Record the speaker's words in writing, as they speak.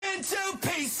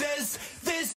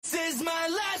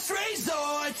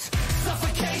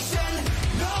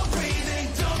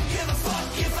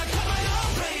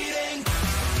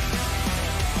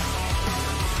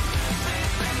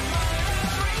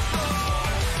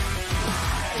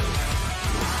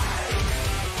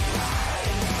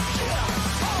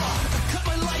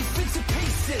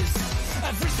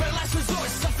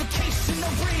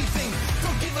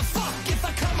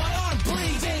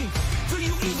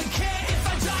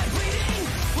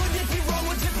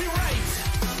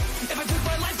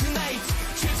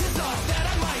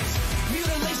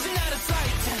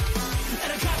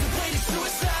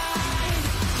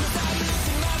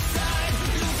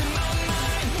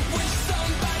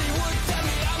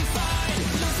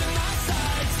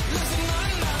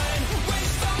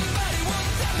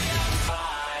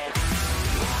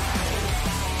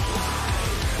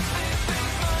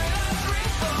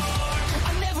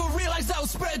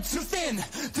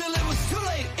till it was too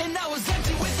late and I was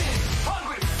empty within.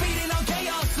 Hungry, feeding on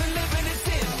chaos and living it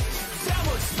thin.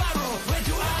 Downward spiral, where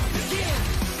do I begin?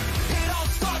 It all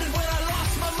started when I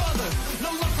lost my mother.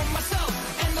 No love for myself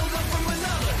and no love from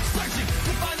another. Searching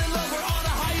to find a lover on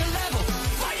a higher level.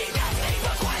 Finding nothing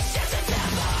but questions and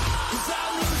devils. 'Cause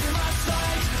I'm losing my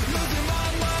sight, losing my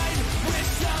mind. Wish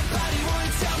somebody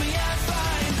would tell me I'm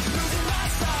fine. Losing my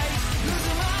sight,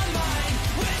 losing my mind.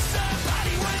 Wish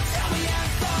somebody would tell me I'm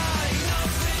fine.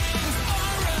 Nothing's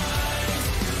alright,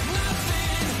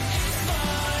 nothing is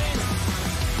fine.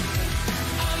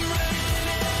 I'm running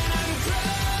and I'm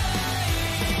crying.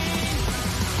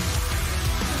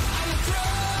 I'm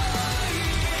crying,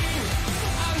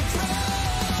 I'm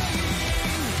crying,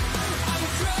 I'm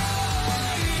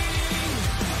crying,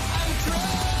 I'm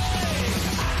crying.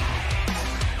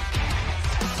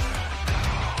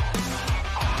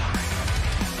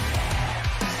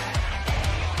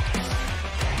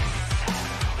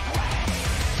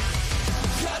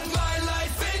 Cut my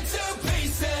life into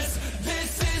pieces.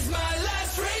 This is my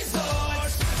last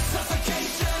resort.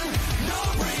 Suffocation, no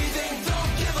breathing.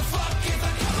 Don't give a fuck if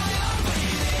I cut my own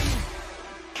bleeding.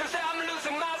 'Cause I'm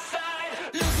losing my sight,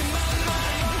 losing my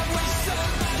mind. Wish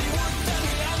somebody would tell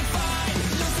me I'm fine.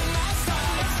 Losing my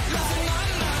sight, losing my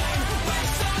mind.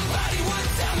 Wish somebody would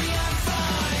tell me I'm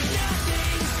fine.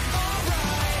 Nothing's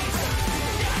alright,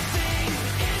 nothing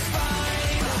is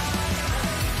fine.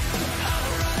 I'm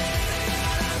running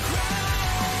and I'm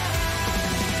crying.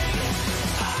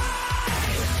 I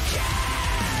can't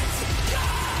go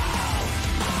on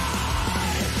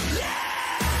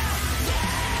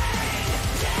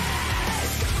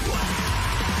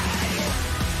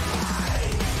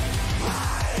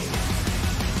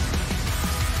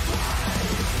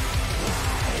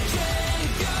can't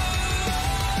go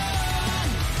on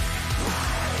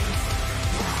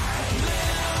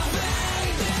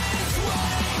living this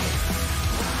way.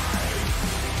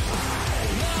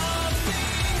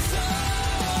 Nothing's so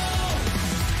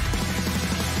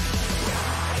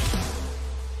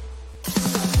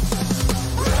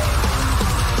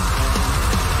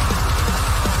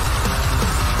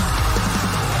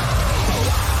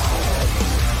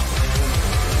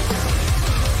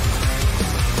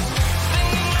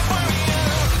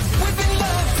we've been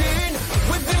locked in,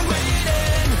 we've been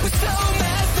waiting. We're so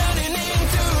messed turning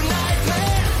into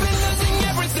nightmares. Been losing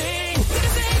everything,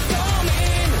 this ain't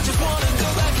coming. Just wanna go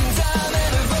back in time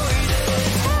and avoid it.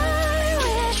 I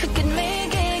wish we could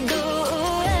make it go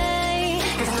away.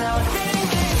 'Cause now I think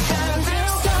it's time to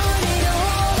start it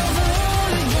all over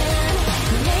again.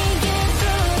 Make it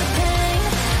through the pain.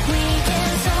 We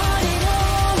can start it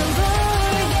all over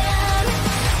again.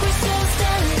 We're still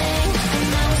standing, and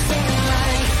now we're singing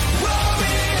like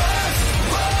Warriors,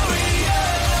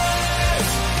 warriors,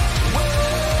 whoa,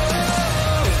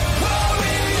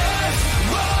 warriors,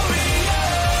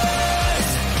 warriors,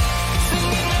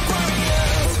 singing like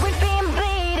warriors. we've been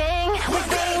bleeding, we've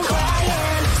been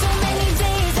crying. So many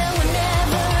days that were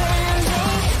never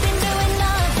ending. Been doing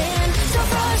nothing, so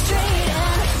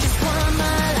frustrating. Just want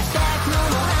my life back, no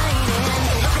more hiding.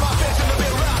 Look at my face in the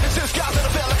mirror. It's just guys that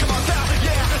I feel like I'm on top.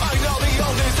 Yeah, I know the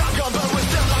old days are gone, but we're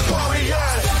still like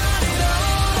warriors. Start it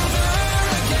over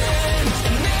again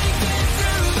and make it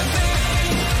through the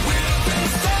pain. We can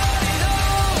start it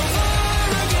over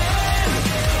again.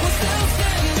 We're still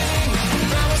standing, and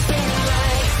now we're singing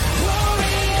like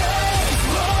warriors,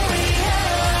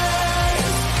 warriors,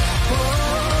 whoa,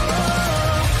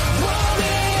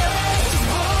 warriors,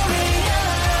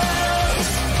 warriors,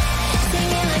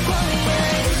 Singing like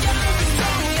warriors.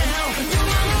 strong now. You're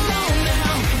not alone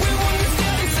now. We won't be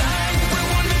still inside. We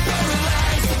won't be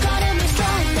paralyzed. Gotta be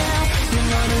strong now. You're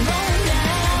not alone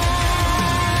now.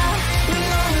 You're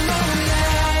not alone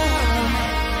now.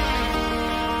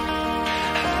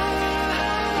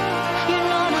 You're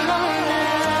not alone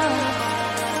now.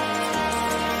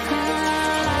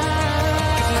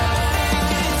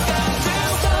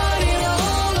 Start it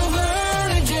all over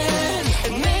again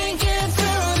and make it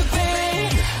through the pain.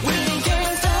 We can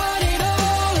start it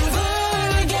all over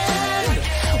again.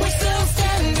 We're still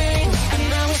standing, and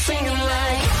now we're singing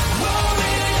like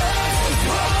warriors,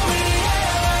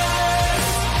 warriors,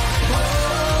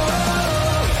 whoa,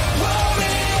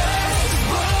 warriors,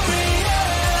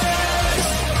 warriors,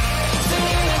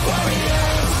 singing like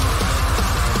warriors.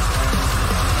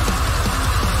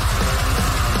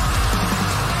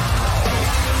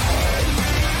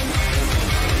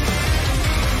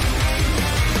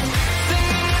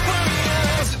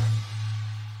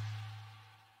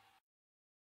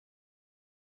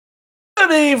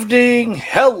 Good evening.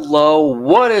 Hello.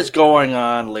 What is going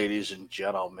on, ladies and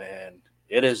gentlemen?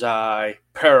 It is I,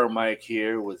 Paramike,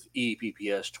 here with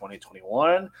EPPS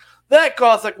 2021. That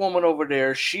gothic woman over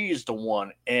there, she's the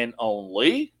one and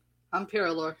only. I'm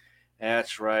Paralore.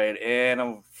 That's right. And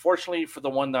unfortunately for the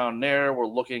one down there, we're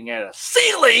looking at a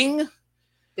ceiling.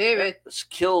 David. It's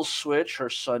Kill Switch, her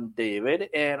son David,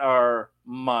 and our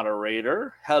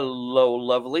moderator. Hello,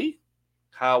 lovely.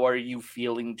 How are you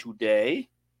feeling today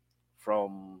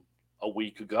from a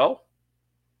week ago?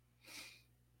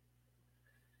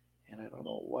 And I don't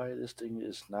know why this thing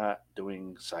is not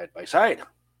doing side by side.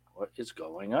 What is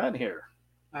going on here?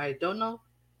 I don't know.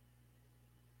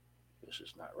 This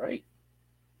is not right.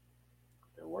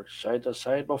 It worked side to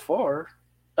side before.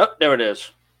 Oh, there it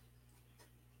is.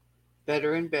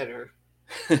 Better and better.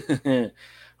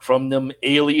 From them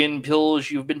alien pills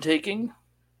you've been taking?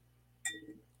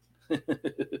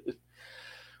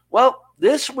 Well,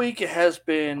 this week has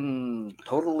been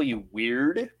totally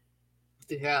weird,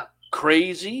 Yeah.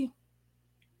 crazy,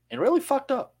 and really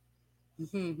fucked up.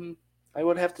 Mm-hmm. I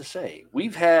would have to say.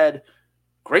 We've had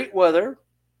great weather,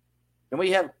 and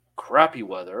we had crappy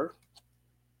weather.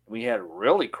 We had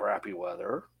really crappy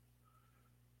weather.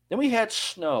 Then we had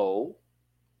snow.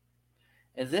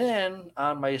 And then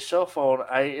on my cell phone,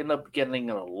 I end up getting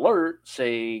an alert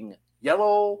saying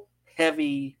yellow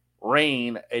heavy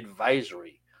rain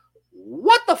advisory.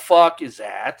 What the fuck is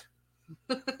that?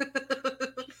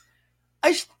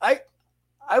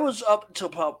 I was up until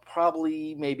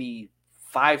probably maybe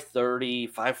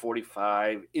 5:30,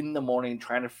 5:45 in the morning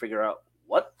trying to figure out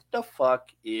what the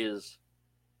fuck is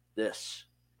this.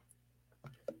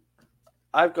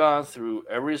 I've gone through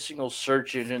every single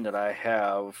search engine that I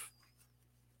have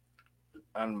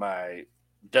on my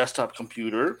desktop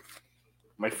computer,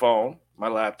 my phone, my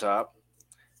laptop,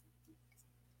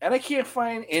 and I can't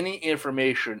find any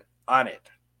information on it.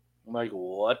 I'm like,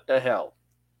 what the hell?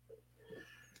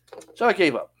 So I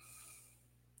gave up.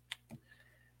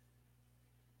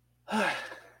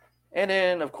 And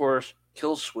then, of course,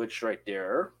 Kill Switch right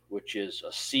there, which is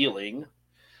a ceiling.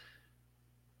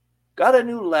 Got a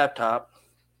new laptop,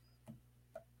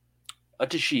 a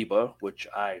Toshiba, which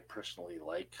I personally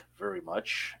like very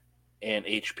much, and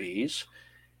HP's.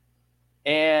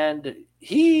 And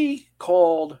he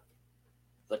called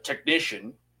the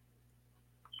technician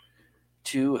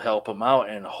to help him out.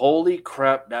 And holy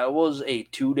crap, that was a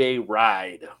 2-day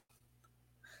ride.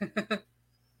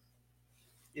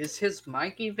 Is his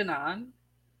mic even on?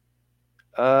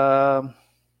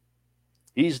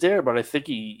 He's there, but I think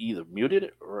he either muted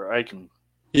it or I can.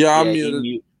 Yeah, I'm he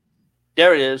muted.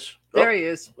 There it is. There he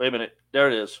is. Wait a minute. There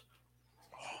it is.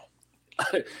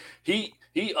 he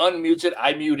unmutes it.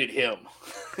 I muted him.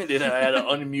 And then I had to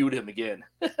unmute him again.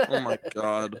 Oh my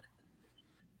god.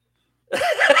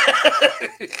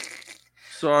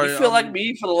 Sorry. You feel like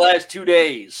me for the last 2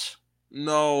 days.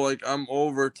 No, like I'm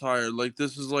overtired. Like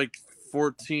this is like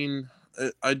 14.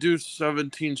 I do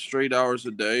 17 straight hours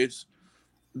a day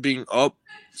being up.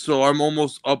 So I'm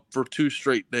almost up for 2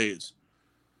 straight days.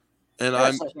 And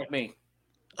That's like me.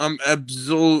 I'm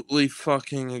absolutely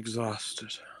fucking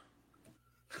exhausted.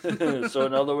 So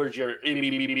in other words, you're.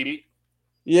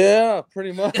 Yeah,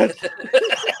 pretty much.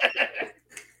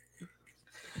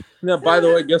 Yeah, by the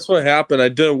way, guess what happened? I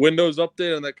did a Windows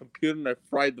update on that computer and I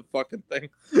fried the fucking thing.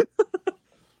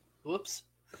 Whoops.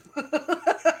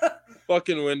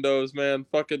 Fucking Windows, man.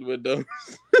 Fucking Windows.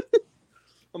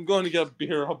 I'm going to get a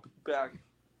beer. I'll be back.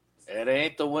 It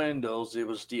ain't the Windows. It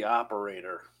was the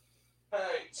operator.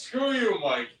 Hey, screw you,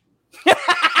 Mike.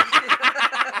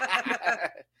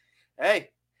 Hey,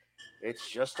 it's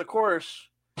just a course.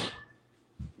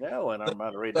 Yeah, when our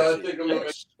moderator. I think I'm going to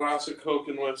make a glass of Coke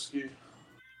and whiskey.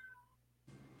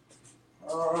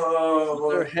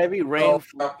 There heavy rainfall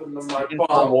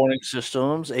my warning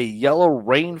systems. A yellow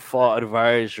rainfall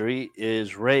advisory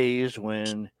is raised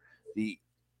when the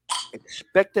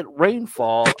expected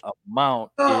rainfall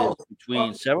amount is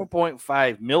between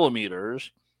 7.5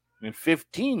 millimeters and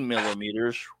 15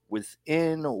 millimeters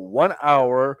within 1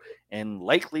 hour and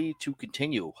likely to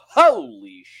continue.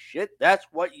 Holy shit, that's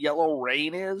what yellow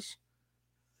rain is?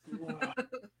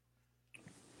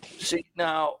 See,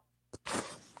 now,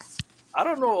 I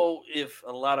don't know if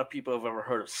a lot of people have ever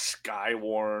heard of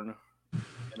Skywarn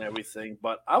and everything,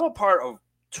 but I'm a part of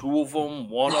 2 of them.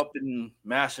 One up in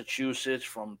Massachusetts,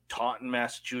 from Taunton,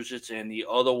 Massachusetts, and the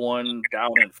other one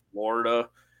down in Florida.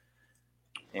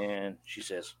 And she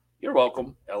says, "You're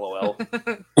welcome, LOL."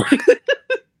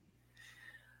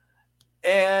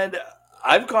 And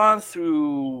I've gone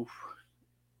through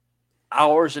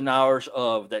hours and hours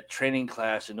of that training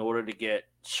class in order to get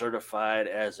certified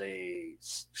as a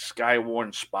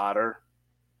Skywarn spotter.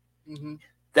 Mm-hmm.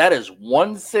 That is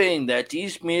one thing that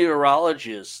these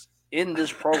meteorologists in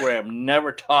this program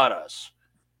never taught us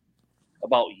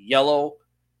about yellow,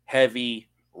 heavy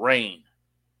rain.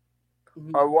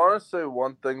 I want to say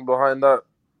one thing behind that.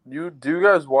 Do you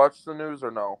guys watch the news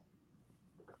or no?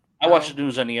 I watch the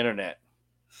news on the internet.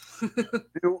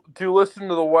 Do you listen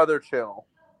to the Weather Channel?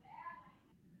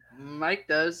 Mike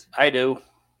does. I do.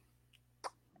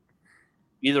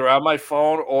 Either on my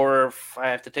phone or if I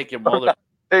have to take your mother.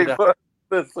 Hey, Yeah. what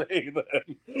to say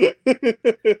then?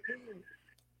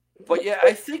 But yeah,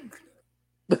 I think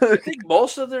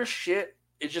most of their shit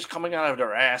is just coming out of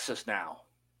their asses now.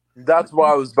 That's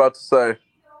what I was about to say.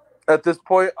 At this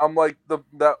point, I'm like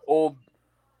that old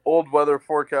weather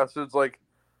forecaster. It's like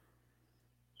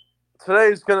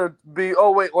today's gonna be.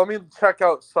 Oh wait, let me check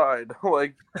outside.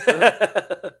 Like,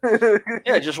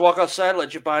 Yeah, just walk outside,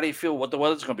 let your body feel what the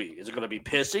weather's going to be. Is it going to be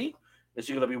pissy? Is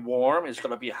it going to be warm? Is it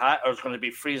going to be hot? Or is it going to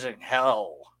be freezing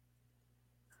hell?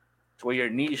 To where your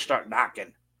knees start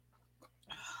knocking.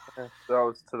 that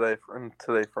was today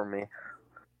for me.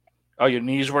 Oh, your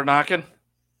knees were knocking?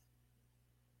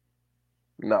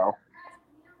 No.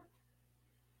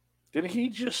 Didn't he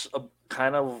just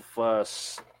kind of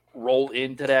roll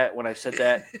into that when I said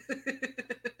that?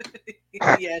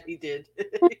 Yeah, he did.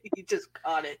 He just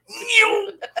caught it.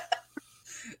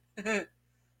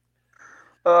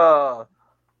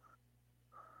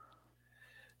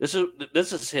 This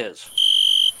is his.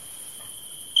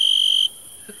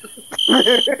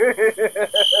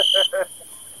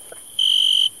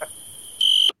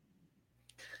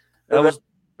 That was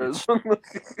David,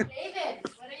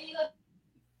 what are you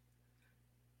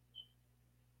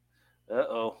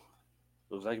Uh-oh.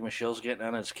 Looks like Michelle's getting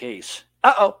on his case.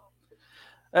 Uh-oh.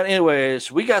 And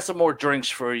anyways, we got some more drinks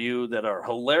for you that are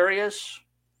hilarious,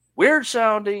 weird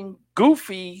sounding,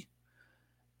 goofy,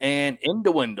 and in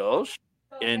the windows,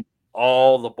 and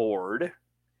all the board.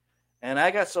 And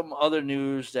I got some other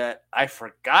news that I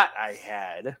forgot I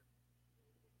had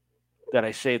that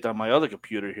I saved on my other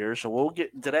computer here. So we'll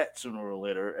get into that sooner or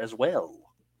later as well.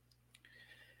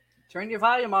 Turn your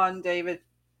volume on, David.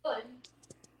 good?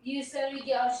 You said you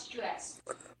get stressed.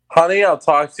 Honey, I'll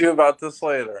talk to you about this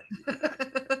later.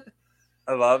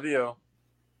 I love you.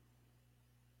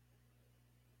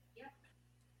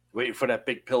 Waiting for that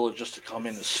big pillow just to come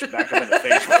in and smack him in the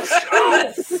face.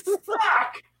 Oh,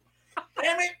 fuck!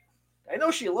 Damn it! I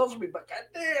know she loves me, but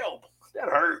goddamn, that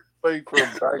hurt. Waiting for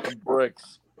a bag of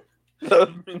bricks.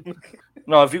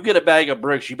 No, if you get a bag of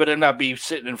bricks, you better not be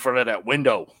sitting in front of that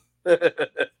window.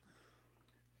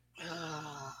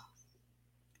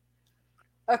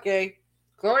 Okay.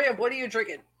 Gloria, what are you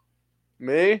drinking?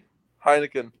 Me?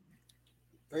 Heineken.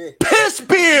 Piss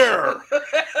beer!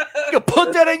 You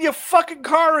put that in your fucking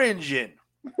car engine.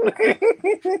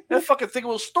 That fucking thing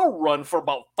will still run for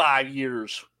about 5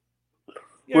 years.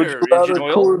 Would Your you rather engine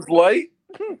oil. Coors Light?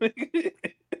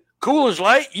 Coolers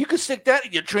Light, you can stick that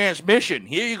in your transmission.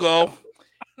 Here you go.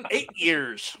 8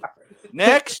 years.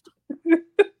 Next.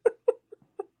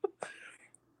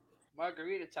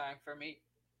 Margarita time for me.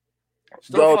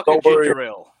 Still No, fucking don't worry. ginger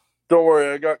ale. Don't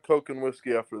worry, I got Coke and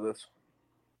whiskey after this.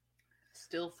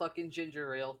 Still fucking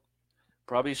ginger ale.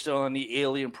 Probably still on the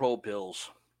alien pro pills.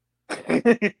 Oh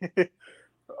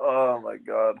my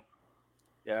god.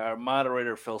 Yeah, our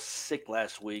moderator fell sick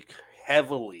last week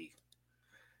heavily.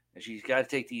 And she's got to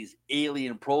take these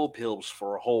alien pro pills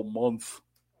for a whole month.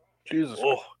 Jesus.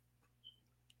 Oh.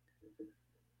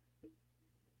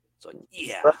 So,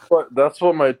 yeah. That's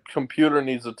what my computer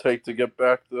needs to take to get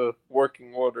back to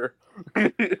working order.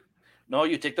 No,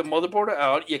 you take the motherboard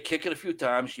out, you kick it a few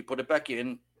times, you put it back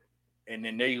in, and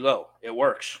then there you go. It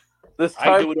works. This I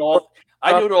time do it all.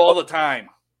 I do it all the time.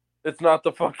 it's not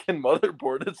the fucking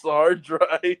motherboard, it's the hard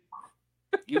drive.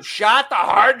 You shot the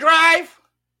hard drive?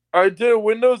 I did a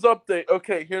Windows update.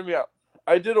 Okay, hear me out.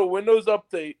 I did a Windows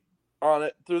update on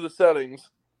it through the settings.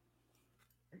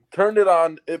 Turned it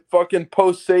on, it fucking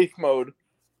post safe mode.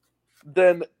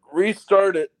 Then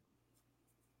restart it.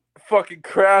 Fucking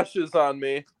crashes on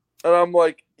me. And I'm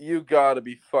like, you gotta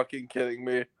be fucking kidding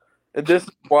me. And this is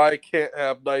why I can't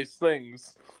have nice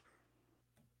things.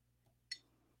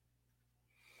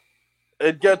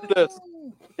 And get this,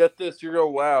 you're gonna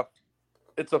laugh.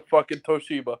 It's a fucking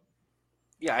Toshiba.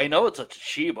 Yeah, I know it's a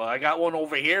Toshiba. I got one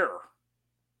over here.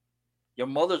 Your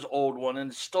mother's old one,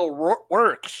 and it still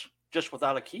works, just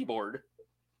without a keyboard.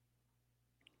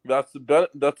 That's the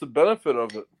benefit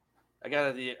of it. I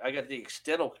got the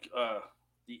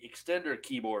extender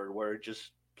keyboard where it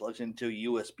just plugs into a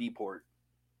USB port.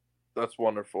 That's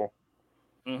wonderful.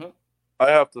 Mm-hmm. I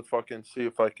have to fucking see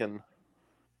if I can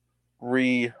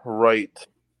rewrite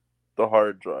the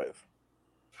hard drive.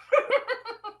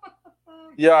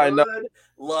 Yeah, I know. Good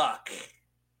luck.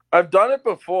 I've done it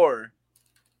before,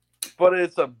 but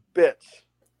it's a bitch.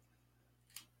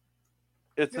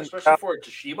 It's an Especially for a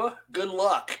Toshiba. Good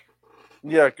luck.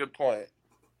 yeah, good point.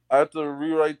 I have to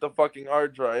rewrite the fucking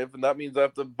hard drive, and that means I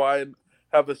have to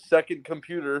have a second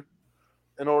computer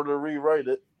in order to rewrite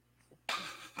it.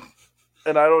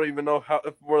 And I don't even know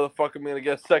where the fuck I'm gonna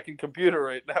get a second computer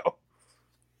right now.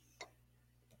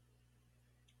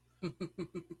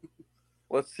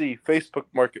 Let's see, Facebook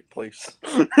Marketplace,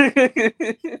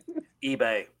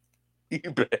 eBay.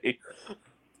 eBay.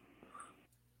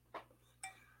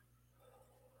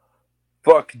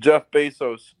 Fuck Jeff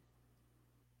Bezos.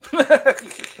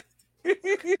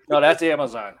 No, that's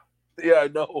Amazon. Yeah, I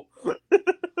know.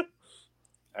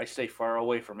 I stay far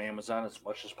away from Amazon as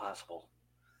much as possible.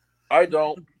 I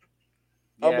don't.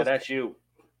 Yeah, that's you.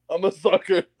 I'm a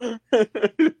sucker.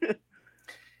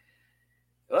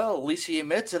 Well, at least he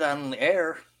admits it on the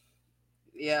air.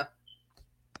 Yeah.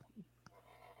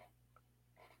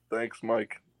 Thanks,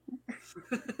 Mike.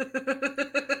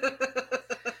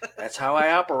 That's how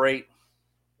I operate.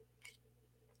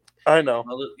 I know.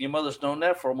 Your mother's known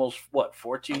that for almost,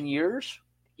 14 years?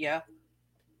 Yeah.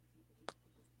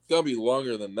 It's gotta be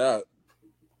longer than that.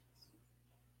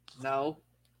 No.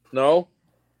 No?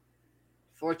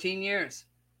 14 years.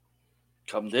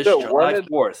 Come this Yeah, July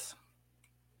 4th.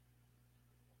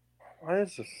 Why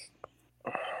is this?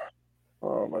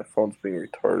 Oh, my phone's being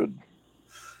retarded.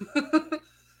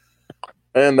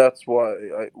 And that's what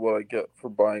I get for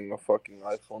buying a fucking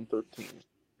iPhone 13.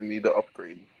 I need to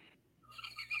upgrade.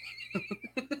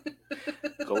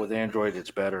 Go with Android, it's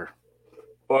better.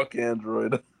 Fuck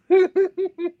Android.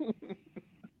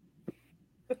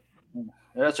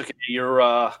 That's okay.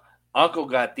 Your uncle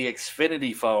got the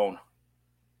Xfinity phone.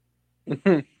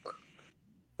 That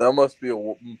must be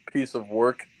a piece of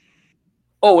work.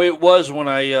 Oh, it was when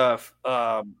I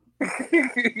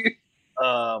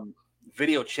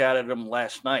video chatted him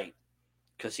last night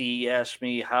because he asked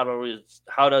me how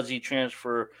does he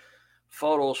transfer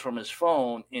photos from his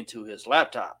phone into his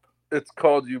laptop. It's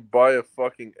called you buy a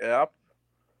fucking app,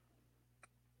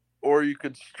 or you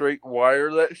could straight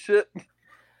wire that shit.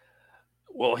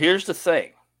 Well, here's the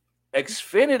thing.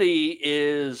 Xfinity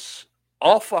is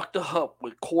all fucked up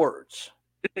with cords.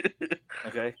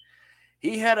 Okay.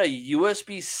 He had a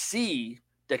USB-C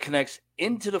that connects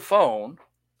into the phone,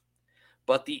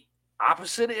 but the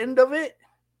opposite end of it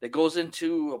that goes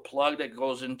into a plug that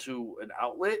goes into an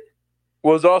outlet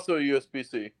Was also a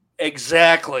USB-C.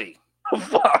 exactly.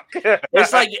 Fuck.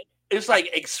 It's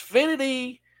like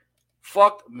Xfinity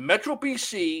fucked Metro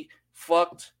PC,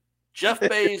 fucked Jeff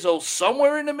Bezos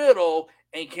somewhere in the middle,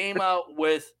 and came out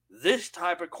with this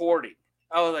type of cording.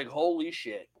 I was like, holy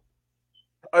shit.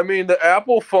 I mean, the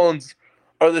Apple phones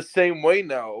are the same way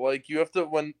now. Like, you have to,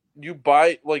 when you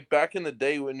buy, like, back in the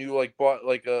day when you, like, bought,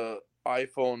 like, a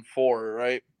iPhone 4,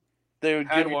 right? They would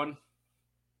Had give one.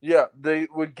 you, yeah, they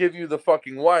would give you the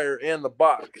fucking wire and the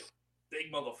box.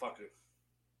 Big motherfucker.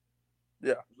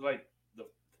 Yeah. Like, the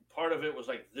part of it was,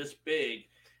 like, this big,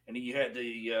 and then you had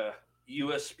the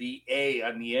USB-A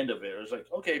on the end of it. It was like,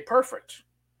 okay, perfect.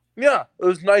 Yeah, it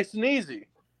was nice and easy.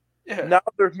 Yeah. Now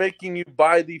they're making you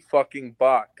buy the fucking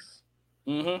box.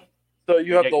 Mm-hmm. So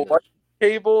you have the Ridiculous. light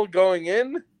cable going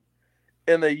in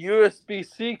and the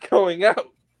USB-C going out.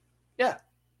 Yeah.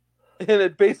 And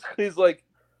it basically is like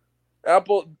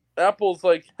Apple's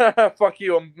like, fuck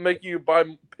you, I'm making you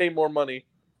pay more money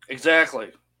Exactly.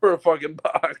 for a fucking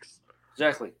box.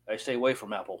 Exactly. I stay away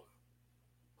from Apple.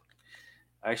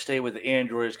 I stay with the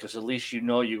Androids because at least you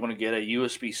know you're going to get a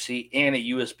USB-C and a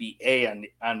USB-A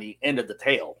on the end of the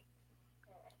tail.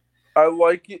 I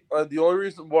like it. The only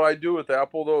reason what I do with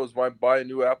Apple though is when I buy a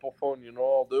new Apple phone, you know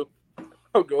what I'll do?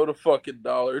 I'll go to fucking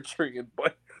Dollar Tree and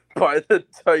buy the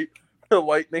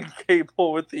lightning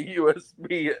cable with the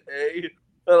USB-A.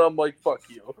 And I'm like, fuck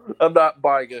you. I'm not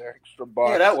buying an extra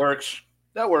box. Yeah, that works.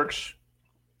 That works.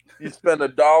 You spend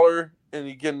 $1 and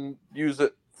you can use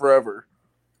it forever.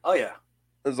 Oh, yeah.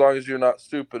 As long as you're not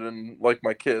stupid and like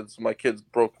my kids. My kids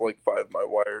broke like 5 of my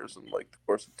wires in like the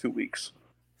course of 2 weeks.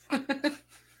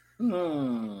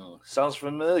 Sounds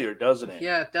familiar, doesn't it?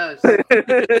 Yeah, it does.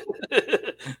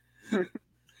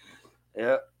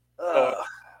 Yeah. I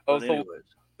was But a anyways,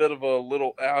 bit of a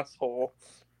little asshole.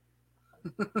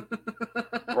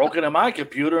 broken in my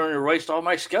computer and erased all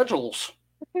my schedules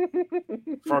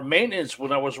for maintenance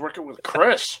when I was working with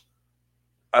Chris.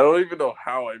 I don't even know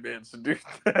how I managed to do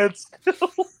that still.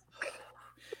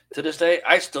 To this day,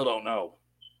 I still don't know.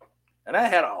 And I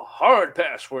had a hard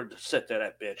password to set to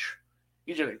that bitch.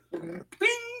 You just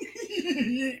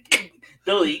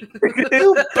delete.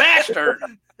 You bastard.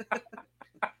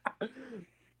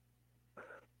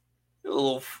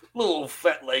 little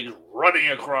fat legs running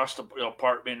across the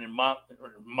apartment, and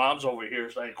mom's over here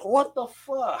is like, what the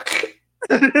fuck?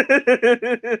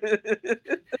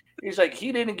 He's like,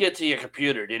 he didn't get to your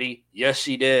computer, did he? Yes,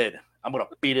 he did. I'm gonna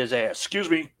beat his ass. Excuse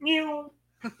me.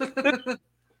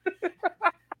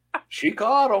 She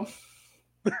caught him.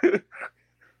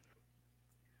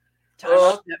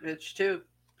 Timeout that bitch too.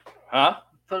 Huh?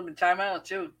 Put him in timeout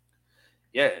too.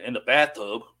 Yeah, in the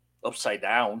bathtub, upside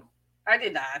down. I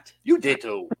did not. You did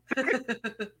too.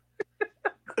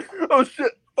 Oh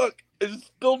shit! Fuck! I just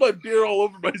spilled my beer all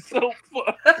over myself.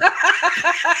 Fuck.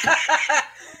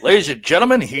 Ladies and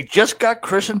gentlemen, he just got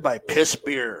christened by Piss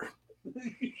Beer.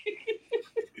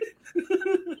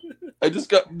 I just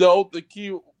got the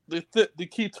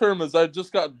key term is I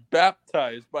just got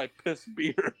baptized by Piss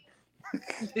Beer.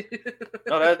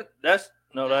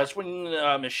 That's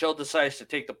when Michelle decides to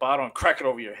take the bottle and crack it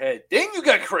over your head. Then you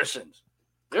got christened.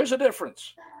 There's a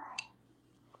difference.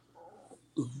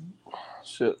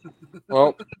 Shit.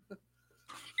 Well,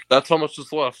 that's how much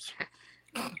is left.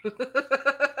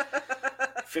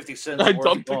 50 cents. I worth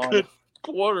dumped a gone. good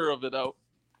quarter of it out.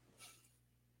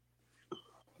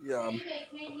 Yeah. Can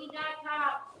he not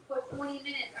talk for 20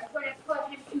 minutes? I'm going to put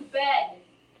him to bed.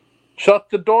 Shut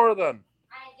the door then.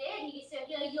 I did. He said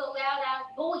he'll yell loud ass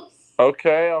voice.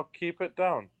 Okay, I'll keep it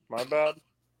down. My bad.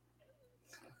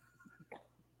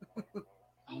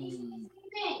 And he's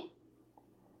sleeping.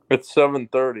 It's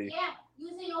 7:30. Yeah, you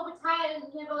say you're overtired and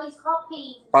you have all these cough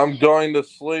pains. I'm going to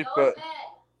sleep Go to at. bed.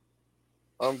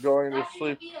 I'm going to That's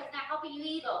sleep. It's not helping you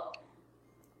either.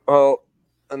 Well,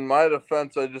 in my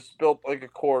defense, I just spilled like a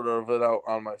quarter of it out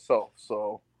on myself.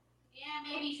 So Yeah,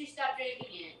 maybe you should stop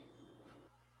drinking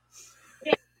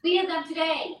it. 3 of them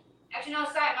today. Actually, no,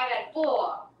 sorry, I got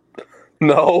 4.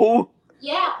 no,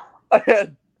 Yeah. I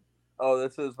had. Oh,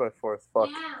 this is my fourth. Fuck.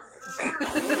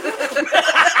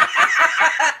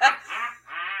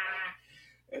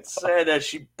 It's sad that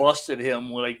she busted him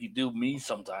like you do me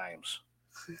sometimes.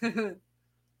 Go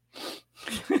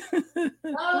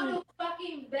to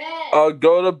fucking bed. I'll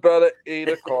go to bed at 8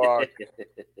 o'clock.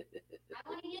 I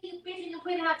want to hear you bitching and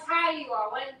complaining how tired you are.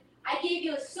 When I gave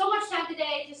you so much time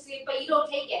today to sleep, but you don't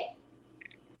take it.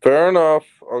 Fair enough.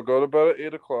 I'll go to bed at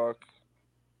 8 o'clock.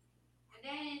 And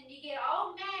then you get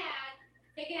all mad,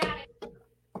 take it out.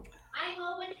 I'm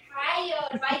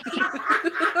overtired.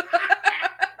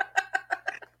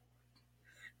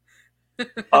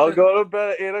 I'll go to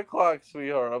bed at 8 o'clock,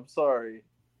 sweetheart. I'm sorry.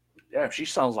 Yeah, she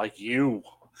sounds like you.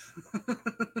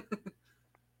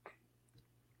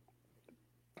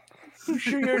 You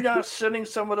sure you're not sending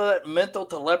some of that mental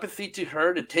telepathy to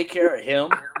her to take care of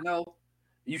him? No,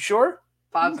 You sure?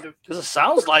 positive. Because it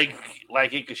sounds like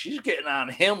it, because she's getting on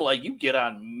him like you get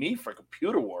on me for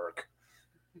computer work.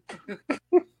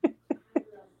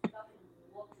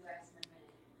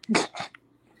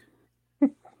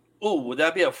 Ooh, would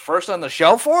that be a first on the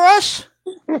shelf for us?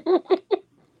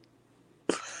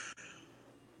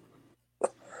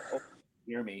 Oh,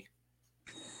 hear me.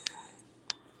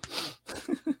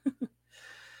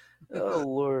 Oh,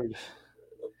 Lord.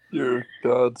 Dear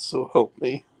God, so help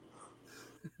me.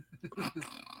 Good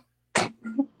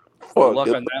Fuck, luck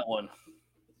on that one.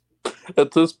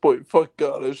 at this point, fuck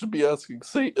God, I should be asking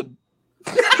Satan.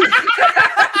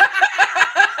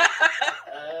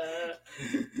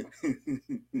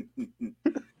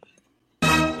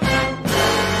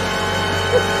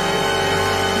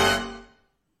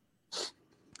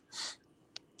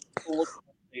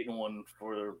 One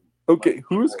for Okay,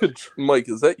 who's Mike?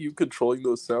 Is that you controlling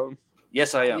those sounds?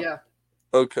 yes, I am. Yeah.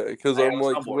 Okay, because I I'm have a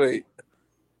like, soundboard. wait,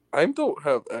 I don't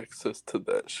have access to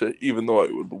that shit. Even though I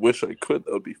would wish I could,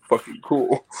 that would be fucking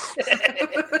cool.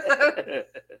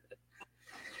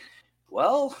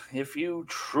 Well, if you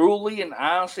truly and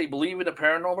honestly believe in the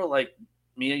paranormal, like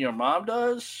me and your mom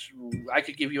does, I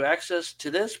could give you access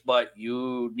to this, but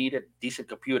you need a decent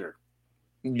computer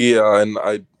Yeah, and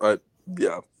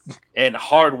yeah. and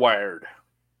hardwired.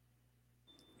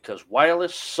 Because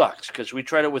wireless sucks. Because we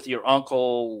tried it with your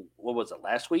uncle, what was it,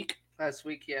 last week? Last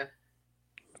week, yeah.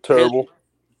 Terrible.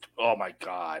 Oh my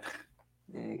God.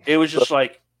 Mm. It was just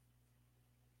like,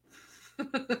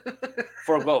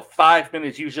 for about 5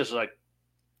 minutes, he was just like,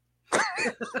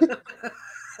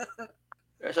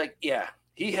 it's like, yeah,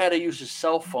 he had to use his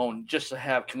cell phone just to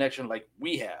have connection like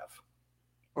we have.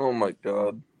 Oh my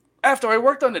God. After I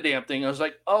worked on the damn thing, I was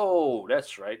like, oh,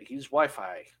 that's right. He's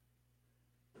Wi-Fi.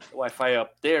 Wi-Fi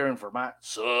up there in Vermont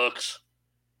sucks.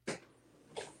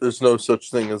 There's no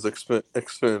such thing as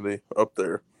Xfinity up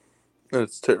there. And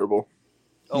it's terrible.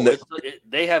 Oh, No.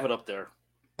 they have it up there.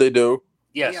 They do.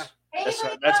 Yes. Yeah. Hey,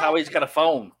 That's how he's got a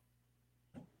phone.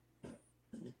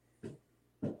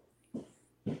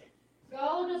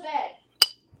 Go to bed.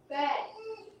 Bed.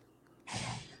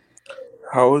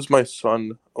 How is my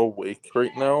son awake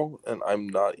right now and I'm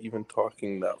not even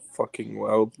talking that fucking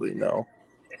loudly now?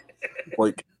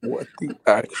 Like, what the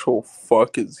actual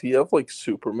fuck? Is he have like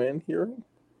Superman hearing?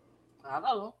 I don't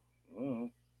know.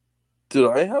 Mm. Did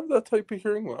I have that type of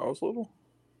hearing when I was little?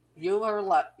 You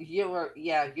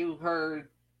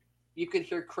could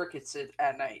hear crickets at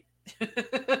night.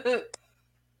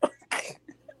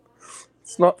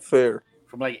 It's not fair.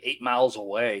 From like 8 miles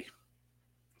away.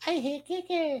 I hear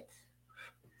crickets.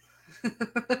 I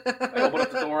open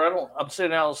up the door. I'm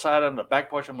sitting outside on the back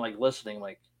porch. I'm like listening.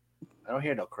 Like, I don't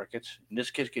hear no crickets. And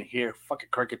this kid can hear fucking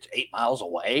crickets 8 miles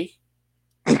away.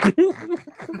 What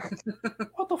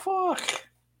the fuck?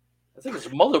 I think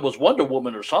his mother was Wonder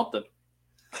Woman or something.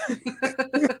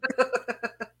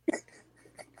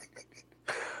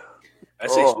 I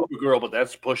say Supergirl, but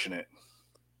that's pushing it.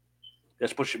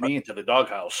 That's pushing me into the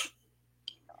doghouse.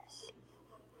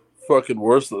 Fucking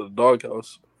worse than the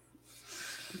doghouse.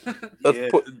 That's Yeah.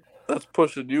 that's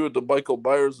pushing you into Michael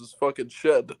Myers' fucking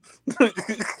shed.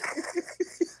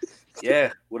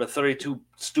 Yeah, with a 32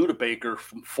 Studebaker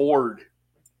from Ford.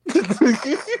 with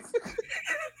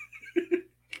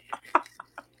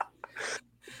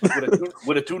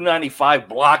a 295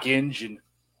 block engine.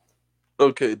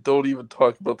 Okay, don't even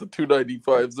talk about the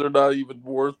 295s. They're not even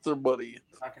worth their money.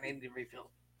 Fucking need to refill.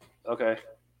 Okay.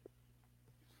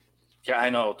 Yeah,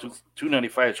 I know.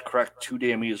 295s crack too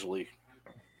damn easily.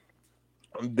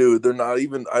 Dude, they're not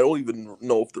even. I don't even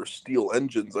know if they're steel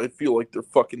engines. I feel like they're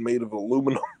fucking made of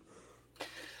aluminum.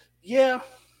 Yeah.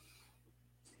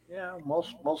 Yeah,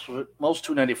 most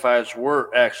 295s were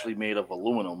actually made of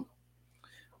aluminum.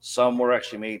 Some were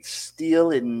actually made steel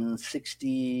in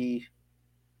 62.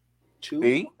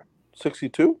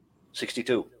 62?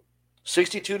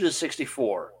 62 to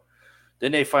 64.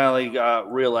 Then they finally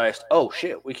realized, oh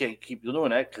shit, we can't keep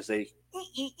doing that because they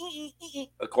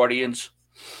accordions.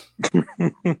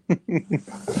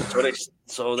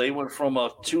 so they went from a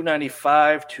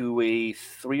 295 to a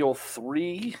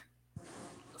 303,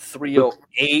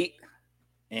 308,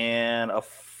 and a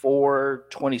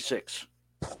 426.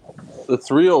 The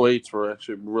 308s were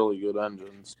actually really good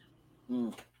engines.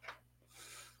 Mm.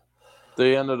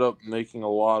 They ended up making a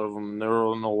lot of them. They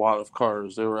were in a lot of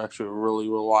cars. They were actually really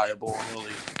reliable and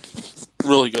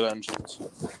really good engines.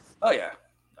 Oh yeah,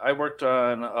 I worked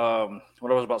on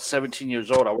when I was about 17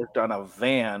 years old. I worked on a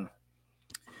van.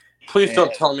 Please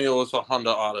don't tell me it was a Honda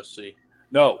Odyssey.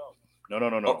 No.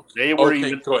 Oh, They weren't okay,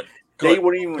 even. good. They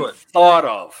weren't even thought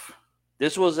of.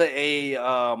 This was a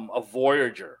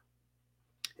Voyager.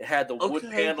 It had the wood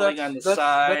paneling on the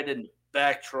side and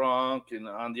back trunk, and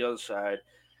on the other side,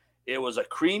 it was a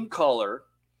cream color.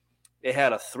 It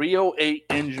had a 308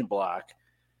 engine block.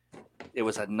 It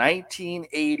was a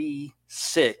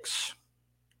 1986,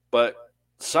 but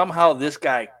somehow this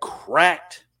guy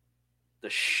cracked the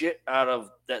shit out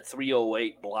of that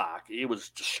 308 block. It was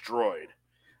destroyed.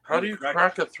 How do you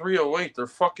crack a 308? They're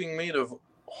fucking made of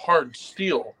hard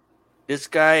steel. This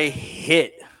guy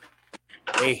hit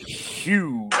a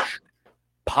huge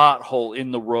pothole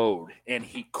in the road, and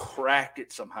he cracked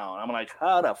it somehow. And I'm like,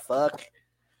 how the fuck?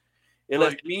 It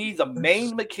left me, the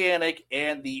main mechanic,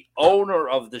 and the owner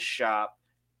of the shop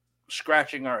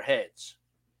scratching our heads,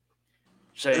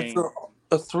 saying,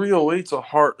 a 308's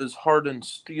is hardened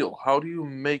steel. How do you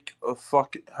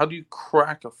how do you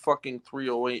crack a fucking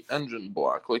 308 engine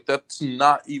block? Like, that's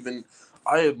not even,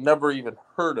 I have never even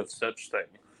heard of such thing.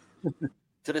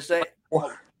 to this day,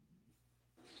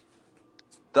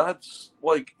 that's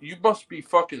like, you must be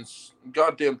fucking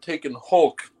goddamn taking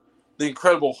Hulk, the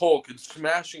Incredible Hulk, and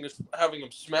having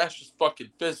him smash his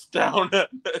fucking fist down at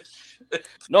that shit.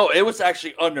 No, it was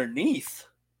actually underneath.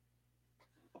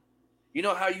 You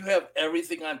know how you have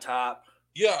everything on top?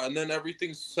 Yeah, and then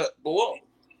everything's set below.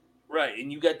 Right,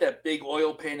 and you got that big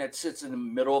oil pan that sits in the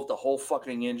middle of the whole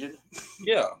fucking engine.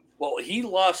 Yeah. Well, he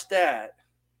lost that,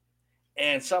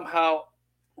 and somehow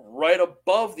right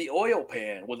above the oil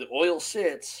pan where the oil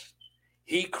sits,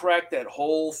 he cracked that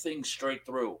whole thing straight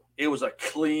through. It was a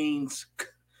clean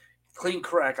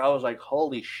crack. I was like,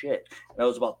 holy shit. And it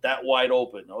was about that wide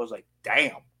open. I was like,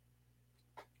 damn.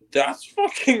 That's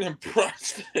fucking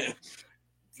impressive.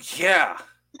 Yeah.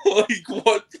 Like,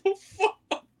 what the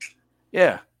fuck?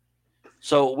 Yeah.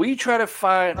 So we try to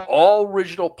find all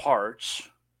original parts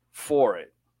for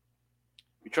it.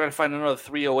 We tried to find another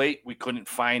 308. We couldn't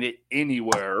find it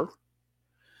anywhere.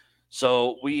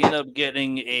 So we ended up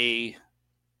getting a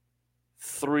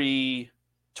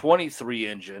 323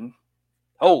 engine.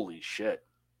 Holy shit.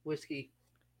 Whiskey.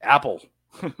 Apple.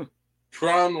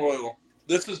 Crown Royal.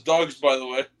 This is Doug's, by the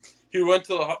way. He went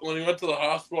to when he went to the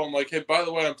hospital. I'm like, hey, by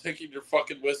the way, I'm taking your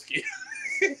fucking whiskey.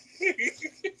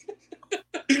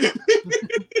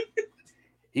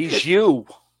 He's you.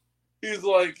 He's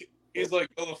like,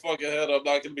 go the fuck ahead. I'm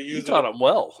not gonna be You using taught it. him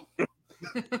well.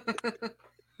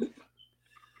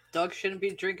 Doug shouldn't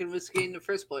be drinking whiskey in the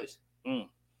first place.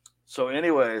 So,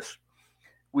 anyways,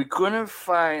 we couldn't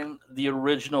find the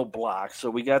original block, so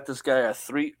we got this guy a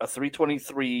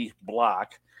 323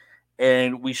 block,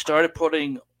 and we started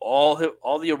putting all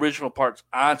the original parts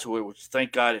onto it, which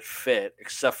thank God it fit,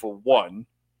 except for one.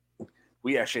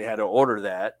 We actually had to order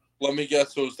that. Let me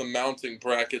guess, it was the mounting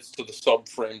brackets to the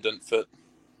subframe didn't fit.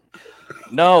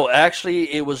 No,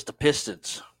 actually, it was the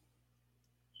pistons.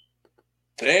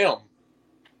 Damn.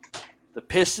 The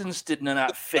pistons did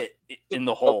not fit in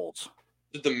the holes.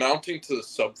 Did the mounting to the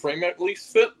subframe at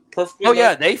least fit perfectly? Oh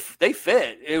yeah, they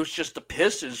fit. It was just the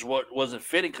pistons what wasn't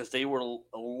fitting because they were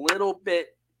a little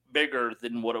bit bigger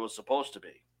than what it was supposed to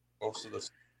be. Most of this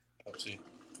Pepsi.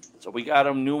 So we got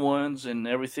them new ones and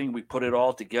everything. We put it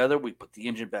all together. We put the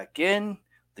engine back in.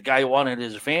 The guy wanted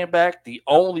his van back. The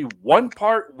only one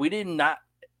part we did not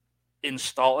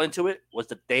install into it was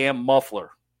the damn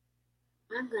muffler.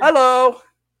 I'm gonna, Hello.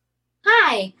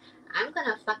 hi, I'm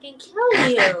gonna fucking kill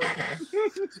you.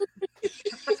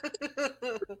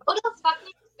 Go to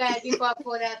fucking bed before I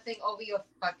pull that thing over your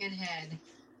fucking head.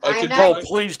 I I'm could- not, Oh,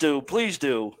 please do. Please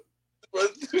do.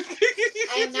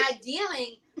 I am not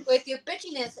dealing with your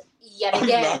bitchiness yet I'm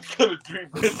again. not gonna do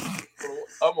this.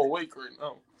 I'm awake right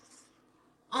now.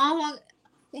 Oh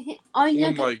my, are you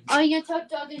Oh my- are you to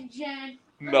Doug and Jen?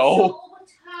 No. I'm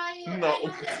so tired. No. I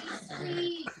don't let you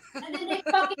sleep. And then they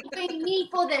fucking blame me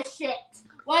for this shit.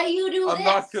 Why you do I'm this?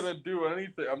 not gonna do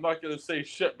anything. I'm not gonna say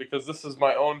shit because this is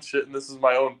my own shit and this is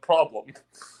my own problem.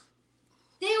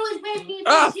 They was making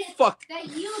for Ah, shit fuck. that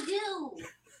you do.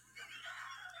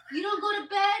 You don't go to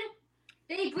bed.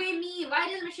 They blame me. Why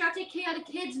doesn't Michelle take care of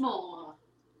the kids more?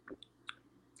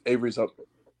 Avery's up.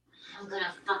 I'm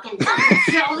gonna fucking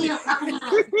show you fucking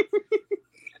out.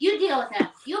 You deal with them.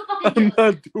 You fucking deal I'm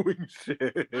with them. not doing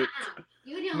shit.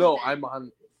 You deal No, with them. I'm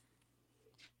on.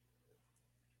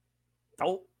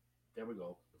 Oh, there we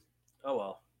go. Oh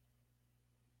well.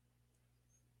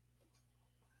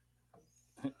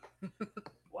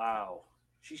 Wow,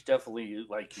 she's definitely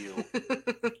like you.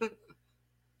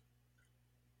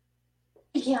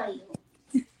 kill you.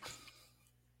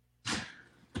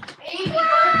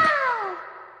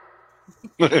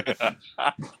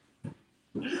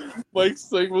 Mike's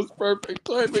thing was perfect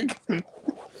timing.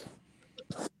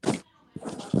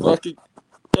 Fucking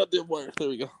goddamn wire. There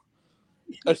we go.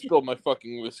 I spilled my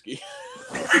fucking whiskey.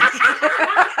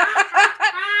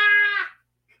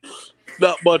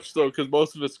 Not much though, because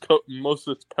most of it's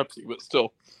Pepsi, but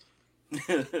still.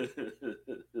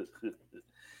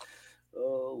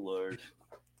 Oh Lord.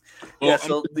 Well, Yeah,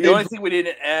 so the only thing we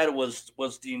didn't add was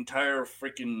the entire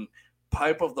freaking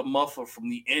pipe of the muffler from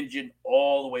the engine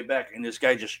all the way back, and this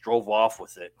guy just drove off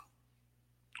with it.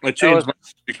 I changed my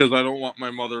because I don't want my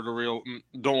mother to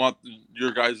don't want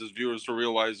your guys' viewers to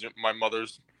realize my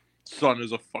mother's son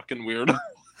is a fucking weirdo.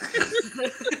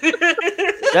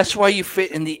 That's why you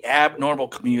fit in the abnormal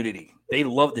community. They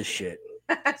love this shit.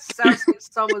 Sounds like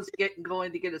someone's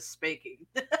going to get a spanking.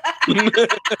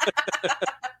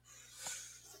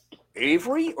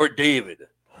 Avery or David?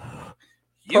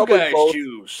 You Probably guys both.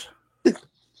 choose.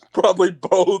 Probably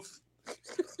both.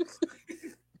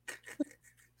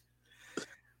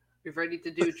 You ready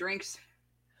to do drinks?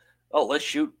 Oh, let's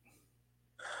shoot.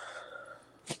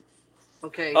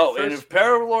 Okay. Oh, and first- if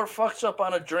Paralore fucks up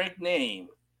on a drink name,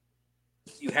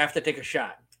 you have to take a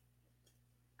shot.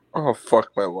 Oh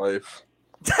fuck my life.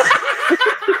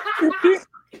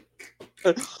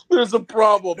 There's a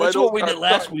problem. That's I don't what we got did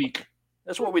last time. week.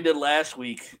 That's what we did last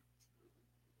week.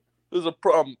 There's a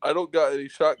problem. I don't got any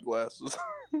shot glasses.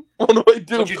 What do I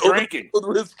do? What you Fill it drinking? with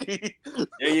whiskey.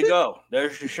 There you go.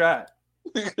 There's your shot.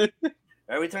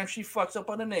 Every time she fucks up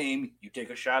on a name, you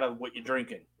take a shot of what you're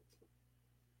drinking.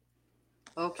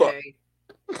 Okay.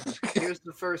 Here's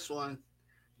the first one.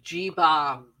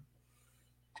 G-Bomb.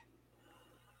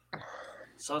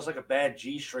 Sounds like a bad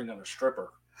G string on a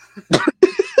stripper.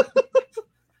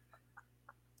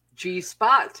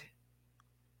 G-Spot.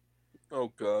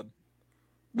 Oh god.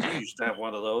 I used to have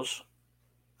one of those.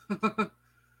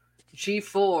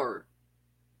 G4.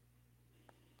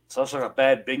 Sounds like a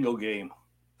bad bingo game.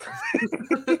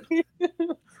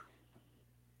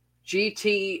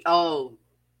 GTO.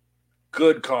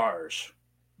 Good cars.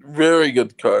 Very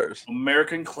good cars.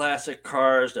 American classic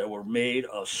cars that were made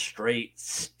of straight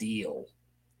steel.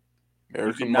 You could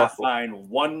American not muscle. find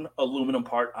one aluminum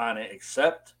part on it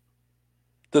except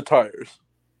The tires.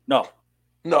 No,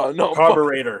 No.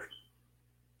 carburetor.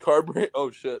 Carburetor.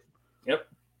 Oh shit. Yep.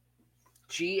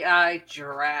 GI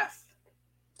Giraffe.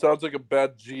 Sounds like a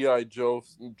bad GI Joe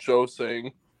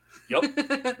saying.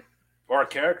 Yep. Or a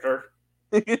character.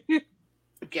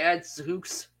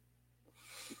 Gadzooks.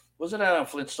 Wasn't that on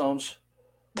Flintstones?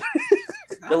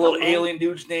 The little alien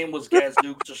dude's name was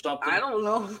Gadzooks or something. I don't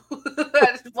know.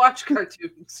 I didn't watch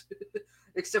cartoons.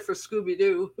 Except for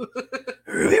Scooby-Doo.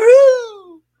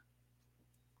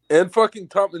 And fucking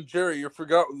Tom and Jerry. You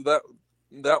forgot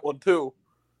that one too.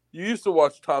 You used to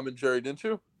watch Tom and Jerry, didn't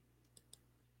you?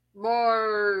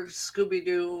 More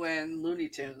Scooby-Doo and Looney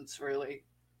Tunes, really.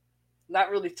 Not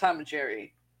really Tom and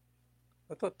Jerry.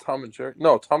 I thought Tom and Jerry.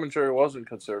 No, Tom and Jerry wasn't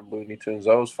considered Looney Tunes.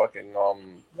 That was fucking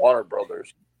Warner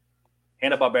Brothers.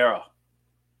 Hanna-Barbera.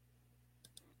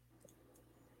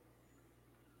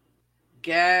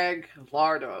 Gag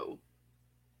Lardo.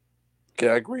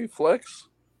 Gag Reflex.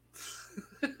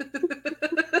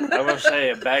 I would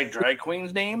say a bad drag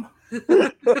queen's name.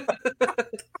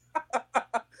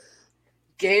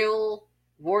 Gale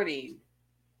Warning.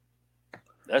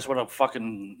 That's when a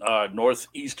fucking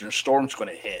northeastern storm's going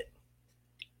to hit.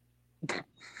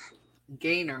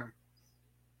 Gainer.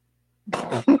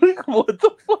 What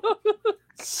the fuck?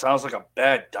 Sounds like a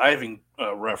bad diving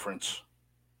reference.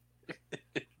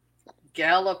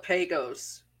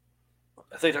 Galapagos.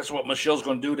 I think that's what Michelle's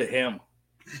going to do to him.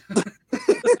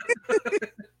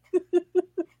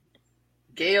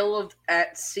 Gale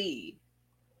at Sea.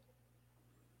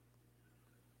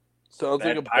 Sounds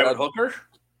like a Pirate bad hooker?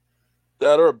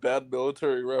 that or a bad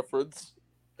military reference.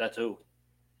 That too.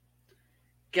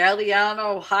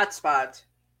 Galliano Hotspot.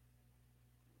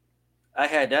 I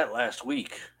had that last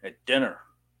week at dinner.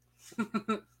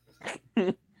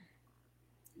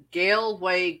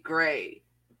 Galeway Gray.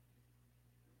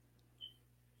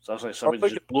 Sounds like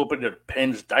somebody just blew up into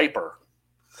Penn's diaper.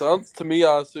 Sounds to me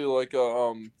honestly like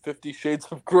a 50 Shades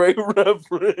of Grey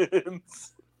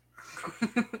reference.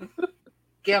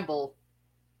 Gamble.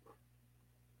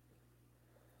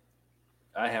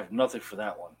 I have nothing for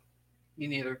that one. Me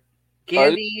neither.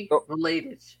 Gandhi oh.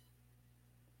 related.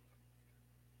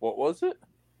 What was it?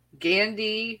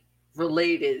 Gandhi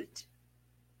related.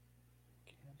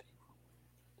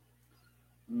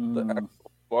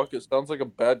 Fuck, it sounds like a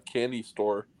bad candy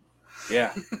store.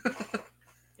 Yeah.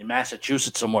 In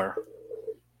Massachusetts somewhere.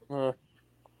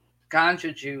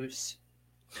 Ganja juice.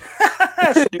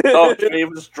 Oh,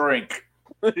 famous drink.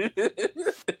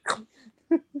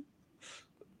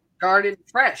 Garden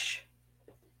fresh.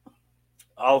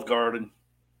 Olive Garden.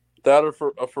 That or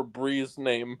for a Febreze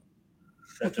name.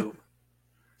 That too.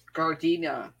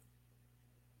 Gardenia.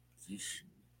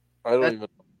 I don't even.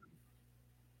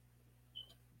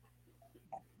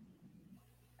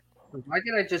 Why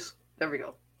did I just... There we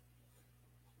go.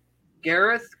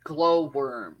 Gareth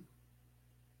Glowworm.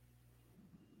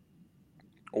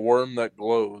 A worm that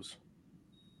glows.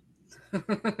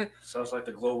 Sounds like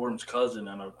the glowworm's cousin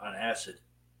on acid.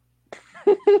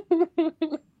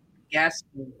 Gas.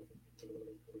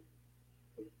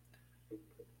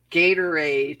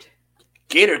 Gatorade.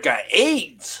 Gator got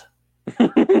AIDS.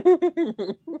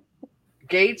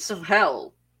 Gates of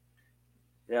Hell.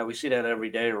 Yeah, we see that every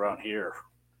day around here.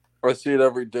 I see it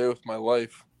every day with my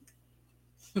life.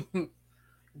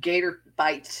 Gator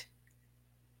Bite.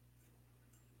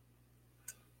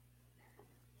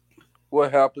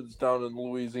 What happens down in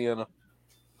Louisiana?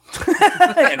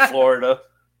 In Florida.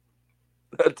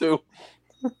 That too.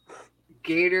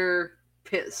 Gator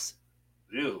Piss.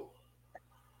 Ew.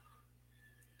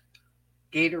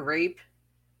 Gator Rape.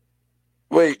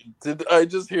 Wait, did I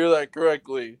just hear that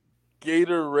correctly?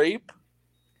 Gator rape?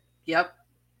 Yep.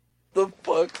 The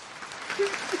fuck?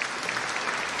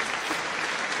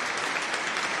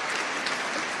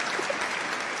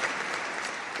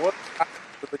 What?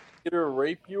 Did the gator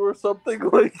rape you or something?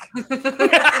 Like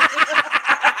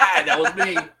That was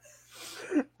me.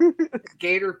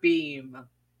 Gator Beam.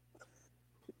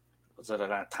 Was it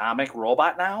an atomic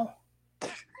robot now?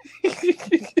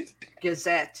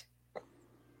 Gazette.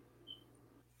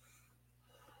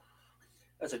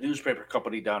 That's a newspaper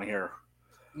company down here.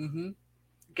 Mm-hmm.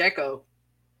 Gecko.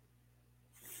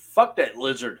 Fuck that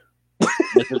lizard.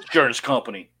 It's an insurance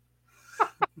company.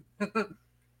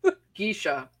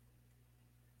 Geisha.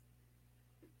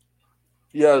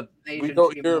 Yeah, Asian we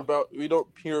don't female.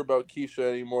 hear about Keisha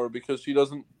anymore because she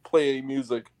doesn't play any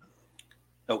music.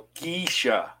 No,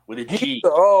 Geisha with a G.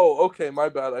 Oh, okay, my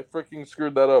bad. I freaking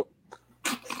screwed that up.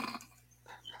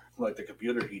 Like the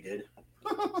computer he did.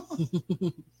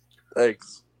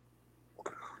 Thanks.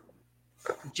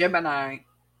 Gemini.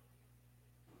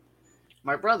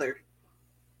 My brother.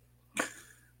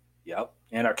 Yep.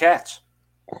 And our cats.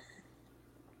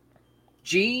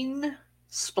 Gene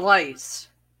Splice.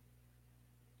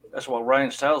 That's what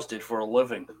Ryan Stiles did for a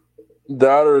living.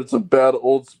 That or it's a bad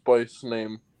Old Spice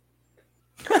name.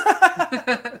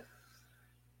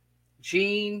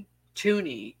 Gene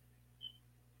Tooney.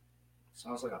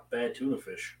 Sounds like a bad tuna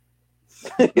fish.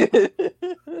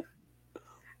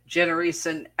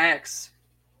 Generation X.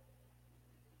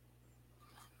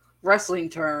 Wrestling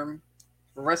term.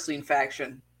 Wrestling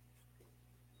faction.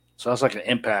 Sounds like an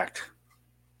Impact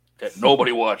that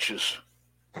nobody watches.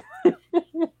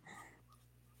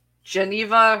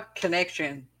 Geneva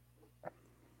Connection.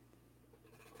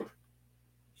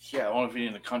 Yeah, only if you're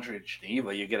in the country of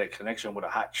Geneva, you get a connection with a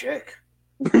hot chick.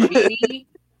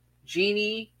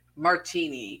 Jeannie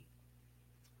Martini.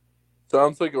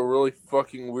 Sounds like a really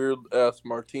fucking weird ass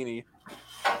martini.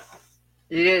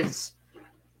 It is.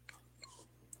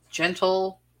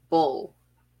 Gentle Bull.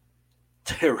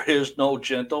 There is no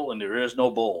gentle and there is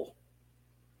no bull.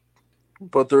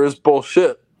 But there is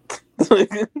bullshit.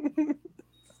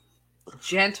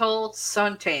 Gentle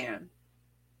Suntan.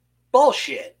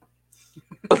 Bullshit.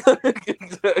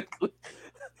 Exactly.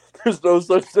 There's no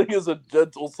such thing as a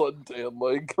gentle suntan.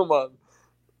 Like, come on.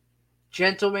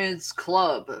 Gentleman's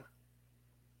Club.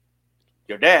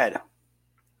 Your dad.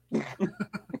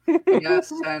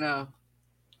 Yes, I know.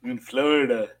 In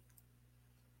Florida.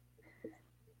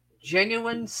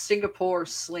 Genuine Singapore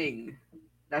Sling.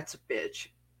 That's a bitch.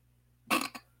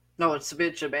 No, it's a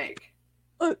bitch of bank.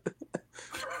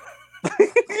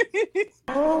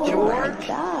 George.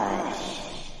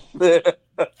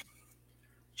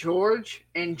 George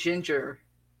and Ginger.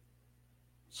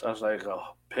 Sounds like a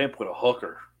pimp with a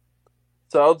hooker.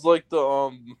 Sounds like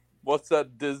the what's that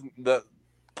that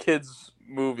kids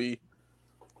movie?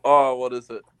 Oh, what is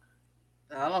it?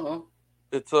 I don't know.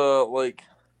 It's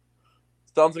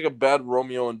sounds like a bad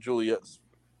Romeo and Juliet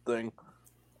thing.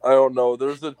 I don't know.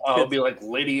 There's a It'll be like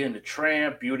Lady and the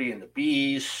Tramp, Beauty and the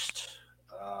Beast.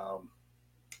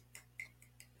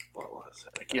 What was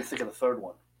it? I can't think of the third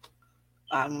one.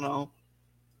 I don't know.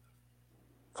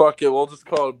 Fuck it, we'll just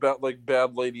call it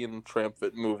Bad Lady and the Tramp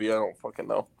Fit movie. I don't fucking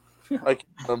know. I can't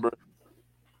remember.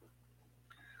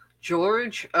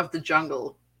 George of the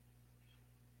Jungle.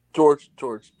 George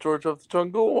of the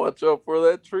Jungle, watch out for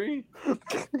that tree.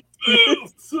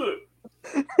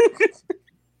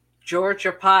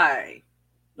 Georgia Pie.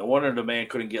 No wonder the man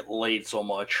couldn't get laid so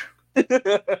much.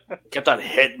 Kept on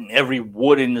hitting every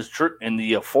wood in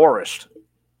the forest.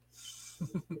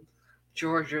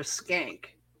 Georgia Skank.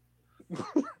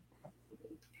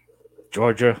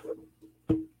 Georgia.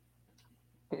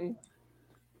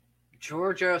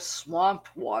 Georgia Swamp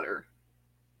Water.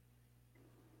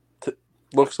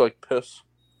 Looks like piss.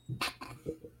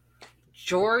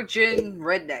 Georgian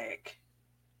Redneck.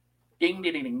 Ding,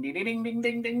 ding, ding, ding, ding, ding,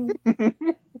 ding,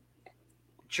 ding.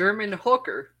 German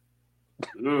Hooker.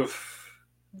 Oof.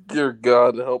 Dear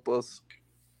God, help us.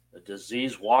 The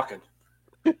disease walking.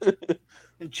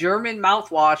 German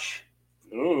Mouthwash.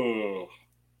 Ooh.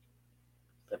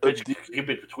 That bitch keep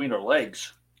it between her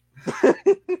legs.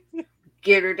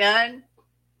 Get her done.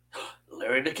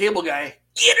 Larry the Cable Guy.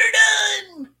 Get her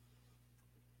done.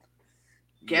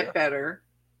 Get better.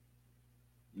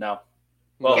 No.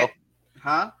 Well,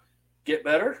 get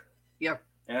better? Yep.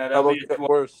 Yeah, How that'd about be get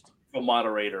worst? a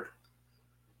moderator.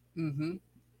 Mm-hmm.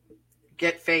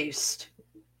 Get faced.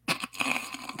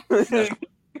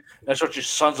 That's what your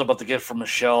son's about to get from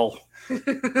Michelle.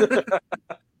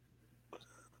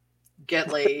 Get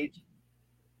laid.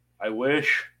 I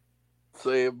wish.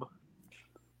 Same.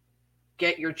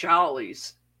 Get your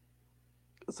jollies.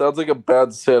 Sounds like a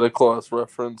bad Santa Claus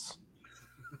reference.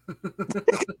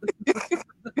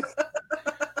 The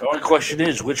only question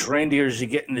is, which reindeer is he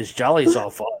getting his jollies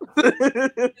off of?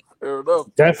 Fair enough.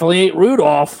 Definitely ain't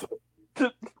Rudolph.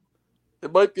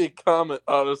 It might be a comet,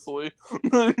 honestly.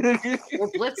 Or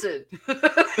Blitzen.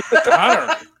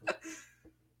 Connor.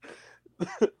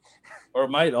 Or it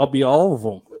might all be all of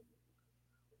them.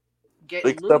 Get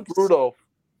Except loose. Rudolph.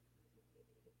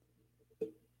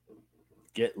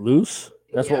 Get loose?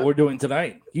 That's Yeah. what we're doing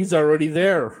tonight. He's already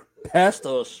there. Past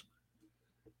us.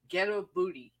 Ghetto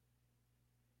booty.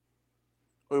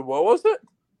 Wait, what was it?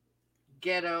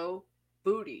 Ghetto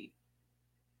booty.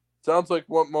 Sounds like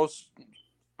what most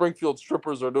Springfield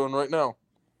strippers are doing right now.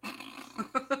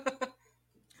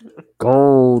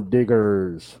 Gold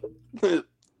diggers.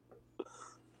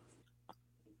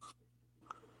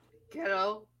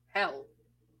 Ghetto hell.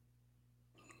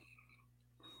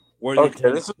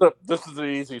 Okay, this is an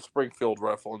easy Springfield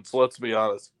reference. Let's be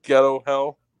honest. Ghetto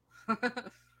hell,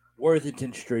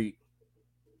 Worthington Street.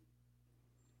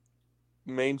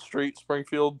 Main Street,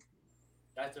 Springfield.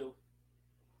 That too.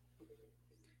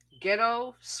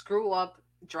 Ghetto screw up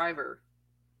driver.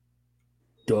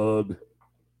 Doug.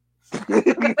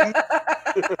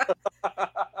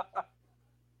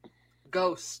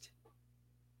 Ghost.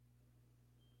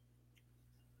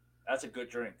 That's a good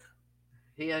drink.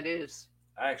 Yeah, it is.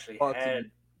 I actually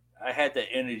Fucking- had the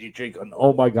energy drink on.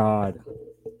 Oh my god,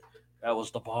 that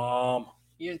was the bomb.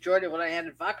 You enjoyed it when I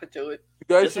added vodka to it. You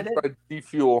guys Yes, I should did. try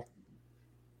G-Fuel.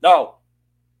 No,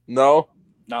 No?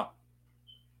 no.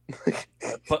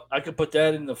 I could put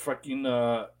that in the fucking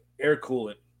air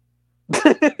coolant.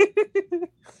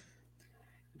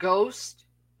 Ghost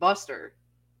Buster.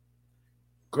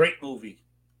 Great movie.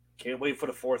 Can't wait for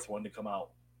the fourth one to come out.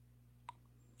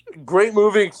 Great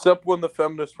movie, except when the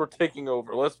feminists were taking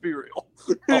over. Let's be real.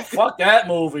 Oh, fuck that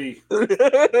movie.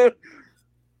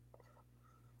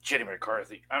 Jenny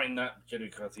McCarthy. I mean, not Jenny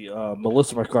McCarthy.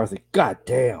 Melissa McCarthy. God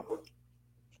damn.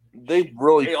 They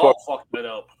really They all fucked. fucked it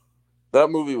up. That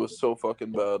movie was so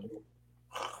fucking bad.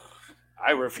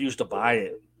 I refused to buy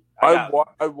it.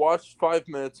 I watched 5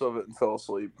 minutes of it and fell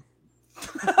asleep.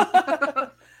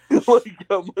 I'm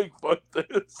like, fuck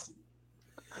this.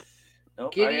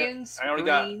 Nope, Gideon's I only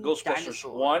got Green Ghostbusters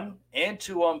Dinosaur. 1 and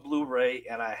 2 on Blu-ray,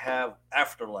 and I have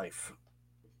Afterlife.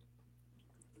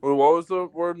 Wait, what was the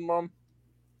word, Mom?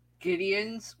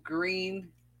 Gideon's Green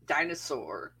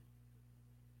Dinosaur.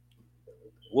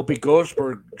 Whoopi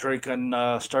Goldberg drink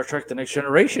on Star Trek The Next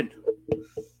Generation.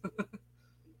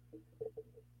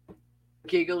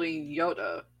 Giggling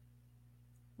Yoda.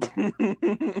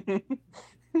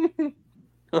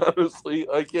 Honestly,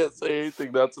 I can't say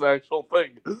anything. That's an actual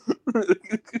thing.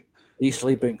 He's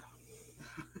sleeping.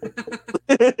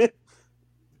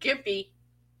 Gimpy.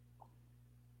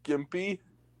 Gimpy?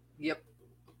 Yep.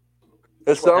 It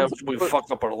That's what sounds, happens when we fuck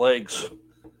up our legs.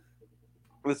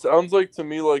 it sounds like to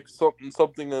me like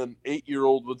something an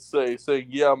 8-year-old would say, saying,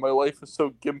 "Yeah, my life is so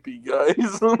gimpy,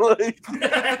 guys." Like,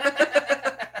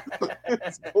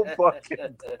 it's so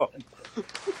fucking dumb.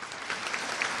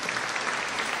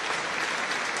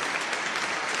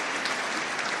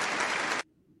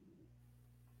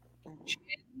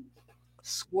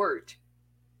 Squirt.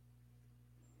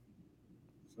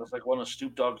 Sounds like one of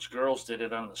Snoop Dogg's girls did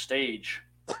it on the stage.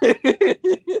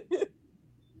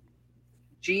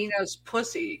 Gina's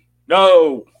pussy.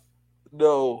 No.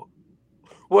 No.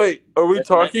 Wait, are we That's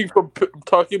talking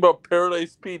about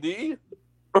Paradise PD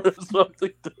or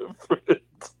something different?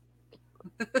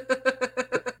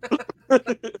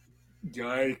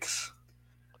 Yikes.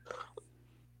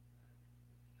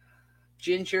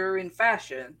 Ginger in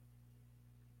fashion.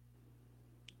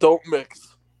 Don't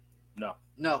mix.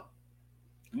 No.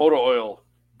 Motor oil.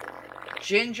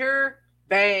 Ginger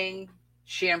bang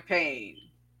champagne.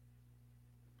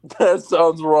 That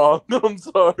sounds wrong. I'm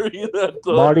sorry. That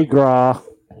does. Mardi Gras.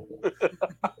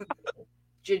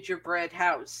 Gingerbread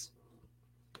house.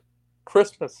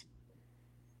 Christmas.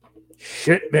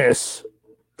 Shit miss.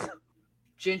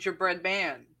 Gingerbread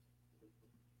man.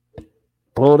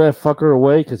 Blow that fucker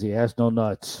away because he has no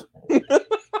nuts.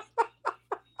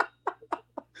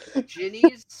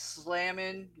 Ginny's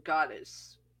slamming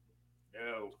goddess.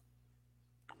 No.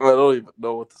 I don't even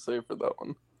know what to say for that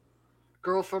one.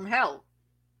 Girl from hell.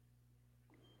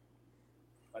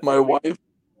 My wife.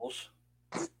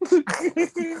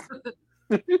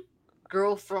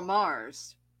 Girl from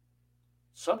Mars.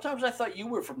 Sometimes I thought you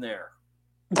were from there.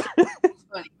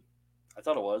 Funny. I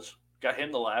thought it was. Got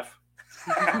him to laugh.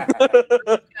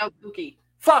 Now Cookie.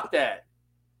 Fuck that.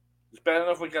 It's bad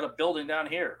enough we got a building down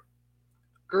here.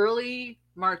 Girly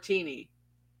martini.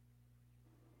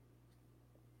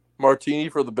 Martini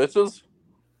for the bitches?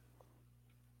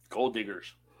 Gold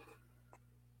diggers.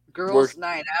 Girls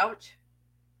night out.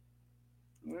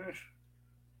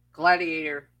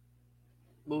 Gladiator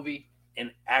movie.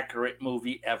 An accurate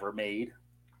movie ever made.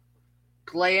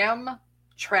 Glam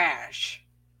trash.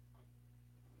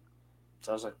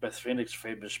 Sounds like Beth Phoenix's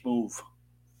famous move.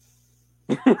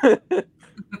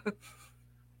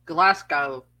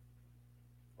 Glasgow.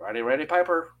 Ready,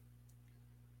 Piper.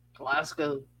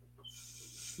 Glasgow.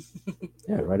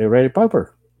 Yeah, ready,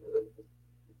 Piper.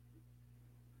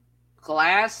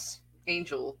 Glass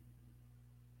angel.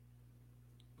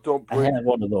 Don't I break. had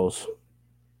one of those.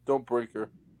 Don't break her.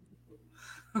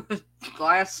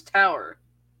 Glass tower.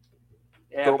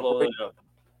 Yeah, Don't blow break- it up.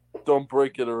 Don't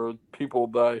break it or people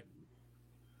die.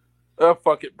 Ah,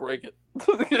 fuck it, break it.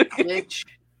 Glitch.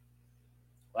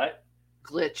 What?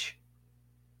 Glitch.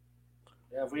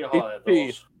 Yeah, we all had HP.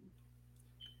 those.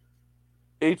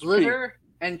 HP. Glitter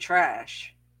and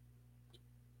trash.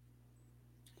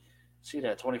 See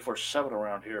that 24/7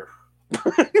 around here.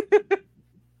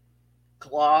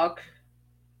 Glog.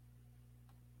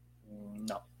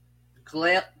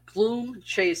 Gloom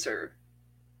Chaser.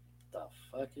 The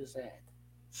fuck is that?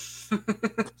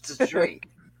 It's a drink.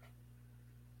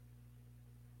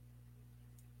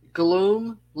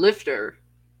 Gloom Lifter.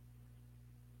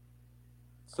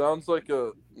 Sounds like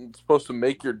it's supposed to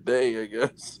make your day, I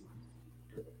guess.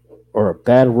 Or a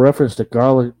bad reference to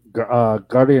Guardian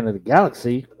of the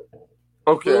Galaxy.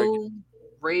 Okay. Gloom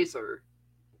Razor.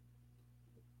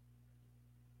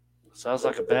 Sounds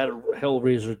like a bad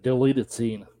Hellraiser deleted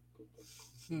scene.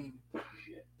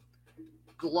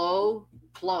 Glow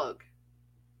Plug.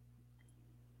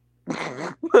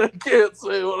 I can't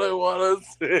say what I want to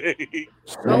say.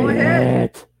 Go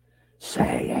ahead.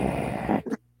 Say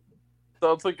it.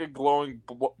 Sounds like a glowing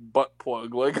butt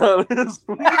plug, like on his.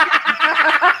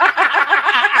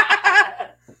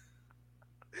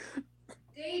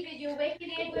 David, you're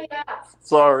waking Edward up.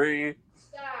 Sorry.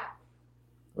 Stop.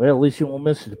 Well, at least you won't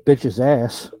miss the bitch's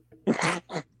ass.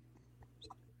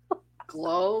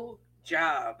 Glow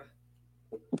Job.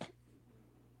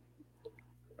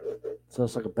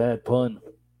 Sounds like a bad pun.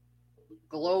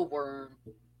 Glowworm.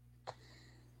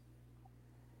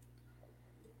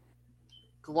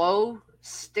 Glow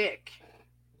Stick.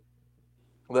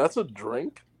 That's a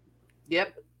drink?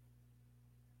 Yep.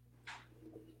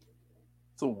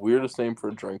 It's the weirdest name for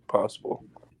a drink possible.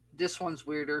 This one's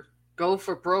weirder. Go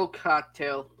for Broke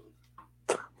Cocktail.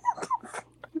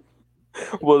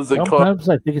 What does it cost? Sometimes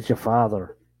I think it's your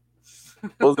father.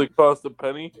 What does it cost, a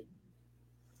penny?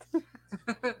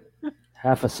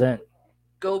 Half a cent.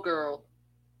 Go Girl.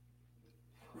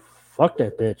 Fuck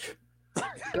that bitch.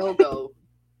 Go Go.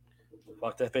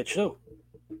 Fuck that bitch too.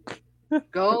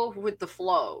 Go with the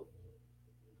flow.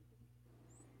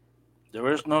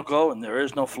 There is no go and there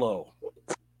is no flow.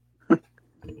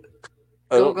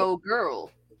 Go Go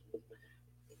Girl.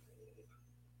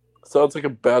 Sounds like a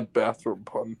bad bathroom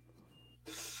pun.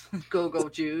 Go Go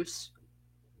Juice.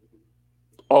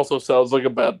 Also sounds like a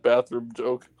bad bathroom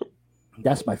joke.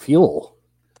 That's my fuel.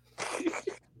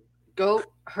 Goat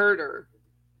Herder.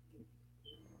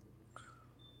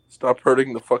 Stop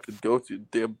hurting the fucking goats, you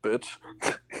damn bitch.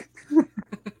 Your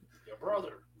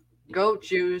brother. Goat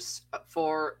Juice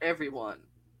for everyone.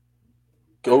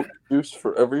 Goat juice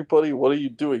for everybody? What are you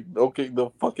doing? Milking the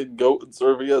fucking goat and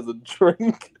serving it as a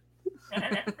drink?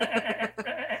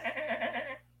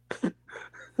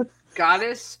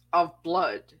 Goddess of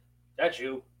Blood. That's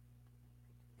you.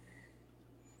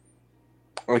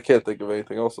 I can't think of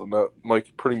anything else on that.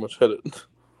 Mike pretty much hit it.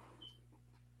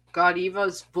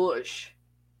 Godiva's Bush.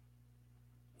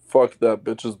 Fuck that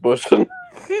bitch is bushing.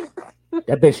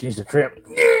 That bitch needs a trip.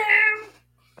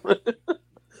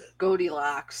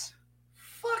 Goldilocks.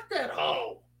 Fuck that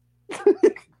hoe.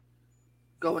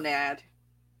 Gonad.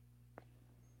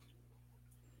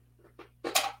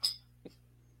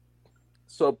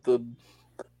 Something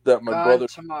that my God brother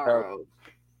Tomorrow.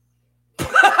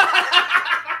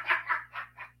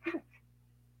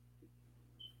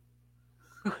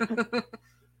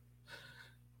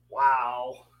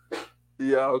 Wow.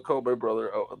 Yeah, I'll call my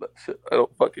brother out on that shit. I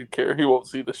don't fucking care. He won't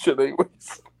see the shit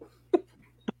anyways.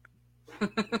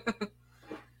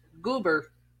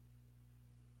 Goober.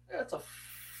 That's a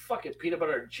fucking peanut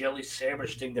butter and jelly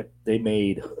sandwich thing that They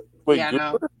made. Wait, Yeah,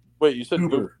 Goober? no. Wait, you said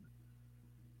Goober?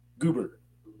 Goober.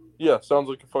 Yeah, sounds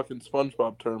like a fucking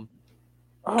SpongeBob term.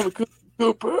 I'm a good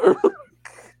Goober.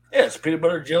 Yeah, it's peanut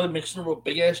butter and jelly mixed into a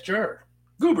big ass jar.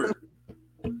 Goober.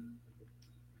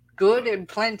 Good and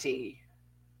Plenty.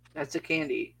 That's a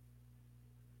candy.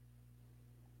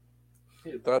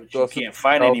 That Which you doesn't can't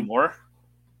find sound- anymore.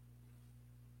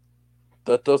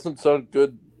 That doesn't sound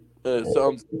good. It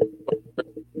sounds.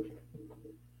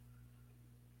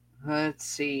 Let's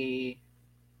see.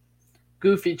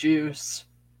 Goofy Juice.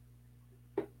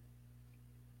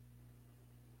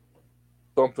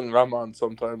 Something I'm on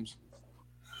sometimes.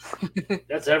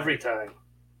 That's every time.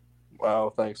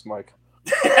 Wow, thanks, Mike.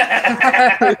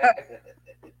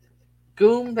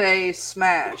 Goombay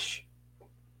Smash.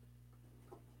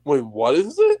 Wait, what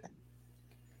is it?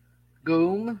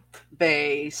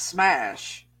 Goombay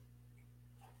Smash.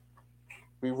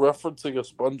 We referencing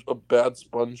a bad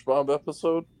SpongeBob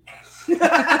episode?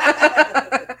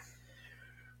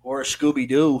 Or a Scooby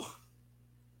Doo.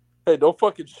 Hey, don't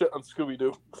fucking shit on Scooby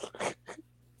Doo.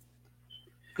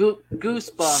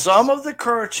 Goosebumps. Some of the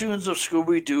cartoons of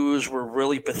Scooby Doo's were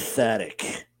really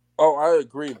pathetic. Oh, I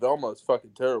agree. Velma is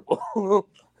fucking terrible.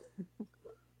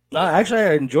 No, actually,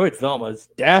 I enjoyed Velma.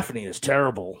 Daphne is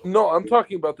terrible. No, I'm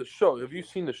talking about the show. Have you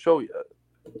seen the show yet?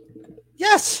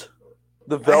 Yes.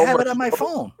 The I Velma. have it on my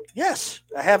phone. Yes,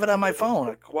 I have it on my phone.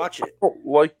 I can watch it. I don't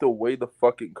like the way the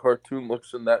fucking cartoon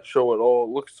looks in that show at all. It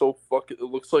looks so fucking. It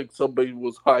looks like somebody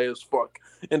was high as fuck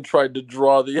and tried to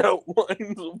draw the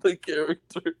outlines of the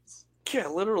characters. Yeah,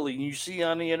 literally. You see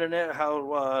on the internet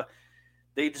how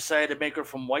they decided to make her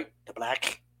from white to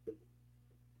black.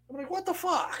 I'm like, what the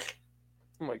fuck?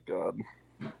 Oh my god.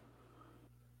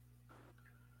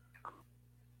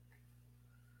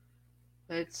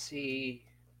 Let's see.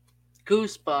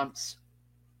 Goosebumps.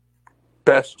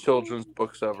 Best children's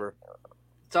books ever.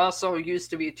 It's also used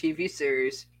to be a TV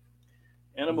series.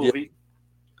 And a movie.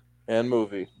 And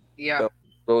movie. Yeah. That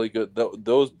was really good.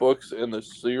 Those books and the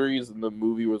series and the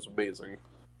movie was amazing.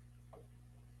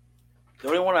 The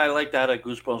only one I liked out of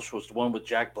Goosebumps was the one with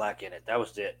Jack Black in it. That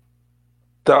was it.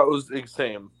 That was the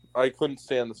same. I couldn't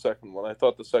stand the second one. I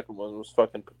thought the second one was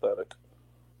fucking pathetic.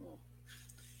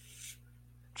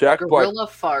 Jack Black. Gorilla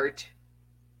Fart.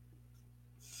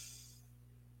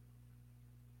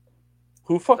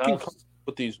 Who fucking comes up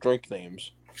with these drink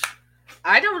names?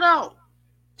 I don't know.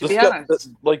 To be That, honest.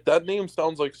 that name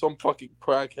sounds like some fucking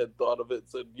crackhead thought of it and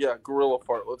said, yeah, Gorilla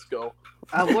Fart, let's go.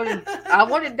 I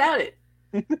wouldn't doubt it.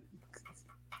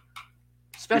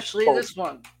 Especially this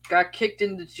one. Got kicked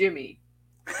into Jimmy.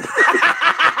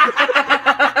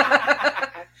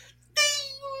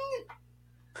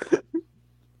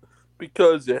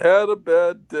 Because you had a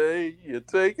bad day, you're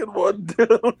taking one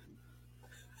down.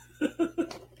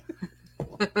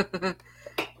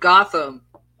 Gotham.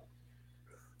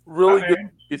 Really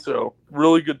Batman. good TV show.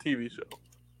 Really good TV show.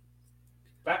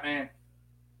 Batman.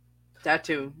 That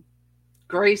too.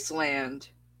 Graceland.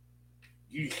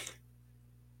 It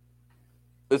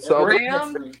sounds like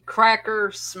Graham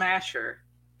Cracker Smasher.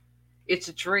 It's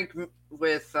a drink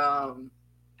with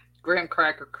graham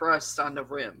cracker crust on the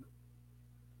rim.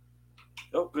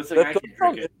 Oh, good thing I can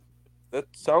drink it. That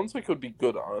sounds like it would be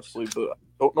good, honestly, but I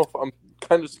don't know if I'm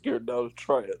kind of scared now to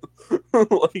try it.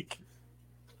 Like,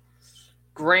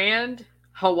 Grand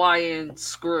Hawaiian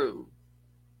Screw.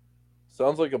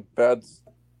 sounds like a bad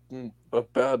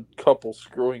couple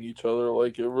screwing each other.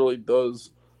 Like, it really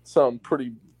does sound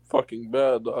pretty fucking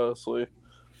bad, honestly.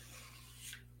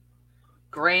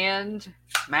 Grand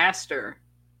Master.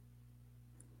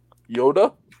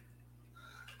 Yoda?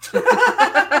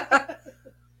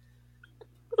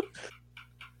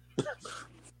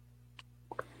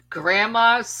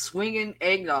 Grandma's Swinging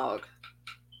Eggnog.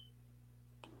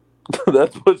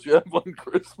 That's what you have on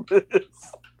Christmas.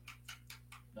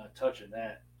 Not touching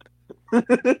that.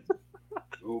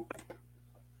 Oop.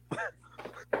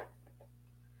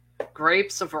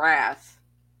 Grapes of Wrath.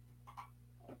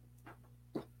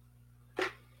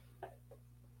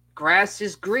 Grass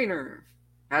is greener.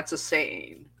 That's a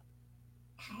saying.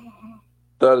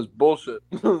 That is bullshit.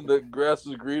 That grass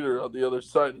is greener on the other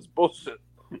side is bullshit.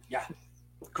 Yeah.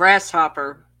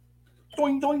 Grasshopper.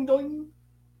 Doing, doing, doing.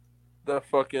 That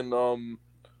fucking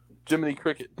Jiminy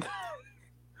Cricket.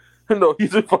 No,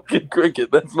 he's a fucking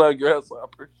cricket. That's not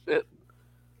grasshopper shit.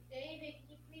 David, can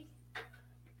you please?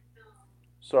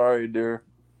 Sorry, dear.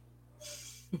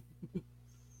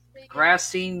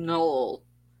 Grassy Knoll.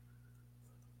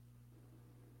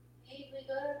 Dave, we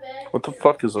go to bed. What the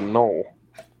fuck is a knoll?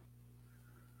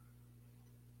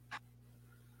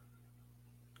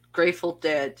 Grateful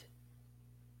Dead.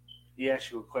 He asked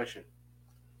you a question.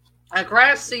 A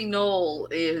grassy knoll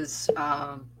is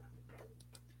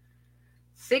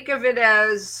think of it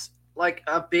as like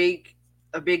a big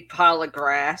pile of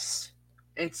grass,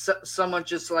 and someone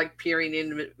just like peering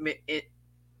in it,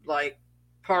 like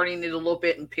parting it a little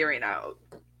bit and peering out.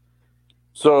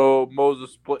 So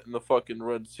Moses split in the fucking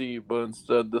Red Sea, but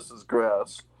instead this is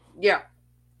grass. Yeah.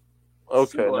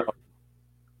 Okay, Similar. now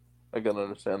I can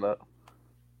understand that.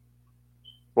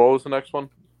 What was the next one?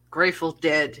 Grateful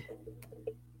Dead.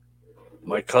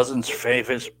 My cousin's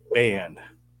favorite band.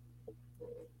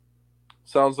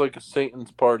 Sounds like a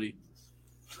Satan's party.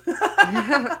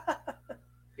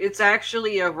 It's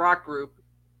actually a rock group.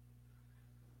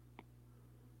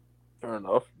 Fair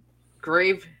enough.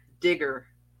 Grave Digger.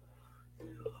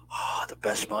 Oh, the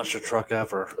best monster truck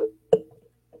ever.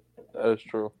 That is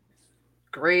true.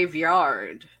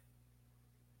 Graveyard.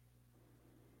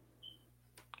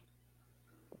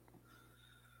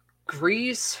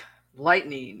 Grease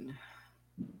Lightning.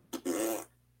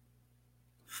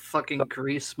 Fucking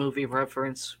Grease movie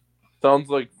reference. Sounds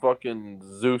like fucking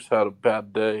Zeus had a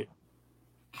bad day.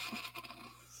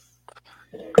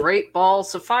 Great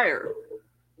Balls of Fire.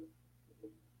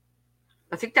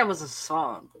 I think that was a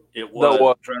song. It was. No,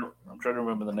 what? I'm trying to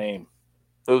remember the name.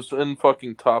 It was in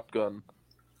fucking Top Gun.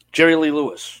 Jerry Lee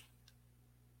Lewis.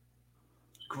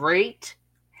 Great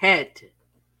Head.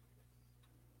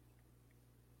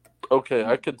 Okay,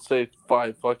 I could say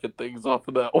 5 fucking things off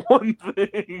of that one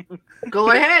thing.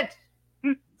 Go ahead.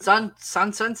 Sun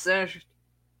censored.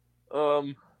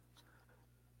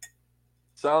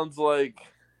 Sounds like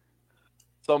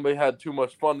somebody had too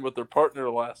much fun with their partner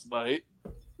last night.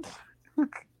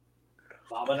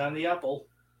 Bobbing on the apple.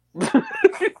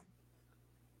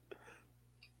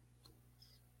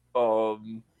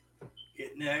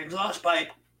 Hitting the exhaust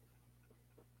pipe.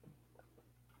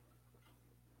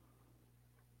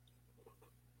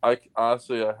 I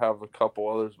have a couple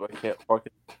others, but I can't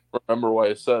fucking remember what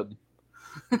I said.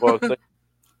 Well, it's like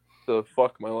to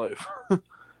fuck my life.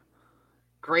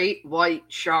 Great white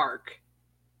shark.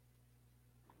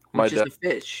 My Which is dad, a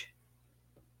fish.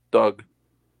 Doug.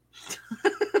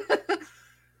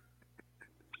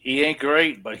 He ain't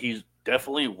great, but he's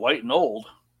definitely white and old.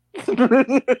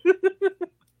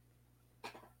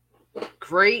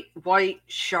 Great white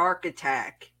shark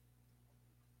attack.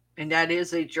 And that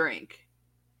is a drink.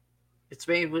 It's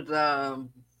made with Don't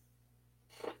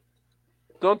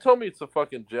tell me it's a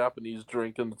fucking Japanese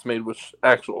drink and it's made with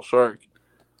actual shark.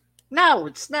 No,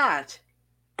 it's not.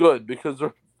 Good, because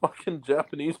they're fucking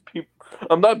Japanese people.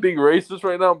 I'm not being racist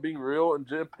right now, I'm being real. In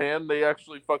Japan, they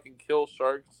actually fucking kill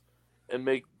sharks and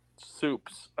make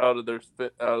soups out of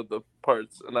the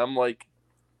parts. And I'm like,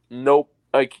 nope,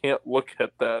 I can't look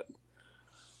at that.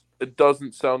 It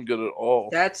doesn't sound good at all.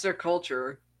 That's their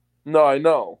culture. No, I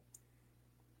know.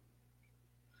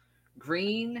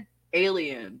 Green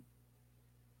alien.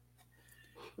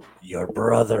 Your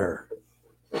brother.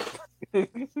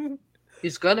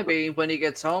 He's gonna be when he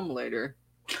gets home later.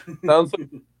 Sounds like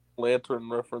a Lantern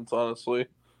reference, honestly.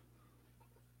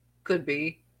 Could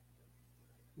be.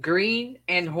 Green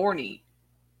and horny.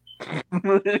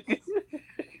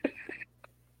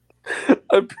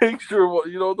 I picture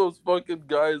those fucking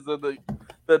guys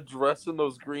that dress in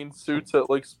those green suits at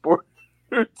like sports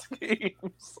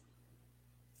games.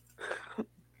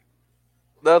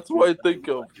 That's what I think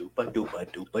of.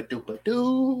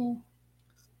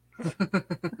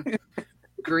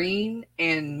 Green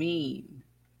and mean.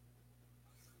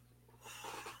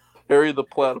 Harry the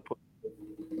Platypus.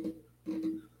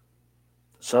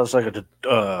 Sounds like a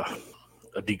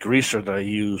degreaser that I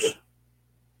use.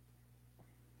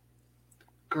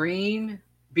 Green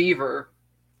beaver.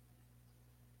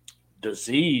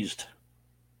 Diseased.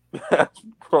 That's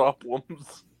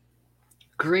problems.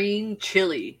 Green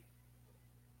chili.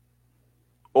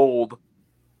 Old.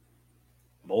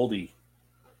 Moldy.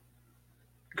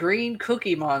 Green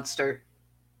cookie monster.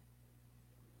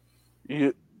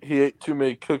 He ate too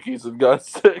many cookies and got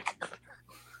sick.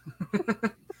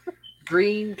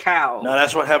 Green cow. No,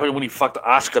 that's what happened when he fucked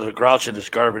Oscar the Grouch in his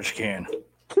garbage can.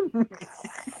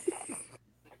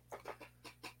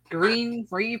 Green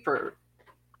reaper.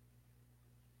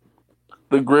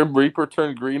 The Grim Reaper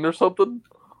turned green or something?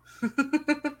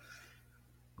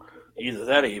 Either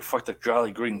that or he fucked the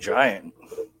Jolly Green Giant.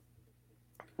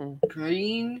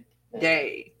 Green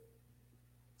Day.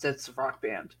 That's a rock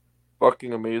band.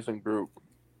 Fucking amazing group.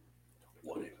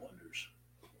 What it wonders.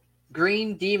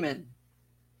 Green demon.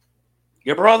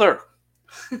 Your brother.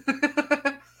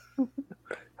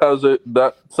 How's it?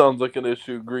 That sounds like an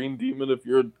issue. Green demon. If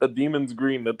you're a demon's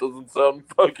green, that doesn't sound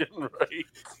fucking right.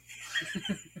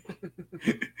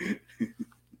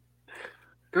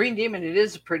 Green demon, it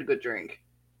is a pretty good drink.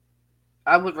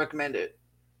 I would recommend it.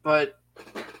 But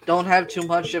don't have too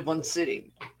much at one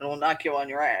sitting. It will knock you on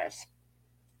your ass.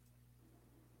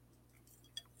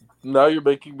 Now you're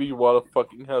making me want to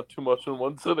fucking have too much in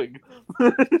one sitting.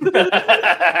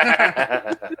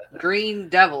 Green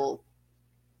devil.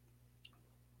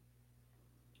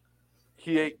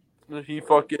 He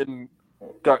fucking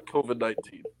got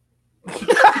COVID-19.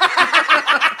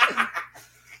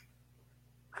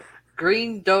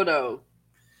 Green dodo.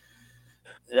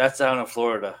 That's down in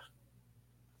Florida.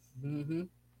 Mm-hmm.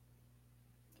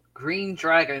 Green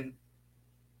dragon.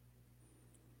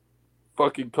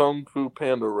 Fucking Kung Fu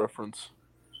Panda reference.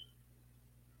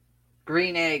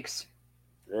 Green eggs.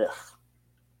 Ugh.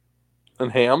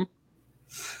 And ham?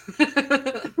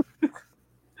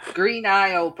 Green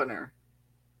eye opener.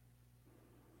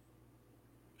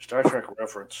 Star Trek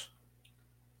reference.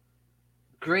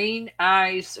 Green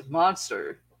eyes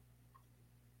monster.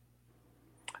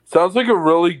 Sounds like a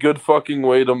really good fucking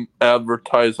way to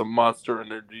advertise a Monster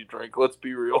Energy drink. Let's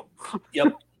be real.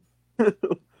 Yep.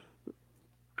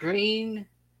 Green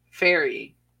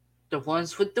fairy. The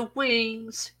ones with the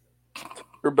wings.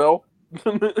 Rebel?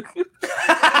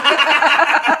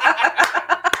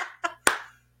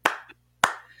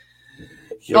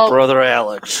 Your brother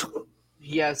Alex.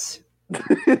 Yes.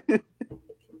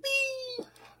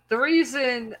 The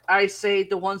reason I say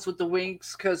the ones with the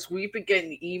wings, because we've been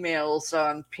getting emails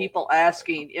on people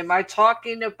asking, am I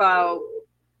talking about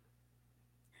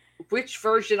which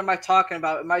version am I talking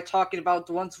about? Am I talking about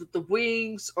the ones with the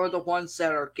wings or the ones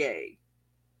that are gay?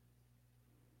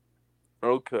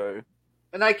 Okay.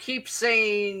 And I keep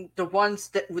saying the ones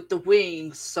that with the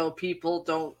wings so people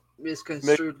don't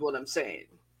misconstrue what I'm saying.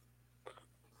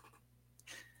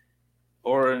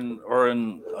 Or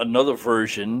in another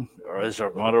version, or as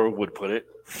our mother would put it,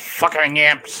 fucking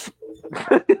imps.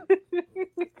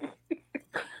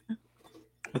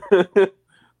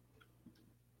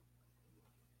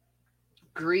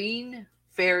 Green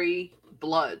fairy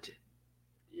blood.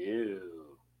 Ew.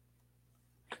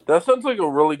 That sounds like a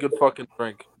really good fucking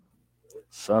drink.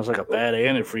 Sounds like a bad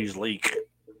antifreeze leak.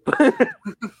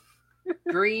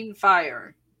 Green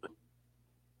fire.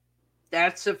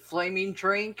 That's a flaming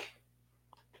drink,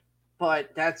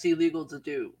 but that's illegal to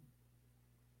do.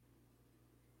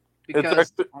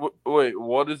 Because wait,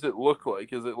 what does it look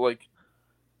like? Is it like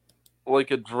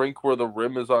a drink where the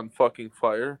rim is on fucking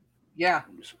fire? yeah,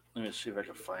 Let me see if I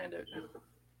can find it.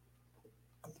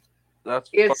 That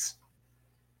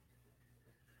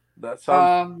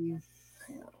sounds.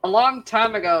 a long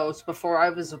time ago, before I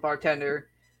was a bartender,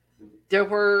 there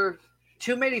were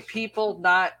too many people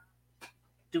not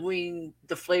doing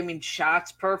the flaming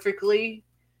shots perfectly,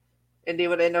 and they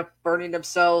would end up burning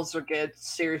themselves or get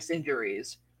serious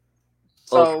injuries.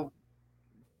 So,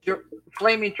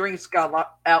 flaming drinks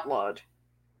got outlawed.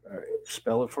 All right,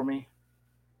 spell it for me.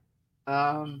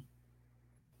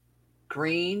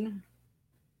 Green,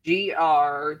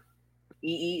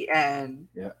 GREEN.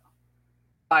 Yeah.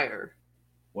 Fire.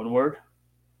 One word?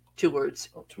 2 words.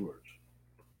 Oh, 2 words.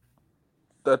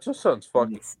 That just sounds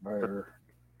fucking. Fire.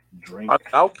 Drink. I'm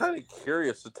now kind of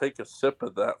curious to take a sip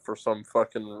of that for some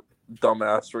fucking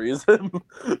dumbass reason.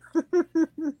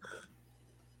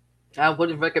 I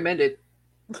wouldn't recommend it.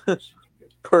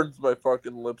 Burns my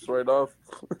fucking lips right off.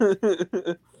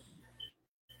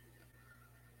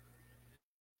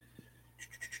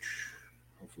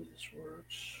 Hopefully this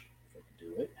works. If I can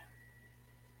do it.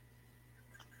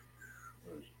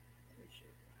 Where is it?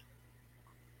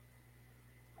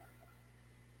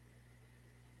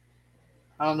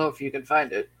 I don't know if you can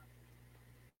find it.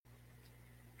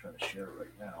 I'm trying to share it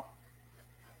right now.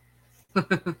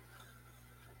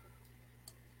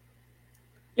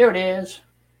 Here it is.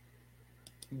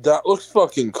 That looks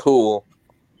fucking cool.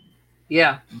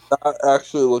 Yeah. That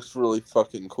actually looks really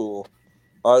fucking cool.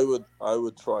 I would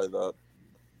try that.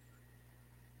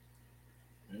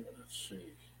 Let's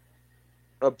see.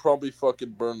 I'd probably fucking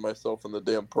burn myself in the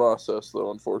damn process,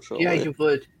 though, unfortunately. Yeah, you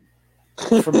would.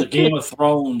 From the Game of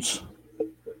Thrones.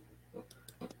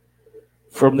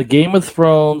 From the Game of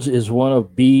Thrones is one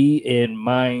of B and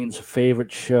mine's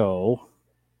favorite show.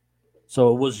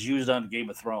 So it was used on Game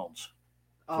of Thrones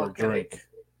for a drink.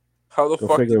 How the Go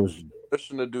fuck figure did it was.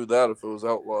 permission to do that if it was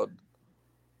outlawed?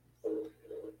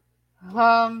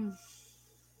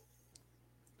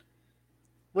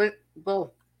 When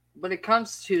it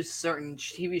comes to certain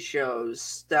TV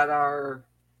shows that are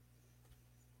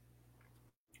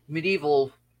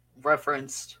medieval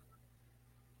referenced,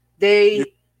 they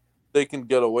can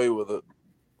get away with it.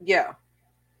 Yeah.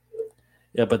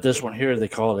 Yeah, but this one here, they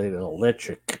call it an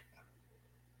electric.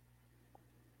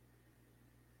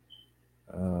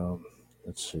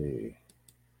 Let's see.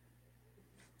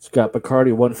 It's got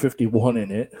Bacardi 151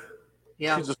 in it.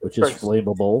 Yeah. Which is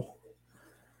flammable.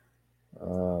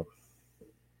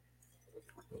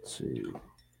 Let's see.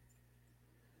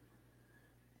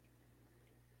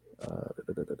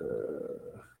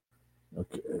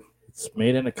 Okay. It's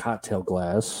made in a cocktail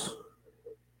glass.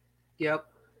 Yep.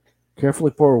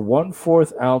 Carefully pour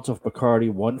 1/4 ounce of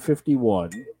Bacardi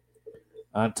 151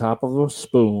 on top of a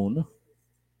spoon.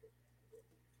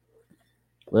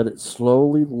 Let it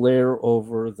slowly layer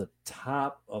over the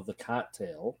top of the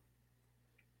cocktail.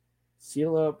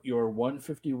 Seal up your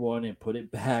 151 and put it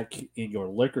back in your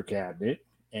liquor cabinet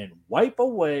and wipe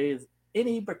away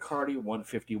any Bacardi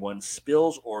 151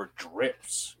 spills or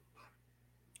drips.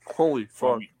 Holy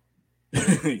fuck.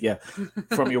 Yeah,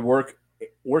 from your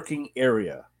working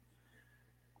area.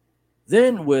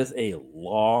 Then with a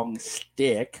long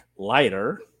stick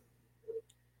lighter,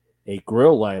 a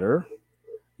grill lighter,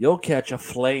 you'll catch a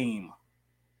flame.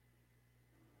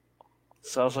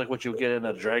 Sounds like what you'll get in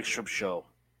a drag strip show.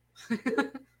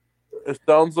 It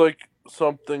sounds like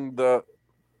something that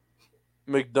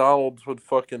McDonald's would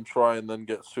fucking try and then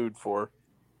get sued for.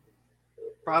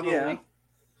 Probably. Yeah.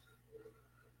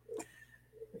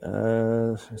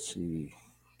 Let's see.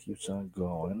 Keeps on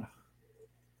going.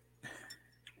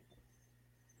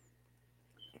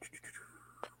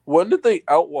 When did they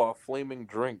outlaw flaming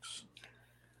drinks?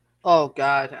 Oh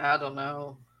God, I don't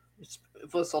know.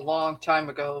 It was a long time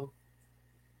ago.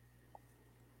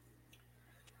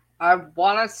 I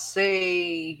want to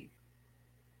say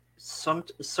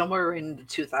somewhere in the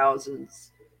 2000s.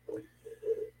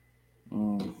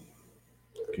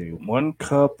 Okay, 1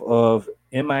 cup of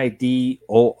MIDORI,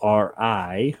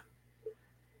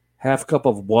 half cup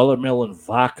of watermelon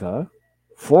vodka,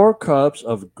 4 cups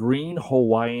of green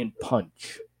Hawaiian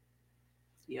punch.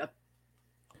 Yep.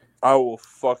 I will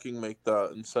fucking make that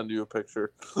and send you a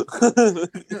picture.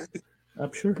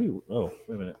 I'm sure he. Oh,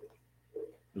 wait a minute.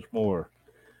 There's more.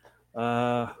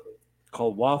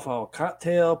 Called Waffle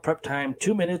Cocktail. Prep time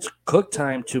 2 minutes. Cook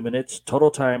time 2 minutes.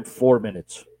 Total time 4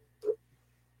 minutes.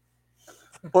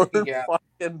 4 Yeah.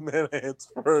 fucking minutes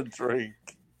for a drink.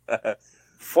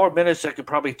 4 minutes, that could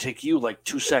probably take you like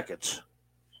 2 seconds.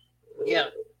 Yeah.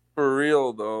 For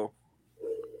real, though.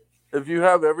 If you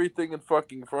have everything in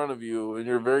fucking front of you and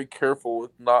you're very careful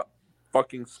with not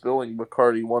fucking spilling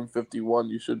Bacardi 151,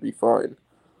 you should be fine.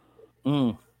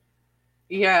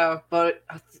 Yeah, but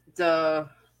the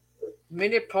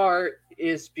minute part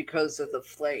is because of the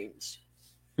flames.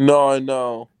 No, I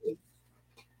know.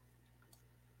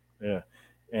 Yeah.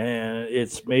 And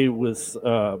it's made with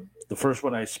the first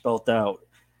one I spelt out.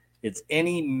 It's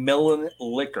any melon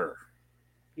liquor.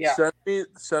 Yeah.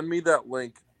 Send me that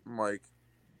link, Mike.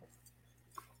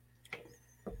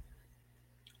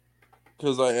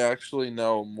 Because I actually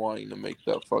now am wanting to make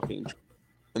that fucking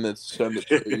and then send it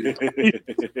to you.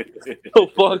 Oh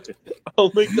fuck!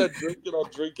 I'll make that drink and I'll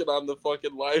drink it on the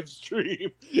fucking live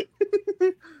stream.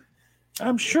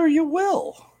 I'm sure you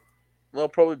will. I'll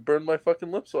probably burn my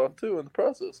fucking lips off too in the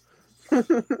process.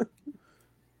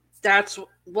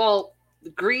 Well, the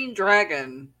Green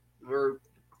Dragon or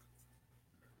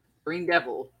Green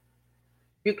Devil.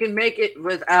 You can make it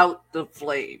without the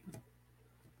flame.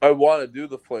 I want to do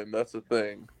the flame. That's the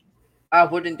thing. I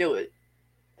wouldn't do it.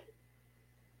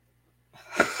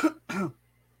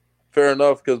 Fair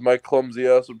enough, because my clumsy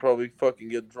ass would probably fucking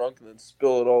get drunk and then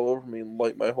spill it all over me and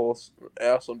light my whole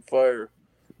ass on fire.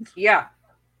 Yeah.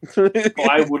 Oh,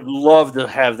 I would love to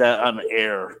have that on the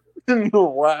air.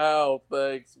 Wow,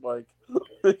 thanks, Mike.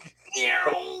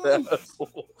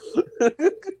 Asshole.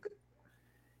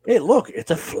 Hey, look, it's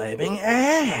a flaming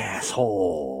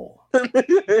asshole.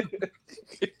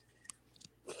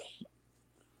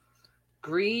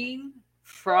 Green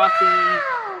frothy.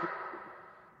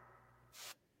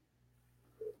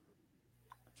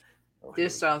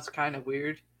 This sounds kind of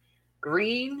weird.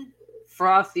 Green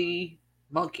frothy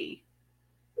monkey.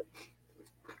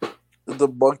 Did the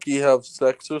monkey have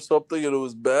sex or something and it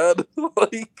was bad?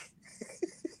 Like,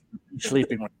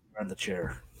 Sleeping on the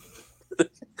chair.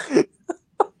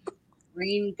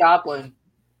 Green goblin.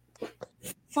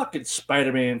 Fucking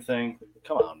Spider-Man thing.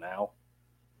 Come on now.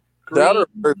 that or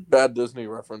Green, a bad Disney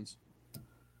reference.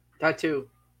 that too.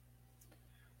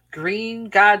 Green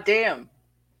goddamn.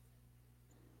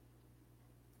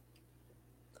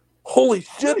 Holy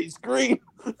shit, he's green.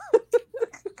 I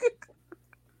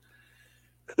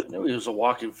knew he was a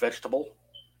walking vegetable.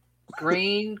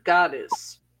 Green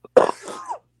goddess.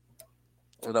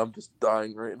 And I'm just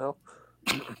dying right now.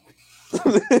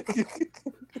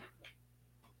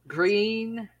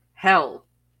 Green hell.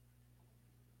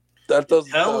 That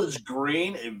doesn't Hell sound is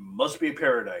green. It must be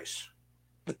paradise.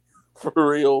 for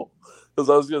real. Because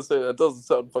I was going to say, that doesn't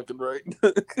sound fucking right.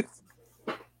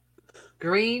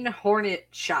 Green hornet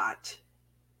shot.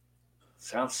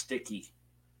 Sounds sticky.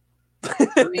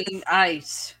 Green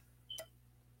ice.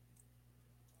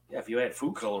 Yeah, if you add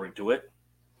food coloring to it.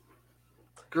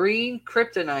 Green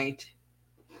kryptonite.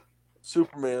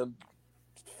 Superman.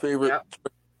 Favorite. Yep.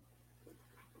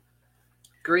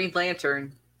 Green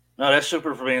lantern. No, that's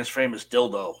Superman's famous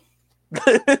dildo.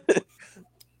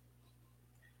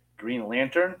 Green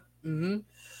Lantern? Mm-hmm.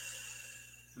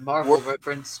 Marvel What-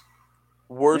 reference.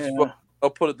 Worst. Yeah. I'll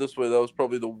put it this way: that was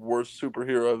probably the worst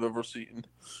superhero I've ever seen.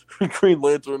 Green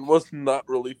Lantern was not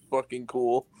really fucking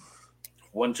cool.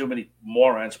 One too many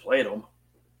morons played him.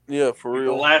 Yeah, for The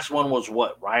real. last one was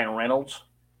what? Ryan Reynolds?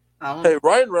 I don't Hey,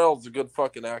 Ryan Reynolds is a good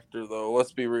fucking actor, though.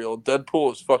 Let's be real.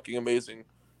 Deadpool is fucking amazing.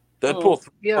 Deadpool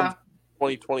 3 Yeah. comes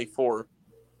 2024.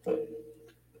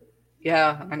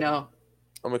 Yeah, I know.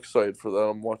 I'm excited for that.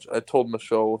 I'm watching. I told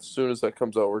Michelle as soon as that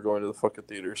comes out, we're going to the fucking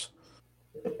theaters.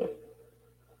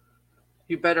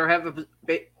 You better have a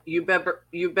you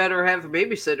better have a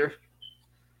babysitter.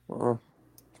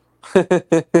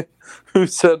 Who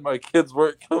said my kids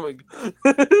weren't coming?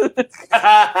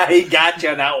 He got you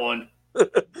on that one.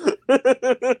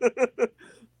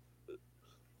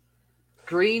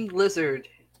 Green lizard.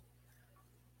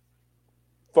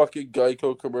 fucking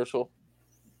Geico commercial.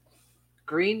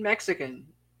 Green Mexican.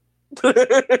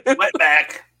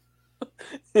 Wetback.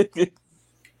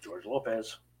 George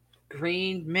Lopez.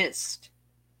 Green Mist.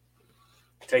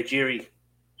 Tajiri.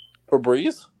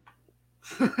 Febreze?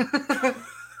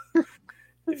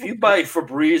 If you buy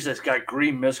Febreze that's got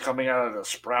green mist coming out of the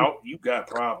sprout, you got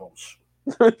problems.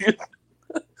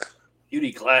 You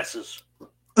need glasses.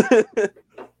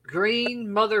 Green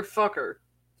motherfucker.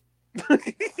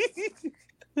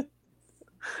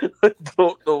 I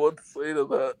don't know what to say to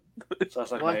that.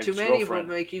 Sounds like One my too many will ex-girlfriend.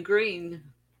 make you green.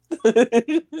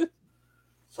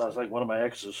 Sounds like one of my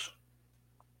exes.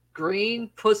 Green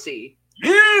pussy.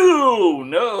 Ew!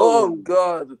 No! Oh,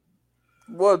 God.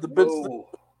 What, the bitch No.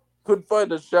 couldn't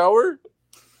find a shower?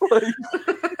 Like,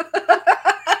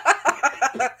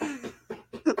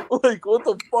 like, what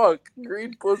the fuck?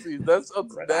 Green pussy. That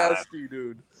sounds Right. nasty,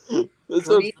 dude. That sounds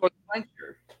Green fuck-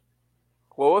 quencher.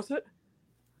 What was it?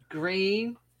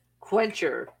 Green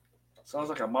quencher. Sounds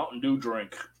like a Mountain Dew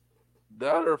drink.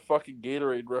 That or a fucking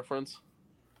Gatorade reference.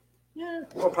 Yeah.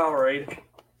 Or Powerade.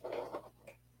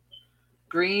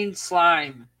 Green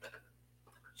slime.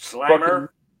 Slimer.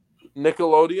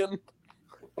 Nickelodeon?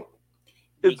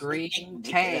 It's, Green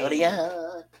tang.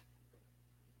 Nickelodeon.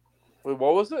 wait,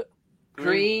 what was it?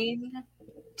 Green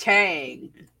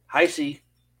tang. Hi, C.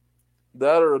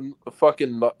 That or a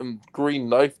fucking green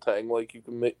knife tang, like you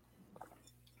can make.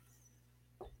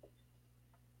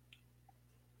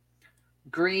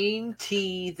 Green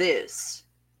tea this.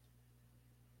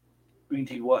 Green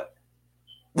tea what?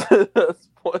 That's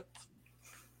what?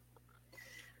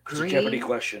 It's a Jeopardy Green,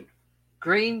 question.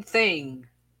 green thing.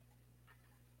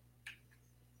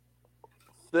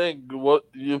 Thing, what?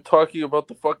 You talking about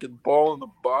the fucking ball in the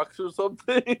box or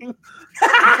something?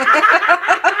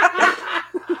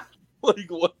 Like,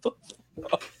 what the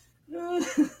fuck?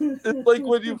 It's like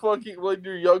when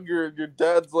you're younger and your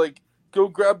dad's like, go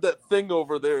grab that thing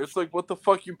over there. It's like, what the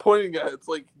fuck you pointing at? It's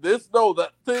like, this? No,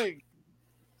 that thing.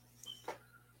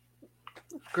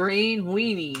 Green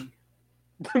weenie.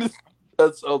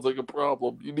 That sounds like a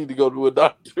problem. You need to go to a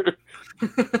doctor.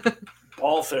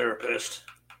 Ball therapist.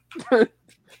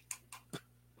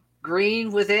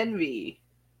 Green with envy.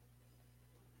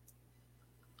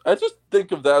 I just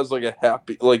think of that as like a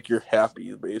happy, like you're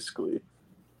happy, basically.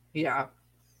 Yeah.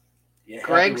 Yeah, happy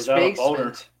Greg's without a boner.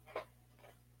 basement.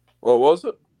 What was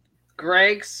it?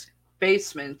 Greg's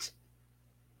basement.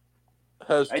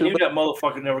 Has I too knew many, that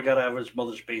motherfucker never got out of his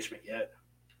mother's basement yet.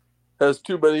 has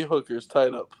too many hookers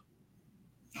tied up.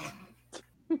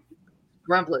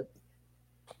 Grumplet.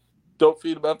 Don't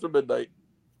feed them after midnight.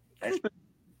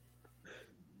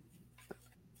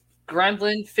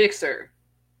 Gremlin fixer.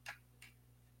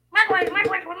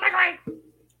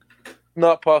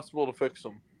 Not possible to fix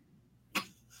them.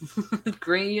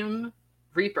 Grim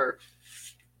Reaper.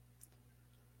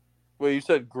 Wait, you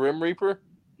said Grim Reaper?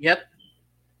 Yep.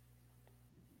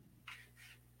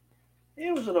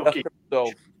 It was an okay.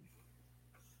 So,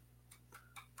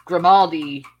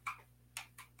 Grimaldi.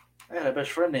 I had a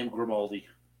best friend named Grimaldi.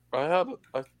 I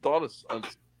thought of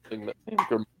something that named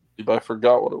Grim, but I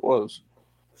forgot what it was.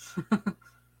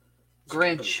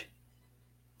 Grinch.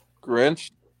 Grinch?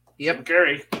 Yep.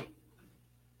 Gary.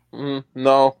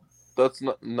 No, that's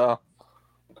not. No,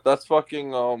 that's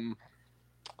fucking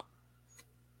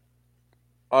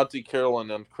Auntie Carolyn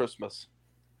on Christmas.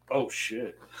 Oh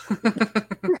shit.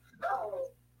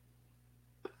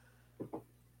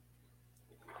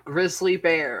 Grizzly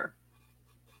bear.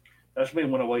 That's me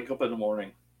when I wake up in the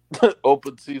morning.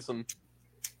 Open season.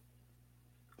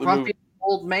 The Grumpy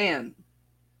old man.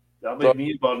 That'll be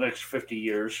me about the next 50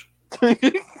 years.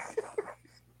 movie.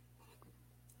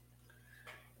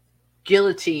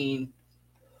 Guillotine.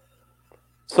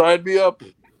 Sign me up.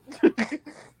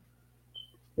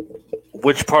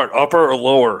 Which part, upper or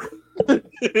lower?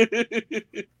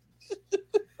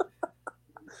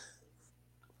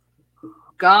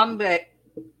 Gumby.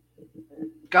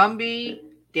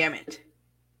 Damn it.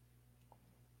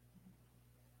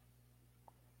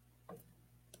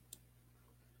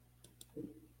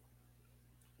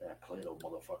 That Play-Doh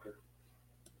motherfucker.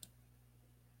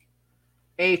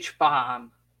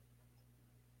 H-bomb.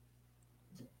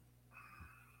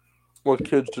 What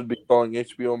kids should be calling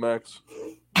HBO Max?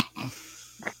 I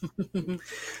was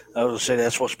going to say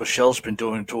that's what Michelle's been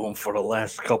doing to him for the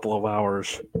last couple of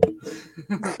hours.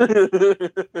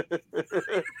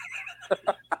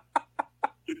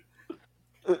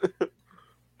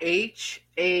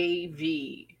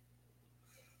 H-A-V.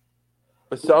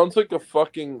 It sounds like a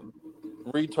fucking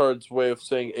retard's way of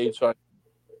saying HIV.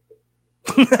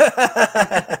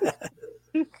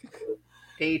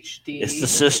 HD. It's the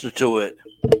sister to it.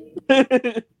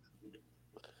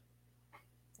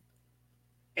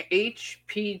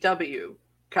 HPW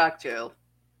cocktail.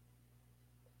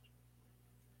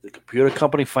 The computer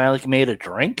company finally made a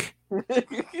drink?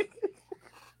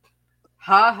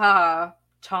 Ha ha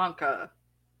Tonka.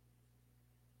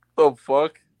 Oh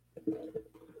fuck!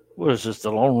 What is this,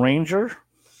 the Lone Ranger?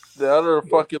 The other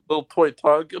fucking little toy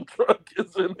Tonka truck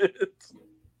is in it.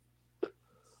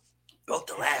 Built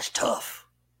to last tough.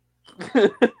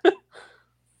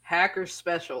 Hacker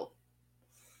special.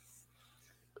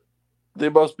 They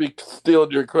must be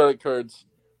stealing your credit cards.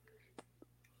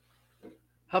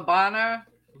 Habana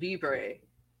Libre.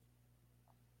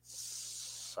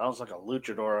 Sounds like a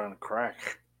luchador on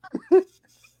crack.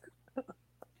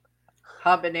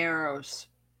 Habaneros.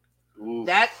 Ooh.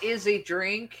 That is a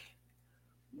drink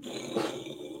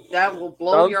that will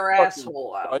blow Sounds your fucking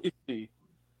asshole out. Spicy.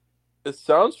 It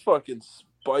sounds fucking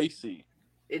spicy.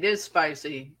 It is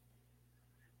spicy.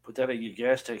 Put that in your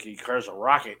gas tank and your car's a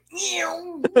rocket.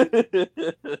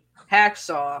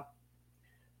 Hacksaw.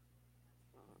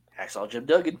 Hacksaw Jim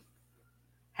Duggan.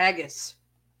 Haggis.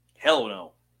 Hell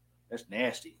no. That's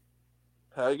nasty.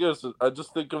 Haggis, I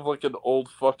just think of like an old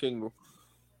fucking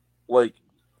like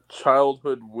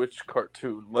childhood witch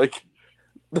cartoon. Like,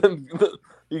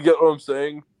 you get what I'm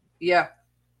saying? Yeah.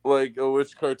 Like a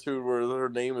witch cartoon where her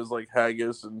name is like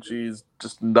Haggis and she's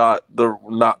just not there.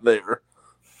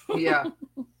 Yeah.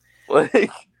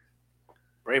 Like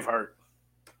Braveheart.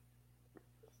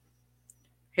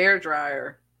 Hair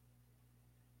dryer.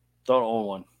 Don't own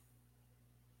one.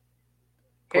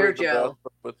 put Hair it in the gel.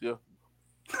 bathtub with you.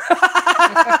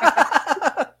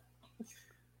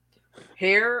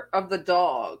 Hair of the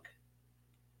dog.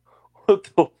 What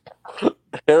the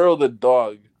hair of the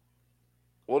dog?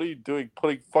 What are you doing?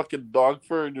 Putting fucking dog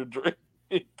fur in your drink?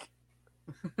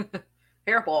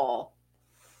 Hairball.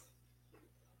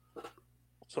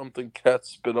 Something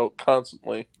cats spit out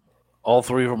constantly. All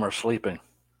three of them are sleeping.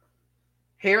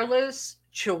 Hairless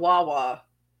Chihuahua.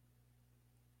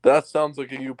 That sounds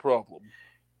like a you problem.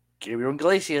 Gabriel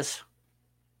Iglesias.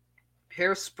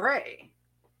 Hairspray.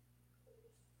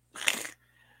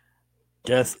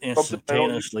 Death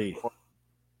instantaneously.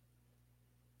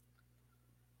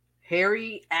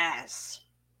 Hairy ass.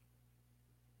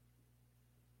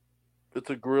 It's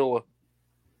a gorilla.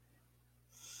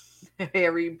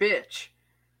 Hairy bitch.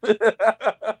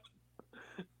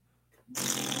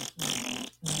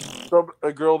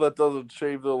 A girl that doesn't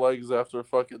shave their legs after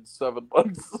fucking 7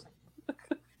 months.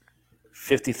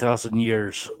 50,000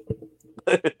 years.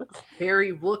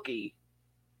 Hairy Wookie.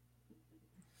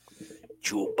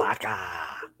 Chewbacca.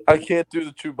 I can't do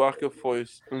the Chewbacca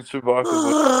voice.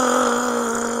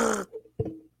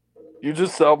 You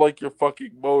just sound like you're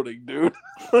fucking moaning, dude.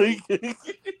 Like...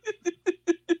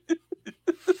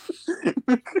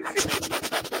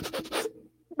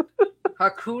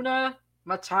 Hakuna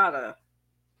Matata.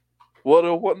 What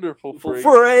a wonderful phrase.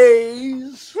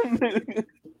 Phrase.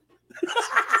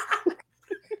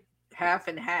 Half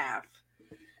and half.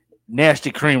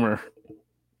 Nasty creamer.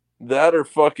 That or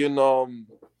fucking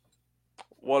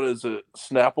what is it?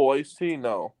 Snapple iced tea?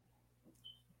 No.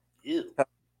 Ew.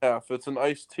 Half. It's an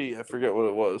iced tea. I forget what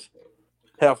it was.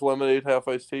 Half lemonade, half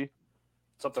iced tea.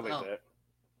 Something like Oh. that.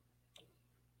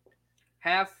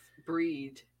 Half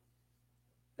breed.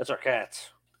 That's our cats.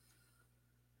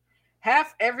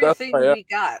 Half everything my- we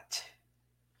got.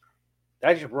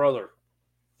 That's your brother.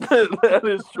 That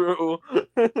is true.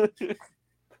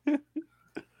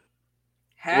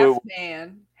 Half Wait.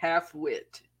 man, half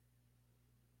wit.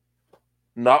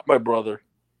 Not my brother.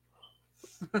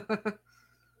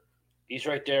 He's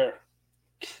right there.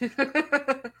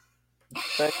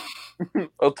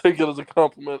 I'll take it as a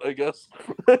compliment, I guess.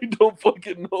 I don't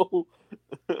fucking know.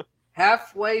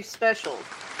 Halfway special.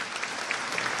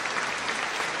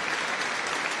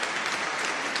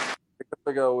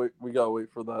 I gotta wait. We gotta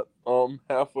wait for that.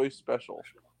 Halfway special.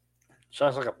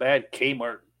 Sounds like a bad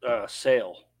Kmart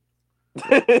sale.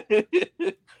 If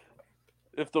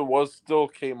there was still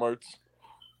Kmart's,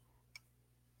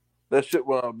 that shit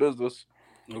went out of business.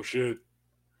 No shit.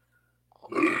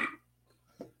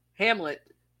 Hamlet.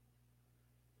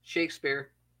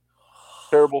 Shakespeare.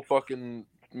 Terrible fucking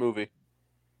movie.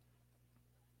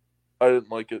 I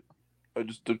didn't like it. I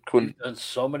just couldn't. We've done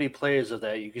so many plays of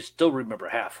that, you can still remember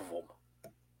half of them.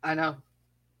 I know.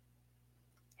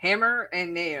 Hammer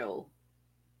and nail.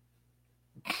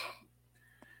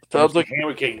 Sounds like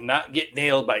Hammer King not get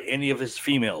nailed by any of his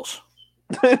females.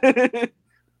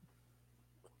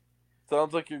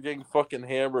 sounds like you're getting fucking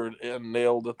hammered and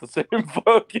nailed at the same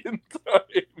fucking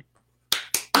time.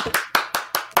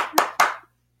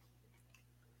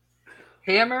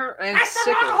 Hammer and That's the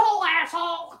sickle. whole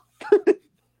asshole.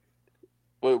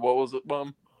 Wait, what was it,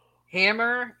 Mom?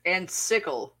 Hammer and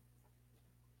sickle.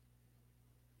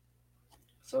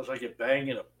 Sounds like you're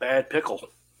banging a bad pickle.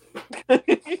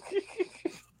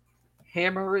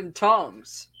 Hammer and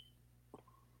tongs.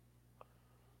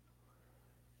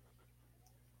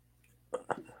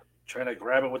 Trying to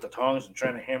grab it with the tongs and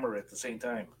trying to hammer it at the same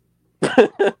time.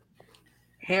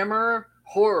 Hammer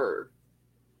horror.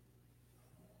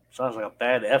 Sounds like a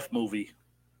bad F movie.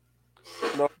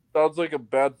 No, sounds like a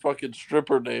bad fucking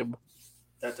stripper name.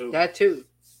 That too. That too.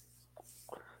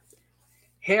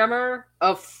 Hammer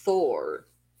of Thor.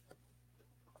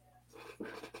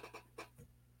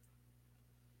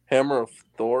 Hammer of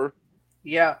Thor.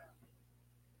 Yeah.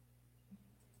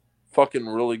 Fucking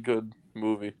really good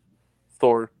movie.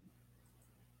 Thor.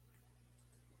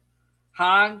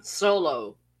 Han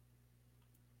Solo.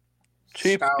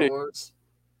 Star Cheapskate. Wars.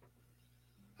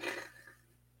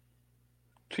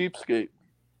 Cheapskate.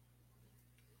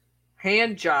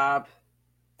 Hand job.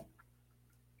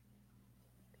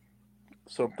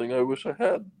 Something I wish I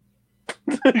had.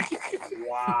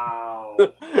 Wow.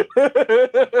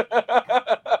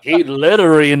 He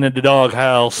literally in the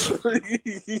doghouse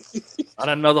on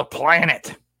another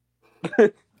planet.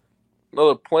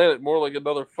 Another planet, more like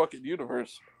another fucking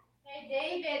universe. Hey,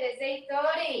 David, it's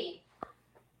 8:30.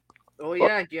 Oh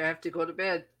yeah, you have to go to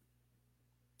bed.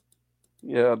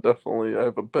 Yeah, definitely. I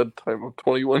have a bedtime. I'm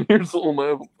 21 years old. And I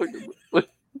have a fucking.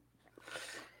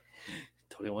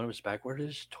 21 was backward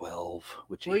is 12,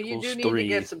 which Well, you equals do need 3. to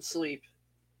get some sleep.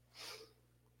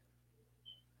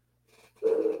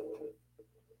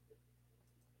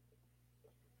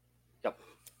 Yep.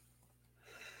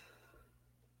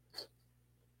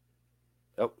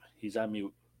 Oh, he's on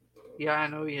mute. Yeah, I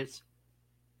know he is.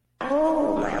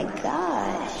 Oh my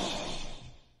gosh.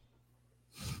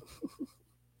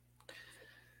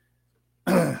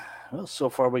 Well, so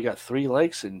far we got 3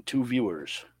 likes and 2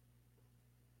 viewers.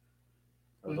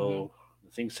 Although the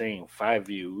thing's saying 5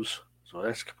 views, so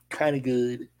that's kind of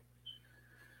good.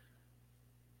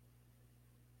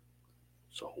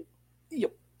 So,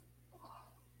 yep.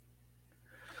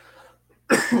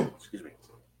 Excuse me.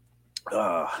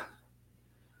 I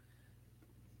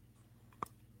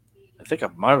think a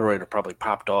moderator probably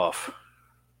popped off.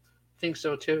 Think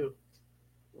so too.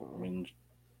 I mean,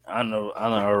 on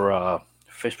our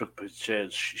Facebook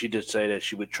page, she did say that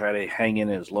she would try to hang in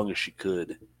as long as she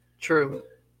could. True.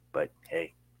 But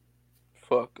hey,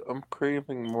 Fuck, I'm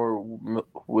craving more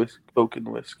Coke and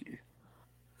whiskey.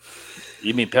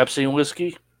 you mean Pepsi and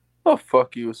whiskey? Oh,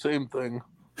 fuck you. Same thing.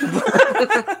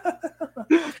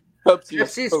 Pepsi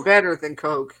Pepsi's is Coke. better than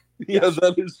Coke. Yeah,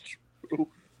 that is true.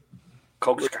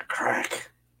 Coke's got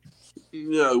crack.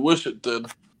 Yeah, I wish it did.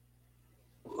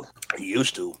 I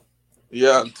used to.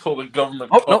 Yeah, until the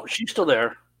government. Oh, no, she's still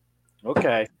there.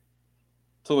 Okay.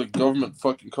 Until the government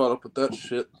fucking caught up with that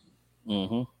shit.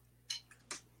 Mm-hmm.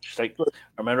 She's like,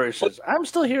 our moderator says, I'm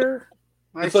still here.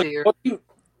 I It's see like, her. what do you...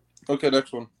 Okay,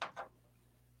 next one.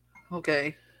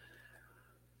 Okay.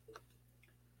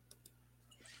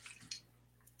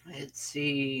 Let's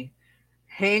see.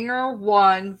 Hanger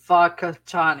 1 vodka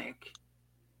tonic.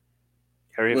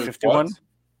 Area Wait, 51.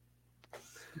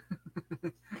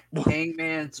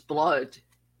 Hangman's blood.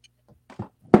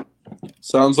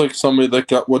 Sounds like somebody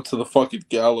that went to the fucking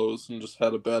gallows and just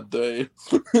had a bad day.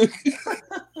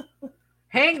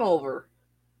 Hangover.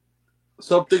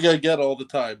 Something I get all the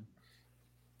time.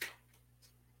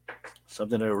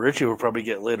 Something that Richie will probably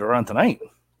get later on tonight.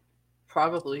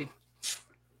 Probably.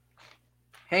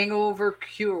 Hangover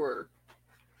cure.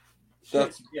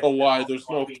 That's a lie. There's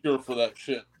no cure for that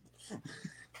shit.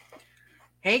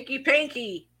 Hanky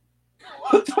panky.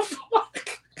 What the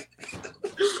fuck?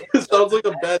 It sounds like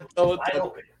a bad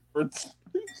Teletubby reference.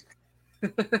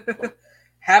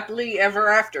 Happily ever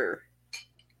after.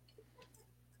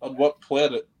 On what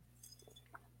planet?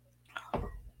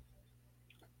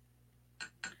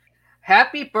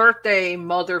 Happy birthday,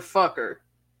 motherfucker.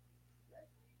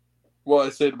 Well, I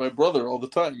say to my brother all the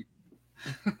time.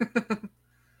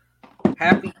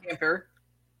 Happy camper.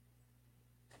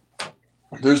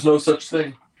 There's no such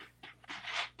thing.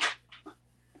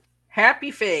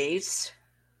 Happy face.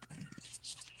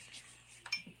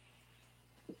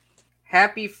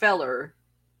 Happy feller.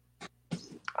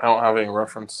 I don't have any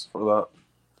reference for that.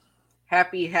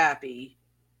 Happy happy.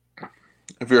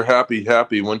 If you're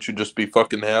happy, wouldn't you just be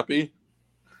fucking happy?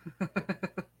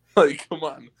 Like, come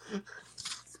on.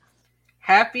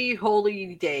 Happy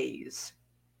holy days.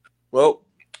 Well,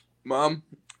 Mom,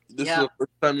 this Yeah. is the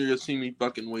first time you're going to see me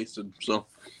fucking wasted, so.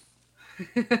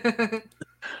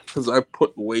 Because I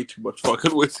put way too much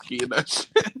fucking whiskey in that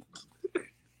shit.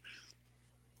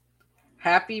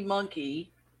 Happy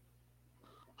Monkey.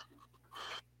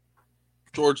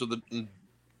 George of the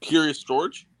Curious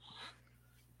George.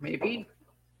 Maybe.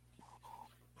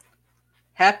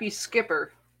 Happy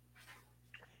Skipper.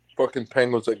 Fucking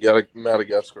penguins at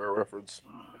Madagascar reference.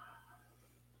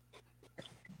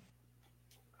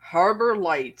 Harbor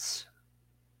Lights.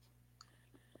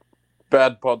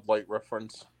 Bad Bud Light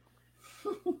reference.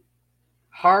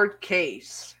 Hard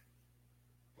Case.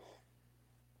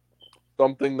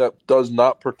 Something that does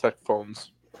not protect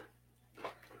phones.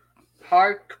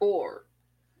 Hardcore.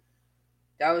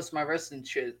 That was my wrestling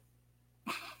shit.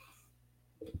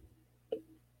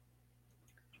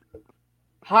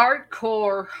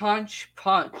 Hardcore Hunch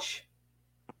Punch.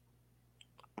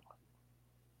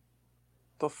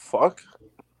 The fuck?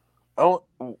 I don't.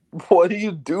 What do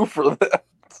you do for that?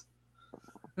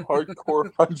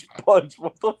 Hardcore Punch Punch.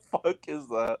 What the fuck is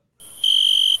that?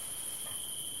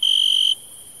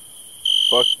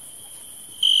 Fuck.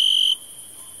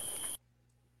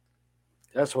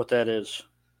 That's what that is.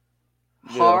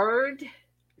 Yeah. Hard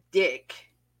Dick.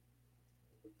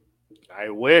 I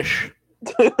wish.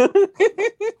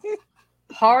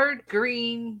 Hard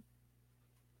Green.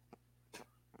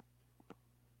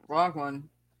 Wrong one.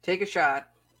 Take a shot.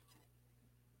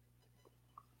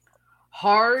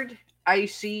 Hard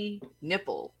Icy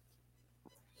Nipple.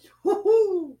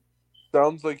 Woohoo!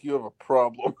 Sounds like you have a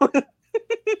problem.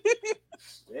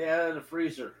 Stay out of the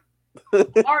freezer.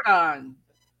 Hard On.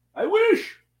 I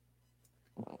wish.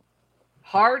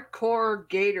 Hardcore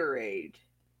Gatorade.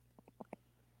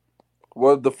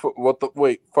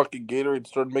 Wait, fucking Gatorade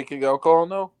started making alcohol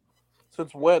now?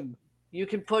 Since when? You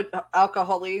can put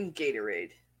alcohol in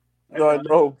Gatorade. No, I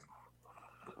know.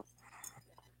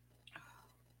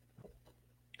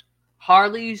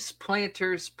 Harley's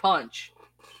Planters Punch.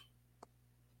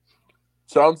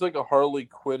 Sounds like a Harley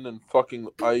Quinn and fucking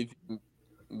Ivy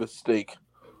mistake.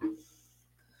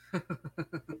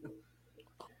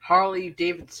 Harley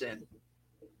Davidson.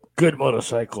 Good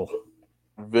motorcycle.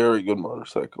 Very good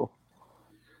motorcycle.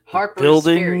 Harper's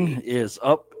Building Ferry. is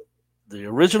up. The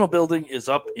original building is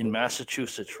up in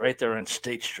Massachusetts, right there on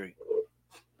State Street.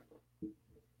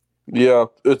 Yeah,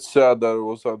 it's sad that it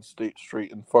was on State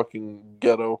Street in fucking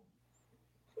ghetto.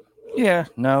 Yeah,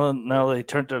 now they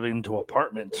turned it into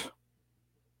apartments.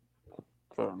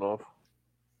 Fair enough.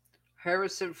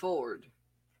 Harrison Ford.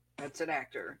 That's an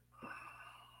actor.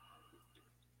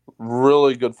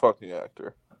 Really good fucking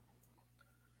actor.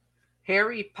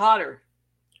 Harry Potter.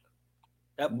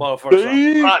 That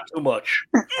motherfucker's not too much.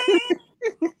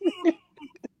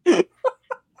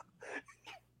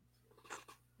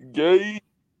 Gay.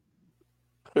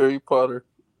 Harry Potter.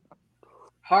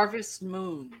 Harvest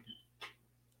Moon.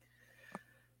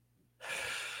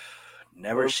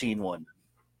 Never seen one.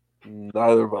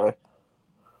 Neither have I.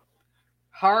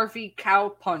 Harvey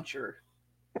Cowpuncher.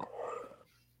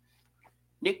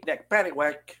 Knick-knack,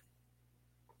 paddywhack.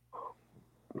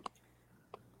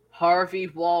 Harvey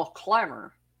Wall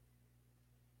Climber.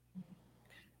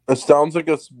 It sounds like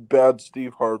a bad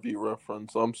Steve Harvey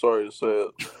reference. I'm sorry to say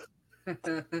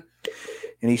And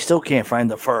he still can't find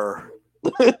the fur.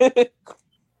 it.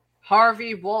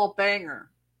 Harvey Wall Banger.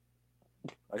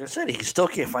 Like I said, he still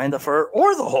can't find the fur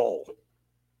or the hole.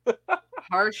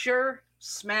 Harsher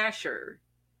Smasher.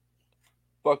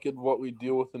 Fucking what we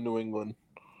deal with in New England.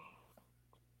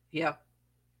 Yep.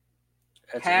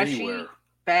 That's Hashy anywhere.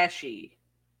 Bashy.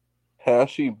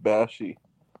 Hashy Bashy.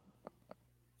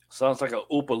 Sounds like a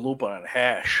Oopa Loopa on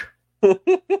hash.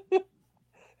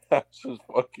 Hash is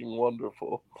fucking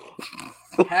wonderful.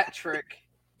 Hat Trick.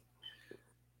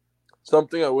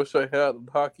 Something I wish I had in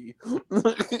hockey.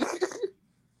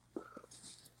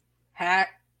 Hat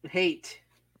Hate.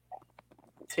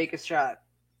 Take a shot.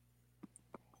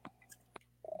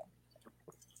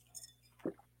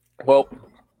 Well,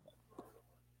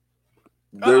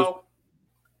 there's Uh-oh.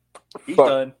 He's Fuck.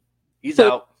 done. He's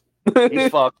out. He's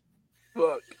fucked.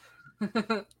 fuck.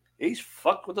 He's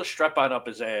fucked with a strap-on up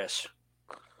his ass.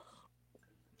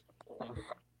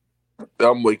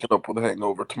 I'm waking up with a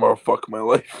hangover tomorrow. Fuck my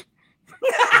life.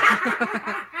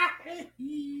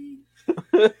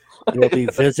 You'll be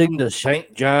visiting the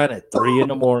St. John at 3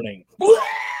 a.m.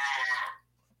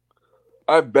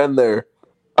 I've been there.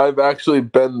 I've actually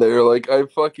been there. Like, I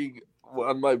fucking,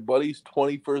 on my buddy's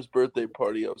 21st birthday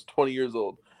party, I was 20 years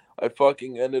old. I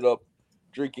fucking ended up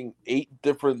drinking 8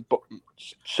 different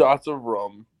shots of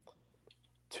rum,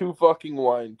 2 fucking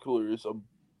wine coolers, a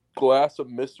glass of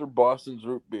Mr. Boston's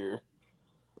root beer.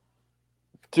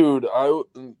 Dude, I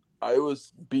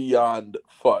was beyond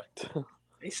fucked.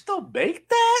 They still make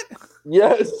that?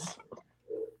 Yes.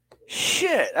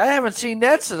 Shit, I haven't seen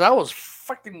that since I was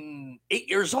fucking 8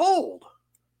 years old.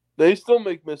 They still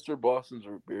make Mr. Boston's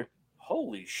root beer.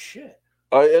 Holy shit.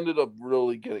 I ended up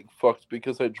really getting fucked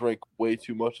because I drank way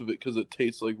too much of it because it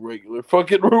tastes like regular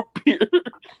fucking root beer.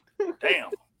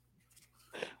 Damn.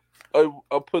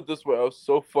 I'll put it this way, I was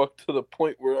so fucked to the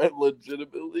point where I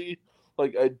legitimately,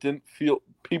 like, I didn't feel...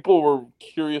 People were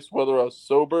curious whether I was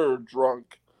sober or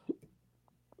drunk.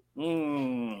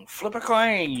 Flip a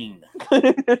coin.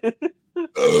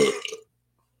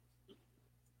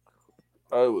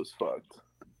 I was fucked.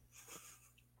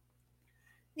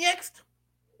 Next.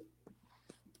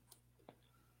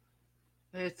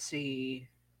 Let's see.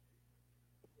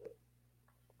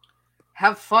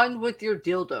 Have fun with your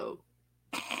dildo.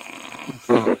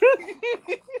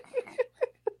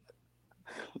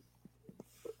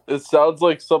 It sounds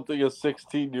like something a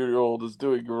 16-year-old is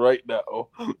doing right now.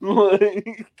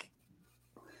 Like...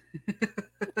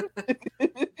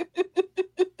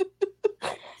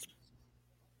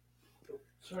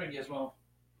 Sorry, Gizmo.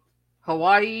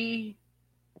 Hawaii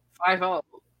 5-0.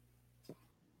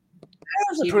 That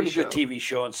was a TV pretty show. good TV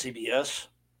show on CBS.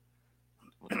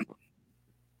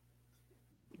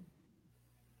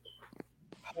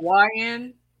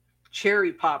 Hawaiian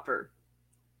cherry popper.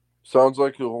 Sounds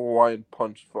like a Hawaiian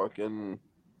Punch fucking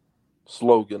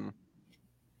slogan.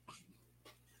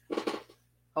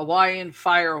 Hawaiian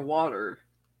fire water.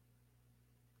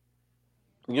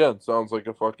 Yeah, it sounds like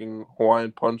a fucking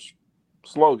Hawaiian Punch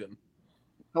slogan.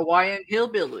 Hawaiian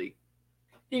hillbilly.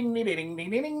 Ding, ding, ding, ding,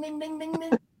 ding, ding, ding, ding,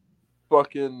 ding.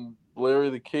 Fucking Larry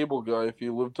the Cable Guy if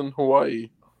you lived in Hawaii.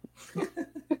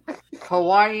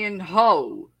 Hawaiian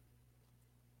hoe.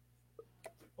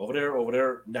 Over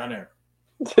there, down there.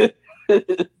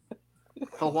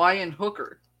 Hawaiian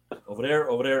hooker. Over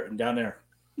there, and down there.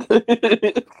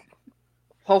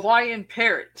 Hawaiian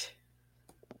parrot.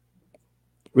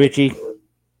 Richie.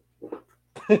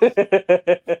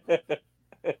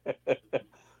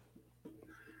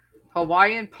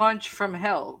 Hawaiian punch from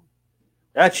hell.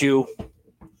 That's you.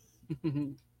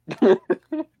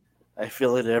 I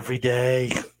feel it every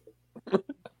day.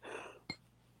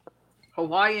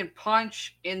 Hawaiian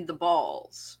punch in the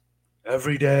balls.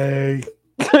 Every day.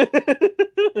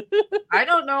 I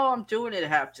don't know. I'm doing it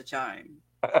half the time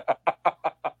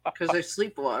because I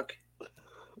sleepwalk.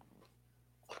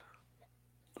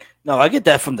 No, I get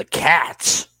that from the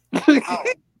cats. Oh,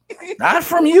 Not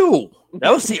from you.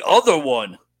 That was the other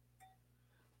one.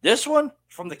 This one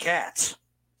from the cats.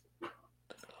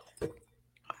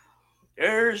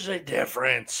 There's a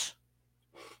difference.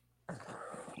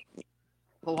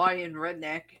 Hawaiian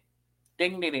redneck.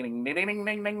 Ding, ding, ding, ding, ding,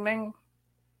 ding, ding, ding.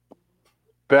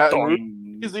 Baton Rouge,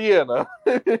 Doing. Louisiana.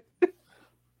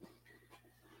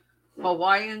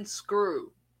 Hawaiian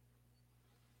screw.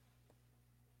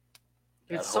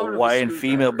 That It's sort Hawaiian of a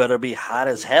female screwdriver. better be hot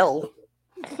as hell.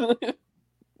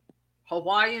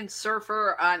 Hawaiian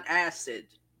surfer on acid.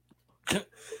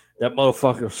 That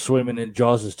motherfucker swimming in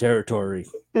Jaws' territory.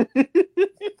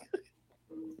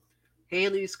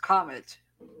 Haley's comet.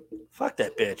 Fuck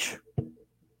that bitch.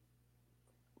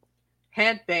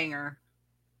 Headbanger.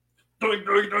 Doing,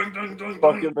 doing, doing, doing, doing,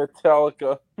 Fucking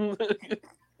Metallica.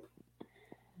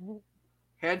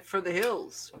 Head for the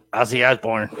hills. Ozzy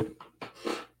Osbourne.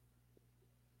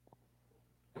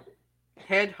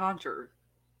 Headhunter.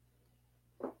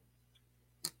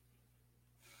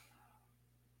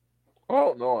 I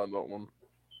don't know on that one.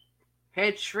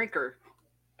 Head shrinker.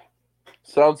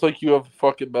 Sounds like you have a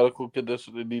fucking medical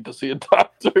condition and need to see a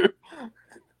doctor.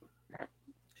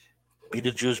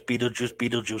 Beetlejuice, Beetlejuice,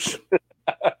 Beetlejuice.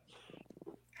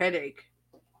 Headache.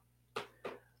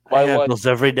 My I have life. those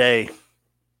every day.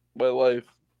 My life.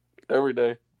 Every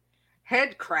day.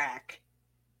 Head crack.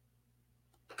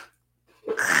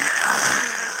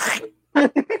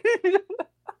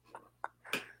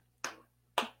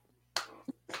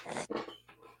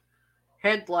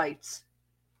 Headlights.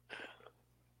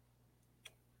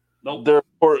 Nope. They're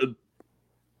important.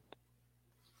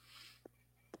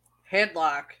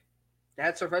 Headlock.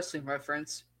 That's a wrestling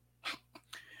reference.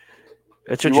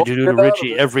 That's what You you do to won't get out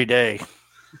Richie of it. every day.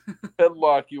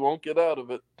 Headlock. You won't get out of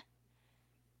it.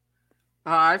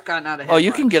 I've gotten out of headlock. Oh,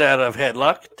 you can get out of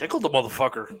headlock. Tickle the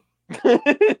motherfucker.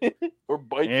 Or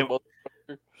bite Yeah.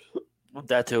 them.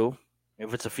 That too.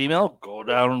 If it's a female, go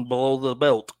down below the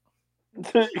belt.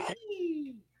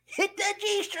 Hit that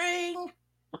G-string.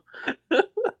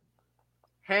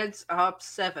 Heads up,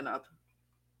 7-Up.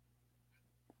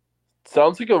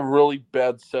 Sounds like a really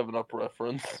bad 7-Up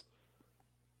reference.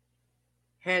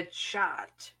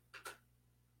 Headshot.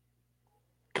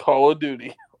 Call of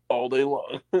Duty all day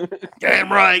long.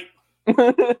 Damn right.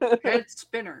 Head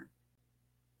spinner.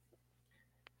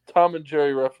 Tom and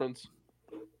Jerry reference.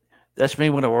 That's me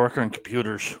when I work on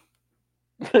computers.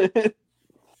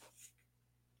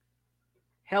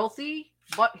 Healthy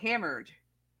but hammered.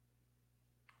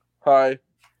 Hi.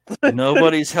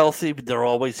 Nobody's healthy, but they're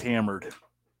always hammered.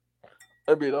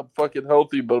 I mean, I'm fucking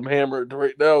healthy, but I'm hammered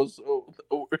right now, so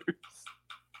no worries.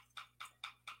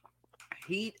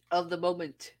 Heat of the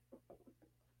moment.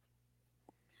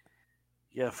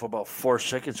 Yeah, for about 4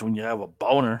 seconds when you have a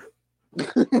boner.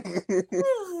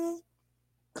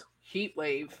 Heat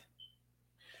wave.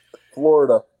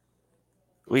 Florida.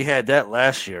 We had that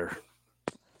last year.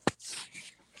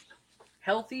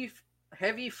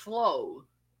 Heavy flow.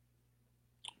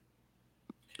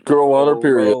 Girl on her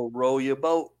period. Row your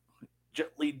boat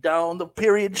gently down the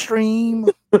period stream.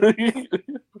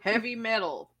 Heavy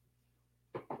metal.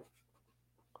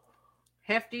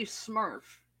 Hefty smurf.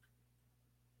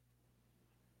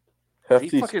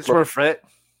 Hefty You fucking Smurf. Smurfette.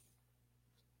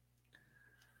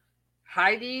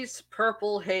 Heidi's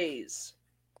purple haze.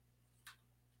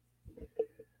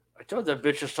 I told that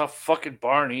bitch to stop fucking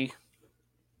Barney.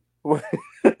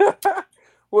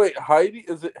 Wait, Heidi?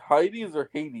 Is it Heidi's or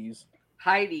Hades?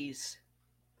 Heidi's.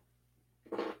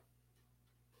 It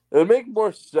would make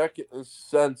more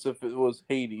sense if it was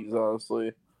Hades,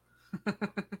 honestly.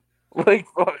 Like,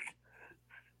 fuck.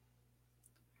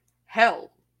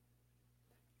 Hell.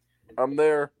 I'm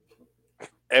there.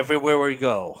 Everywhere we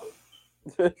go.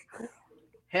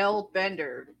 Hell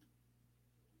bender.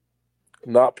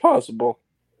 Not possible.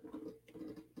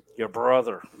 Your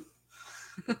brother.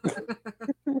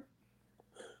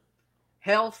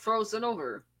 Hell frozen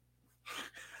over.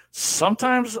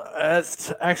 Sometimes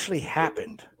it's actually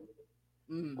happened.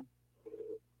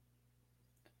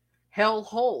 Hell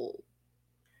hole.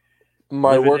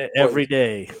 My Living workplace. it every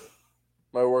day.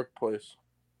 My workplace.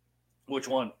 Which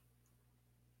one?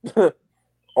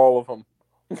 All of them.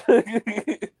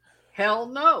 Hell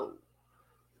no.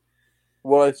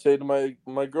 What I say to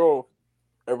my girl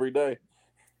every day.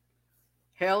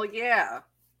 Hell yeah.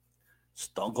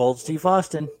 Stone Cold Steve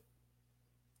Austin.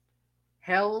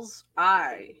 Hell's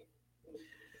eye.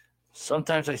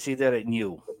 Sometimes I see that in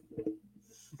you.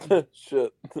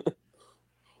 Shit.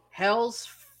 Hell's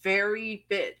fairy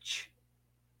bitch.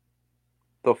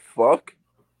 The fuck?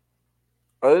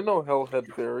 I didn't know Hell had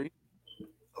fairy.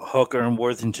 Hooker and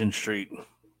Worthington Street.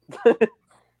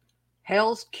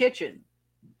 Hell's kitchen.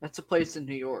 That's a place in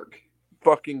New York.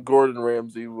 Fucking Gordon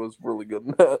Ramsay was really good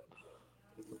in that.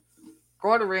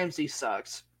 Gordon Ramsay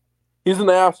sucks. He's an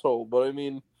asshole, but I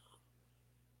mean,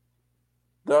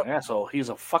 that Asshole. He's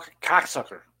a fucking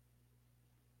cocksucker.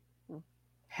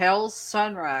 Hell's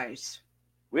sunrise.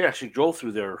 We actually drove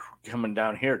through there coming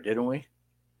down here, didn't we?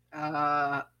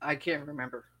 I can't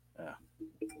remember. Yeah.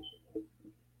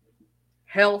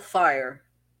 Hellfire.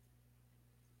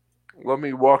 let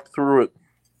me walk through it.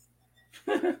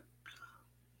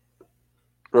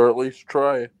 Or at least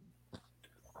try.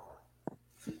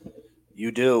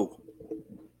 You do.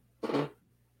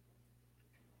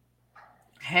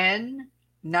 Hen,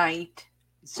 night,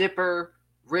 zipper,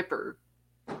 ripper.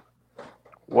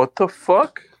 What the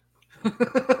fuck?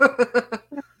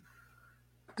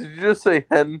 Did you just say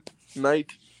hen,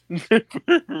 night,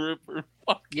 ripper?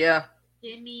 Fuck. Yeah.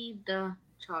 Give me the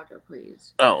charger,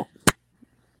 please. Oh.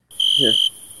 Here.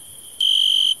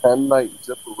 Hen, night,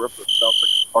 zipper, ripper.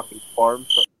 Sounds like a fucking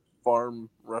farm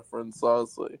reference,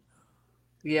 honestly.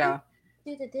 Yeah.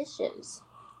 Do the dishes.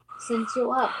 Since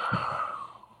you're up.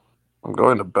 I'm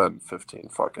going to bed in 15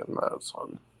 fucking minutes,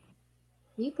 son.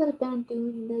 You could have been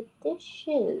doing the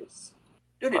dishes.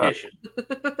 Do the dishes.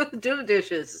 Do the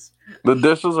dishes. The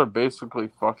dishes are basically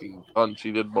fucking done.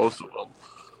 She did most of them.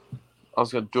 I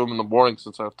was going to do them in the morning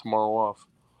since I have tomorrow off.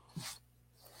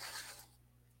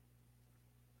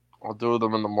 I'll do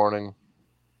them in the morning.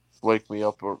 Wake me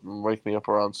up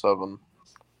around 7.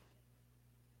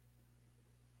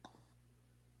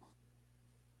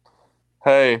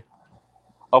 Hey,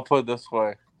 I'll put it this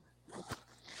way.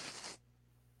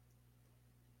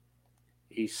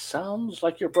 He sounds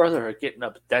like your brother at getting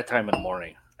up at that time in the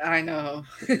morning. I know.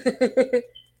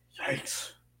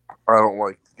 Yikes. I don't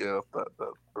like to get up that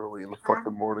early in the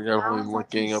fucking morning. I don't even like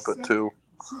getting up at 2.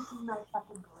 Keeping my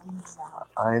fucking brains out.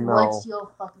 I know. What's your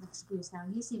fucking excuse now?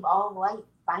 You seem all right,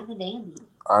 fine and dandy.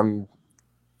 I'm...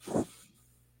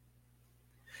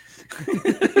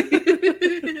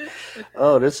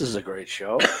 Oh, this is a great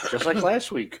show. Just like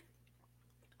last week.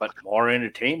 But more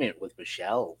entertainment with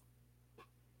Michelle.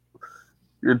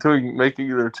 You're making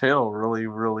their channel really,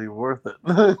 really worth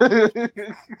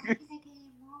it.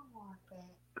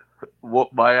 Whoop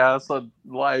my ass on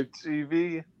live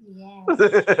TV.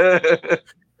 Yes.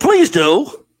 Please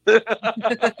do.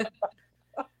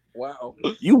 Wow.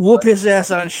 You whoop his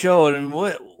ass on show, and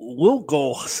we'll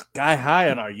go sky high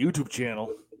on our YouTube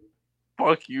channel.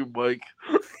 Fuck you, Mike.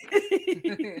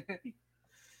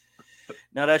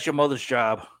 Now that's your mother's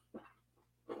job.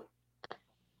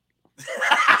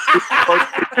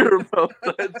 Fuck hear about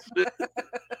that shit.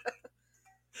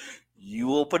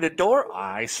 You open the door,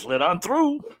 I slid on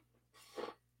through.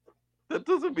 That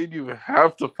doesn't mean you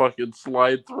have to fucking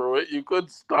slide through it. You could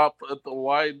stop at the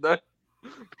line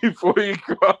before you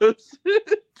cross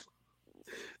it.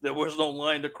 There was no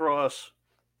line to cross.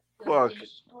 Fuck.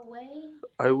 Away.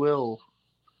 I will.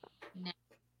 No.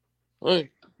 Hey.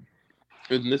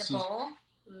 And this The is bowl.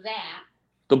 That.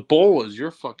 the bowl is your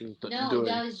fucking No, doing.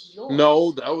 that was yours.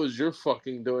 No, that was your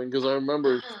fucking doing because I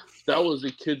remember Uh-uh. that was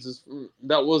the kids.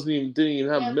 That didn't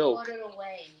even have Yeah, milk. put it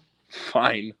away.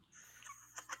 Fine.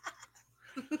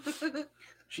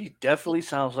 She definitely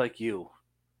sounds like you.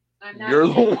 I'm not You're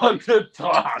the saying- one to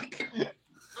talk.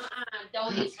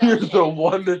 Don't You're discuss the it.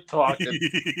 one to talk.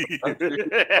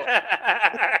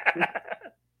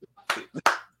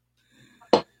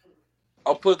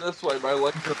 I'll put it this way: my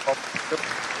legs are up.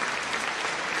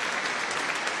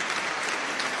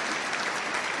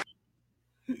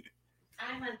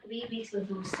 I'm on 3 weeks with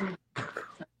Lucy.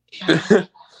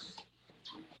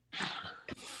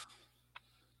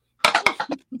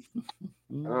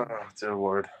 Oh, dear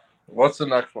Lord. What's the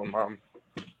next one, Mom?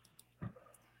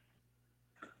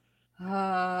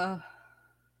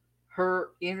 Her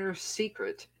inner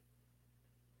secret.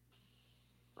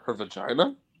 Her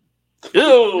vagina?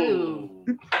 Ew.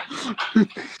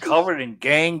 Covered in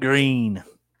gangrene.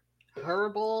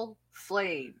 Herbal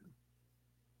flame.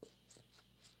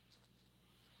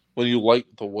 When you light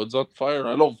the woods on fire?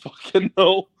 I don't fucking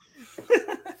know.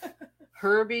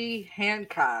 Herbie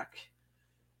Hancock.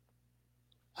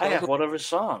 I have one of his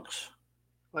songs.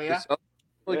 Oh It yeah. sounds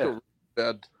like Yeah. a really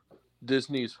bad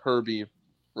Disney's Herbie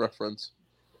reference.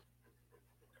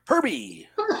 Herbie.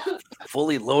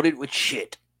 Fully loaded with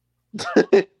shit.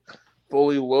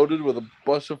 Fully loaded with a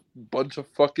bunch of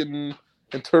fucking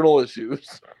internal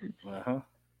issues. Uh-huh.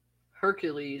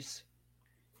 Hercules.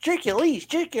 Hercules,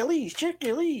 Hercules,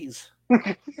 Hercules.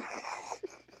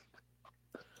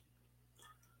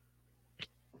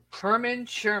 Herman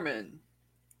Sherman.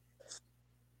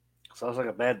 Sounds like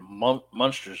a bad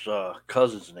Munster's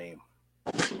cousin's name.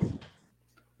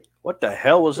 What the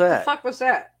hell was What the that? fuck was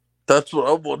that? That's what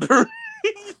I'm wondering.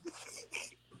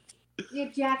 Your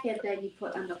jacket that you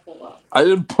put on the floor. I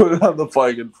didn't put it on the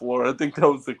fucking floor. I think that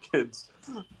was the kids.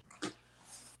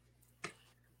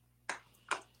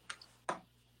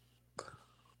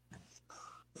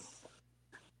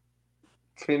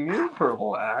 Can you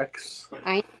relax?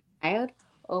 I'm tired,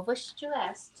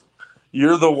 overstressed.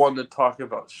 You're the one to talk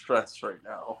about stress right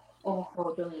now. Oh,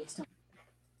 hold on, stop.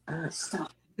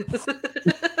 Stop.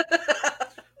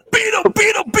 Beat him,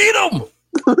 beat him, beat him!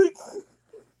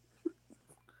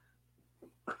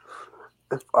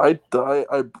 If I die,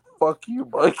 I fuck you,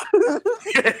 Mike.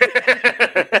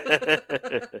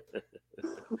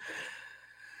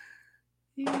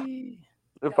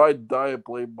 If I die, I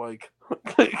blame Mike.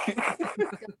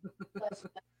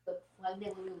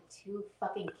 Pregnant with 2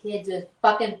 fucking kids with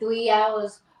fucking 3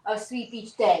 hours of sleep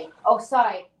each day. Oh,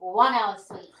 sorry, 1 hour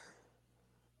sleep.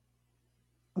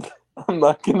 I'm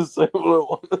not gonna say what I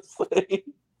want to say.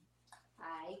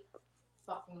 I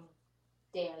fucking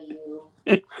dare you.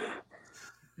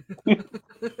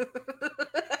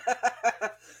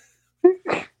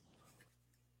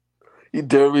 You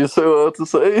dare me to say what I have to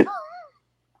say?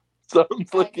 Sounds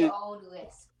At like your it. own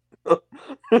risk.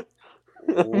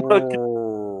 I'm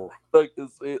not gonna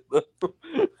say it though.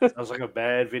 Sounds like a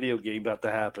bad video game about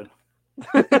to happen.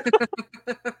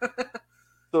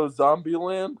 So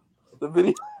Zombieland, the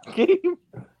video game.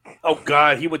 Oh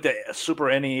God, he went to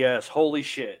Super NES. Holy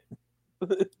shit!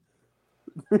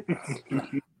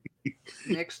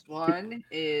 Next one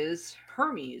is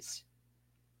Hermes.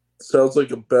 Sounds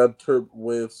like a bad term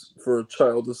way for a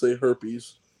child to say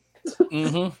herpes.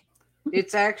 Mm-hmm.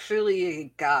 It's actually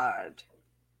a god.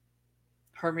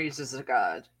 Hermes is a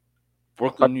god.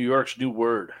 Brooklyn, New York's new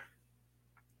word.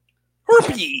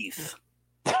 Herpes.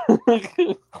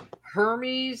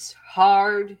 Hermes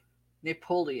Hard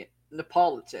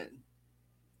Neapolitan.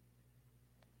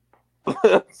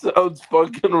 That sounds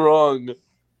fucking wrong.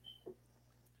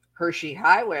 Hershey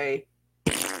Highway.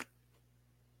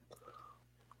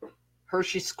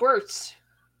 Hershey Squirts.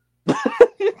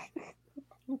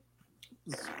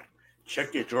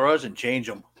 Check your drawers and change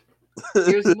them.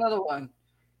 Here's another one.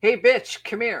 Hey, bitch,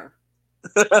 come here.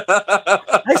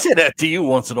 I say that to you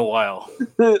once in a while.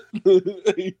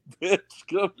 Hey, bitch,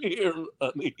 come here,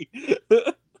 honey.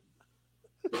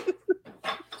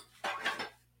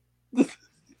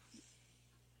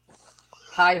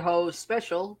 Hi Ho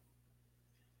Special.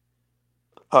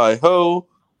 Hi ho,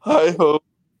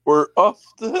 we're off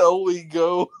the hell we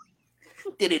go.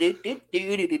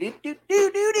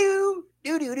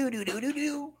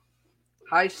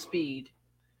 High Speed.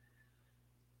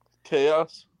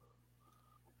 Chaos.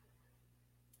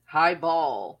 High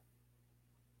Ball.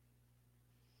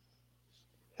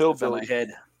 It's on my Hillbilly. head.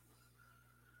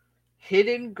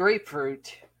 Hidden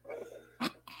Grapefruit.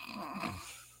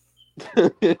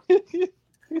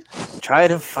 Try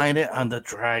to find it on the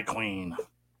drag queen.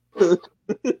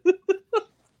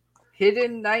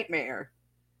 Hidden Nightmare.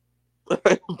 I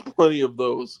have plenty of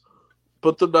those,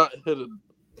 but they're not hidden.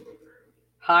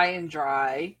 High and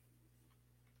Dry.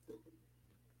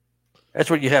 That's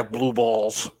where you have blue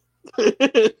balls.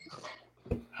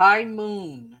 High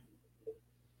Moon.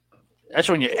 That's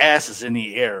when your ass is in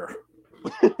the air.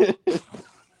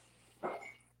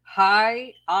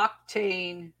 High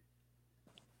Octane.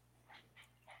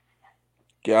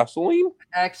 Gasoline?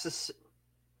 Access.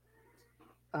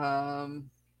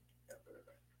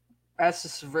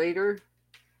 Accelerator.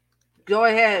 Go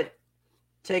ahead.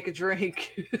 Take a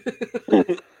drink.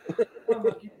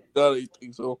 God, I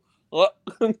think so. What?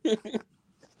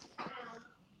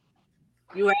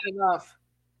 You had enough.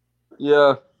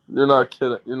 Yeah, you're not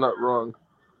kidding. You're not wrong.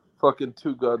 Fucking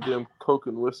 2 goddamn Coke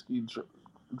and whiskey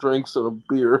drinks and a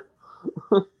beer.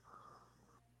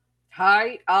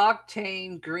 High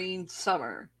Octane Green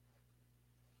Summer.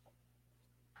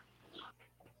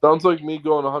 Sounds like me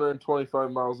going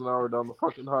 125 miles an hour down the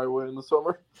fucking highway in the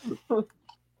summer.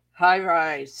 High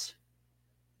Rise.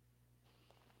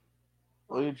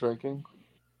 What are you drinking?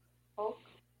 Coke.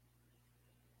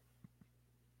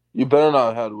 You better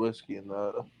not have had whiskey in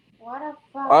that. What a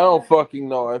fuck. I don't fucking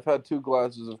know. I've had 2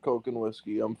 glasses of Coke and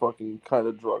whiskey. I'm fucking kind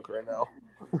of drunk right now.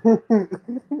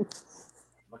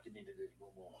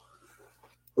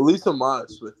 At least I'm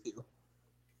honest with you.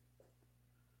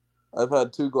 I've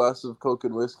had 2 glasses of Coke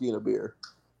and whiskey and a beer.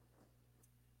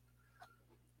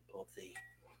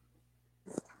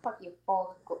 Fuck you,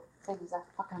 full of things that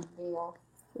fucking deal.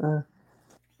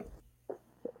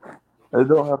 I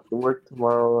don't have to work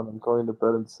tomorrow, and I'm going to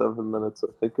bed in 7 minutes.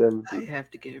 I think I have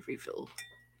to get a refill.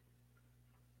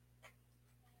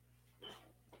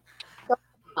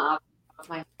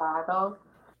 My father.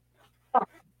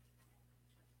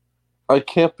 I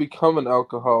can't become an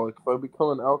alcoholic. If I become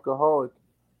an alcoholic,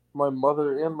 my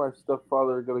mother and my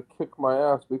stepfather are going to kick my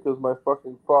ass because my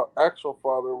fucking actual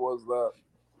father was that.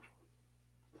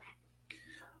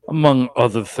 Among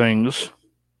other things.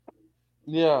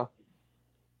 Yeah.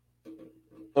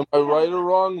 Am I right or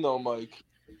wrong, though, Mike?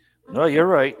 No, you're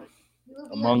right. You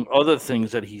Among other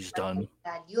things that he's done.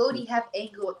 You already have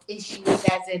anger issues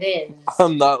as it is.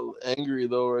 I'm not angry,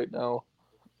 though, right now.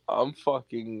 I'm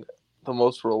fucking the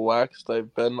most relaxed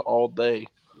I've been all day.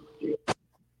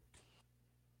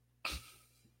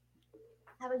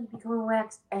 How about you become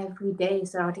relaxed every day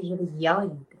so I don't have to hear the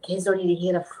yelling? The kids don't need to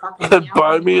hear the fucking And yelling.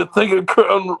 buy me a thing of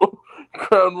Crown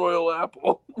Royal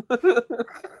Apple. How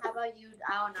about you,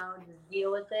 I don't know, just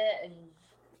deal with it and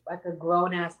like a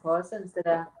grown-ass person instead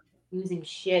of using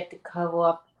shit to cover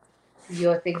up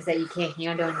your things that you can't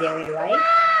handle in daily life?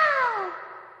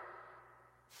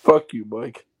 Fuck you,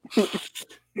 Mike.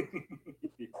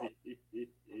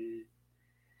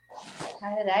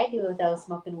 How did I do without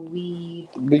smoking weed?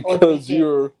 Because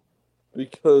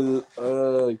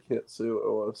I can't say what I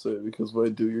want to say because if I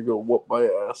do, you're gonna whoop my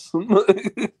ass.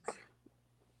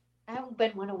 I haven't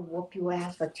been want to whoop your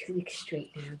ass for 2 weeks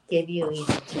straight now. Give you a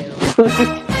reason to.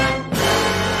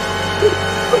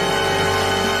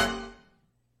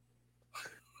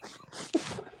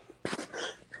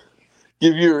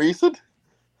 Give you a reason?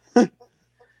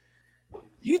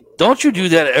 Don't you do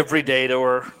that every day to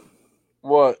her?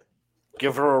 What?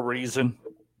 Give her a reason.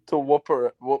 To whoop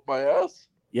my ass?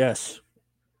 Yes.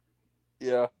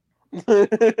 Yeah.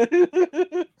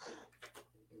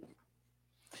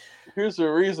 Here's a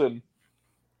reason.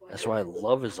 That's why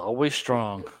love is always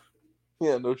strong.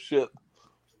 Yeah, no shit.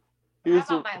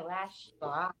 How about my last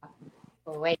straw?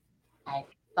 Wait, I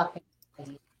fucking.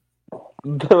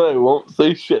 Then I won't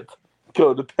say shit.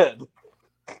 Go to bed.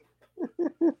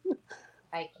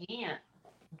 I can't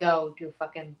go to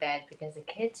fucking bed because the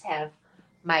kids have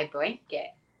my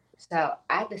blanket. So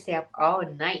I have to stay up all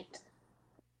night.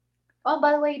 Oh,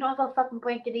 by the way, you don't have a fucking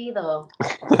blanket either.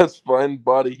 That's fine.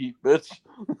 Body heat, bitch.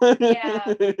 Yeah,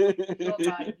 your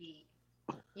body heat.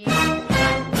 Yeah.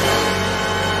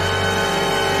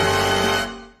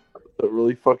 Is that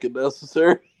really fucking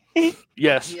necessary?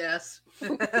 Yes. Yes.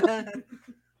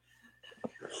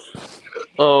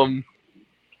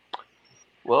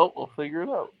 Well, we'll figure it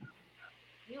out.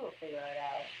 will figure it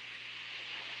out.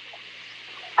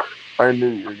 I knew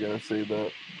you were gonna say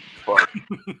that. Fuck.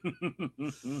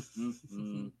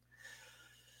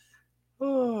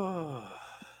 Oh,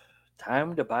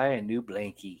 time to buy a new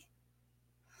blankie.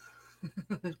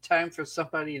 Time for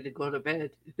somebody to go to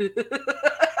bed.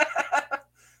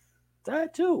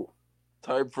 That too.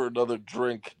 Time for another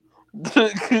drink.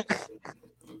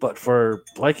 But for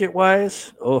blanket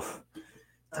wise,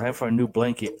 time for a new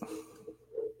blanket.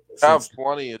 Have Since-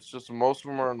 plenty. It's just most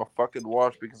of them are in the fucking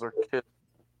wash because they're kids.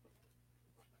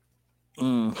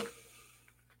 Mm,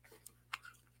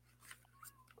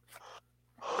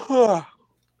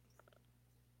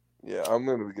 Yeah, I'm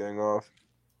gonna be getting off.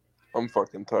 I'm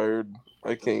fucking tired.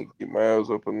 I can't keep my eyes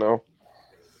open now.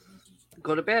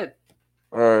 Go to bed.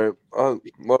 All right.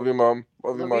 Love you, Mom.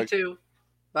 Love you, Love you Mike. too.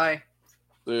 Bye.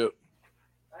 See ya.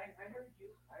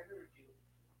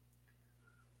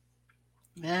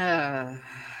 Yeah.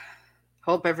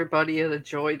 Hope everybody had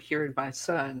enjoyed hearing my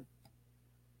son.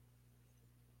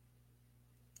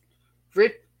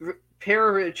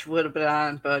 Perovich would have been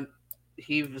on, but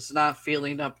he was not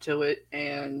feeling up to it,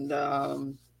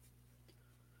 and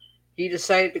he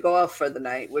decided to go out for the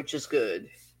night, which is good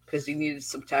because he needed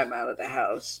some time out of the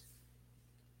house.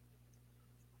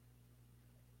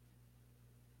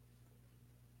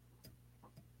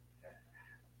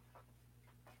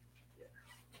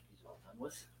 He's all done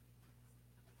with.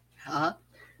 Huh?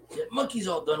 Yeah, monkey's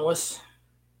all done with.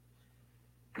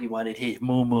 He wanted his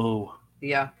moo moo.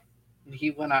 Yeah.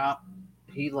 He went out.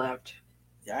 He left.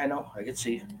 Yeah, I know. I can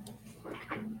see.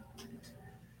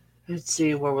 Let's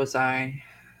see, where was I?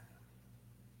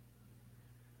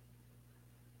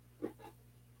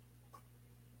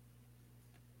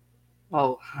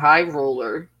 Oh, High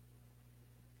Roller.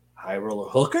 High roller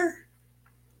hooker?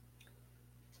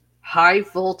 High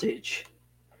Voltage.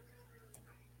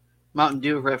 Mountain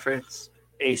Dew reference.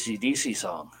 AC/DC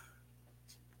song.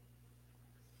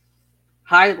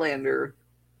 Highlander.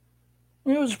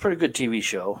 It was a pretty good TV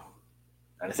show.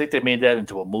 And I think they made that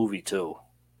into a movie too.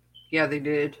 Yeah, they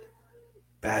did.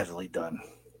 Badly done.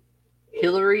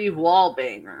 Hillary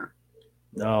Wallbanger.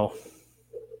 No.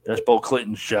 That's Bill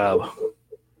Clinton's job.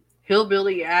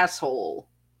 Hillbilly Asshole.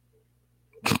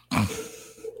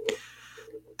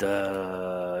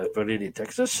 Everybody in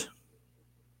Texas?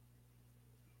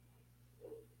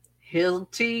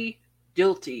 Hilty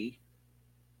Dilty.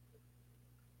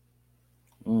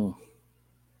 Mm.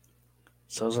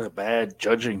 Sounds like a bad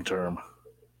judging term.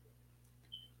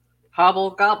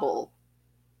 Hobble Gobble.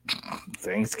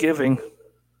 Thanksgiving.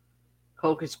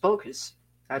 Hocus Pocus.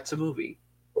 That's a movie.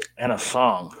 And a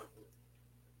song.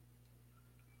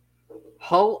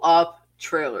 Ho Up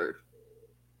Trailer.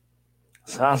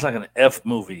 Sounds like an F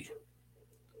movie.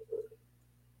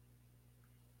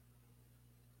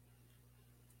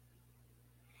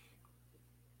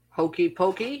 Hokey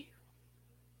Pokey.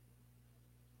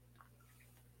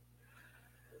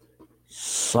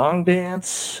 Song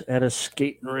dance at a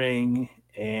skating ring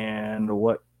and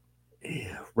what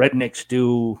rednecks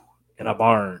do in a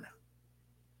barn.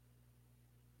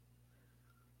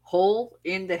 Hole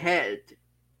in the Head.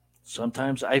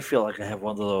 Sometimes I feel like I have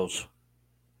one of those.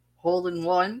 Hole in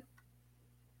One.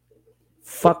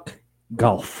 Fuck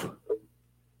golf.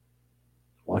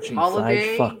 Watching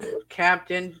Holiday flag fuck.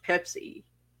 Captain Pepsi.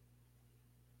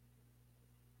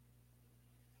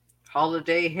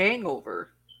 Holiday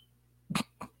Hangover.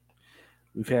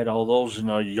 We've had all those in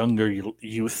our younger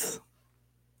youth.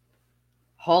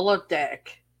 Holodeck.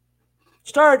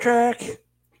 Star Trek.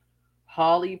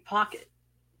 Holly Pocket.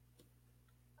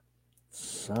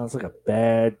 Sounds like a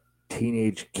bad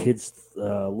teenage kid's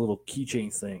little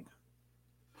keychain thing.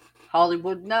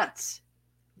 Hollywood Nuts.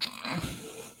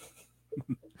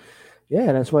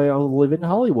 Yeah, that's why I live in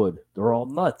Hollywood. They're all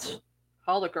nuts.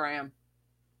 Hologram.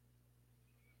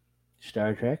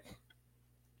 Star Trek.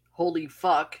 Holy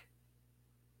Fuck.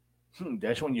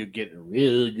 That's when you get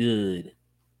real good.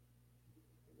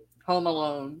 Home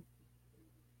Alone.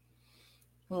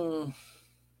 It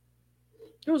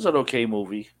was an okay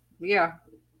movie. Yeah.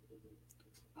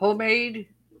 Homemade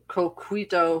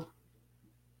Coquito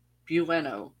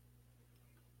Bueno.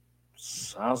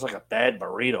 Sounds like a bad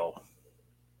burrito.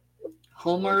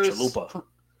 Homer's Chalupa.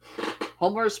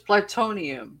 Homer's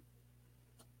Plutonium.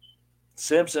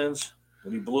 Simpsons,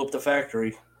 when he blew up the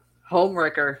factory.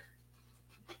 Homewrecker.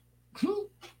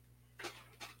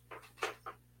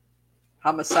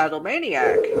 Homicidal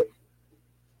Maniac.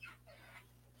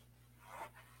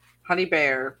 Honey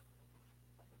Bear.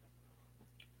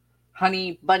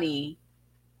 Honey Bunny.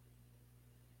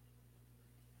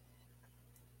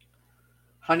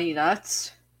 Honey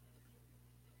Nuts.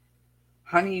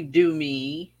 Honey Do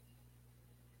Me.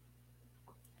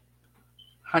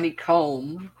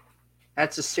 Honeycomb.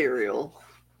 That's a cereal.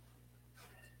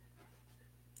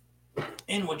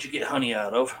 And what you get honey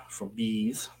out of from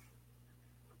bees.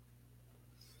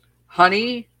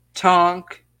 Honey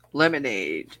Tonk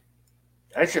Lemonade.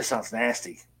 That just sounds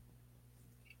nasty.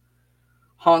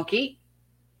 Honky.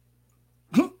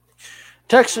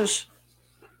 Texas.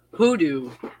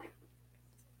 Hoodoo.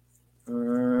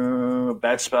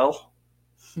 Bad spell.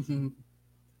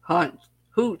 Hunt.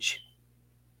 Hooch.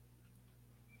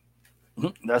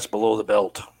 That's below the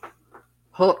belt.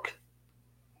 Hook.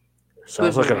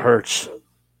 Sounds like it hurts.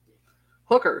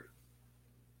 Hooker.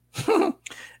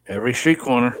 Every street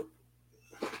corner.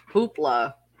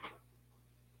 Hoopla.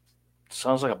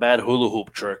 Sounds like a bad hula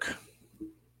hoop trick.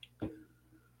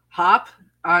 Hop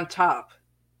on top.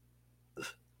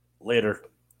 Later.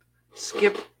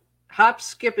 Skip. Hop,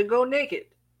 skip, and go naked.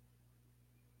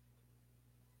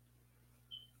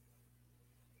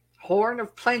 Horn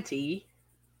of Plenty.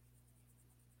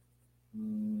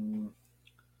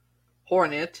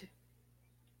 Hornet.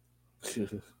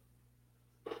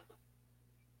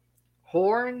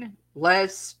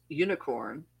 Hornless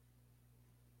unicorn.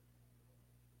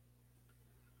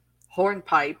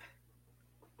 Hornpipe.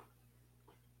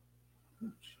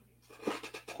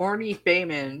 Horny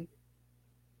Bayman.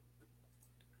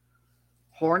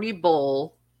 Horny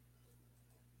Bull.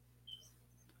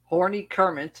 Horny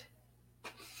Kermit.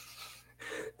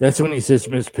 That's when he says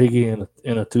Miss Piggy in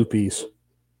a two-piece.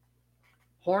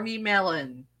 Horny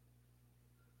Melon.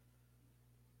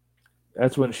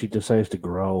 That's when she decides to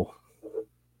grow.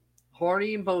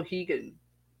 Horny Mohegan.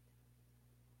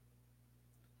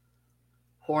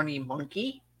 Horny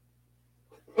Monkey.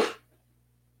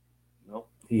 Nope.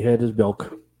 He had his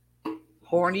milk.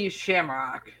 Horny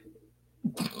Shamrock.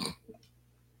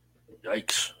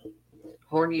 Yikes.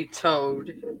 Horny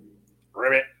Toad.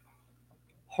 Ribbit.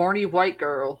 Horny White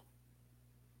Girl.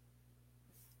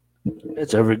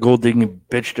 That's every gold digging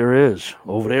bitch there is.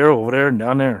 Over there, and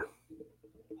down there.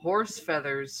 Horse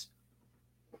Feathers.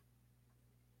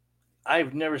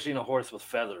 I've never seen a horse with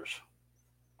feathers.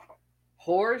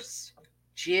 Horse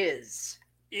Jizz.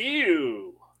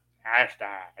 Ew.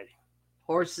 Hashtag.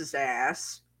 Horse's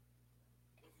Ass.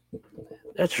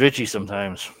 That's Richie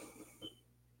sometimes.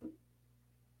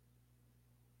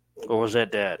 Or was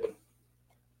that Dad?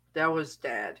 That was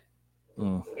Dad.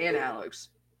 Mm. And Alex.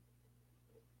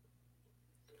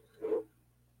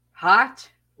 Hot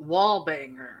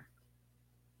Wallbanger.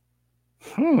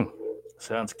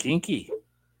 Sounds kinky.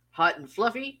 Hot and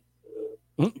Fluffy.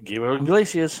 Gabriel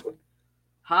Iglesias.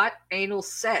 Hot Anal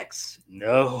Sex.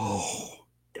 No.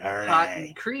 Darn Hot it.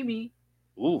 and Creamy.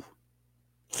 Ooh.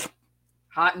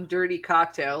 Hot and Dirty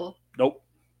Cocktail. Nope.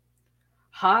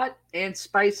 Hot and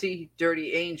Spicy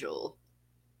Dirty Angel.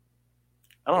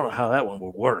 I don't know how that one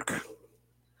would work.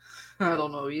 I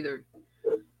don't know either.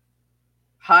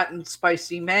 Hot and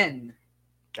Spicy Men.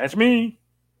 That's me.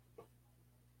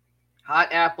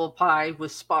 Hot Apple Pie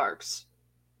with Sparks.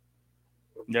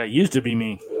 That used to be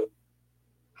me.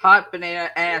 Hot Banana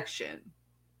Action.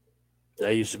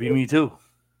 That used to be me too.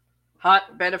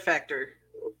 Hot Benefactor.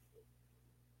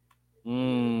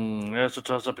 That's a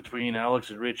toss up between Alex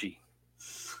and Richie.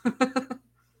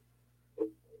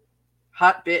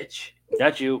 Hot Bitch.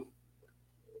 That's you.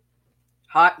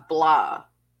 Hot Blah.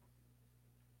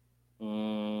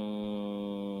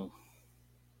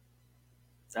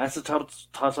 That's a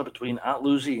toss up between Aunt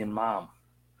Lucy and Mom.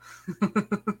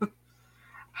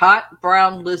 Hot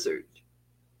Brown Lizard.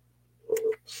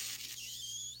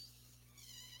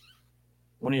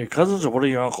 One of your cousins or one of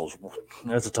your uncles?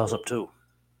 That's a toss up too.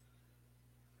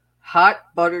 Hot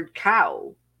Buttered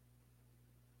Cow.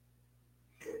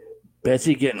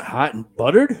 Betsy getting hot and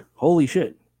buttered? Holy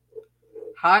shit.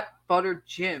 Hot Buttered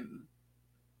Jim.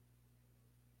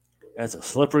 That's a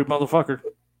slippery motherfucker.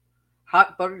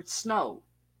 Hot Buttered Snow.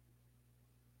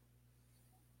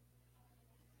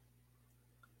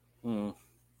 I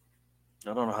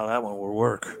don't know how that one will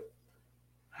work.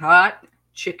 Hot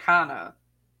Chicana.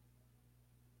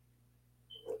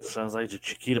 Sounds like the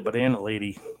Chiquita Banana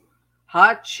Lady.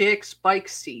 Hot Chick's Bike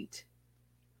Seat.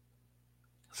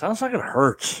 Sounds like it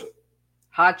hurts.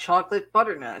 Hot Chocolate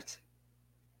Butternut.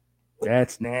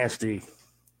 That's nasty.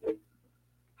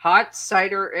 Hot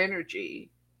Cider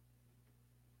Energy.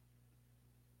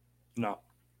 No.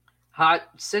 Hot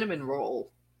Cinnamon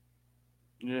Roll.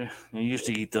 Yeah, I used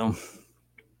to eat them.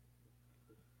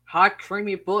 Hot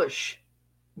Creamy Bush.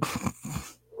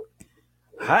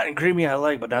 Hot and creamy I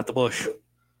like, but not the bush.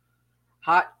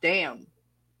 Hot Damn.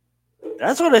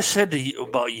 That's what I said to you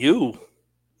about you.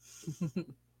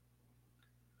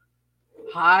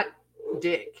 Hot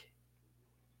Dick.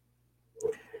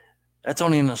 That's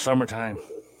only in the summertime.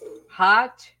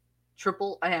 Hot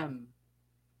Triple M.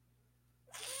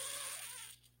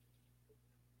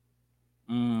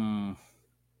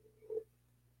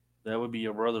 That would be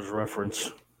your brother's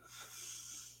reference.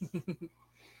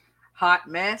 Hot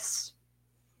Mess.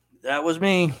 That was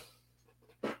me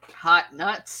Hot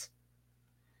Nuts.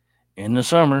 in the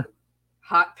summer.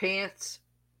 Hot Pants.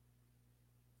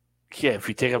 Yeah, if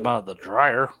you take them out of the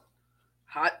dryer.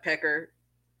 Hot Pecker.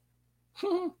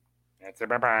 That's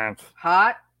a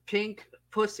Hot Pink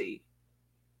Pussy.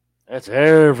 That's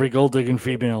every gold digging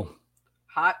female.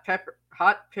 Hot Pepper.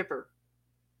 Hot Pepper.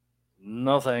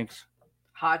 No thanks.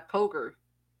 Hot Poker.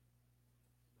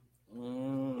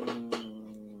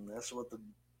 That's what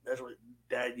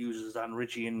Dad uses on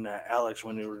Richie and Alex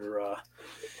when they were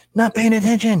not paying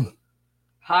attention.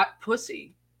 Hot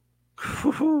Pussy.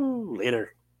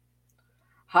 Later.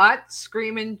 Hot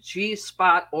Screaming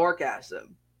G-Spot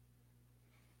Orgasm.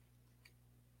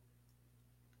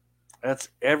 That's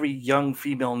every young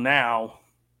female now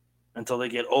until they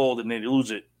get old and they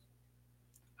lose it.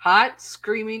 Hot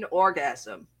Screaming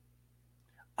Orgasm.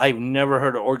 I've never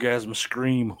heard an orgasm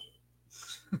scream.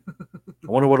 I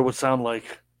wonder what it would sound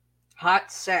like.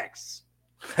 Hot Sex.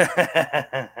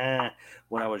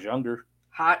 When I was younger.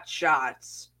 Hot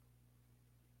Shots.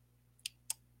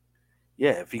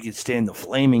 Yeah, if you could stand the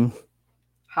flaming.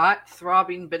 Hot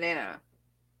Throbbing Banana.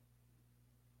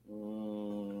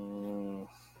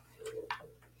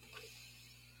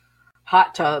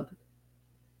 Hot Tub.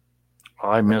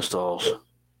 I missed those.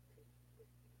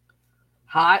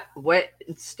 Hot, Wet,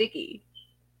 and Sticky.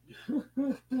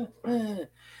 In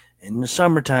the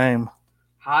summertime.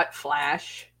 Hot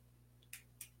Flash.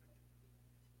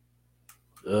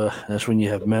 That's when you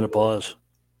have menopause.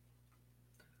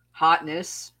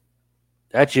 Hotness.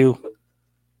 That's you.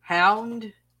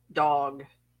 Hound Dog.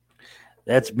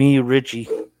 That's me, Richie.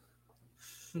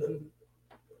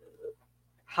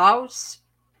 House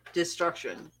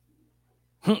Destruction.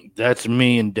 That's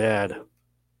me and Dad.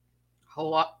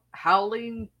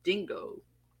 Howling Dingo.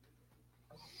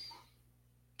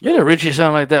 Didn't Richie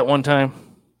sound like that one time?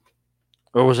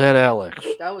 Or was that Alex?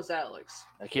 That was Alex.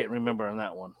 I can't remember on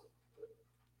that one.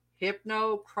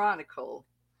 Hypnochronic.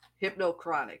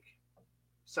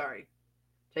 Sorry.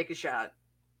 Take a shot.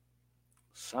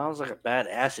 Sounds like a bad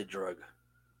acid drug.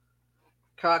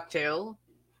 Cocktail.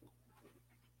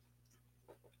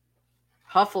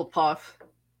 Hufflepuff.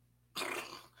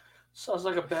 Sounds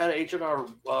like a bad H&R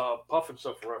Puff and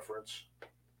Stuff reference.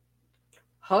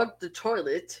 Hug the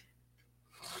toilet.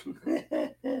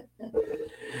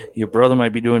 Your brother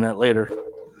might be doing that later.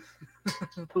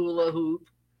 Hula hoop.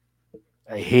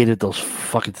 I hated those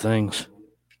fucking things.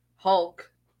 Hulk.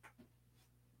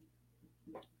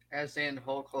 As in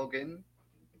Hulk Hogan.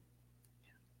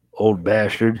 Old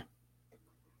bastard.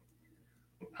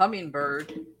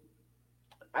 Hummingbird.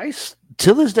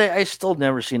 To this day, I still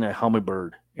never seen a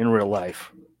hummingbird in real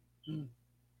life.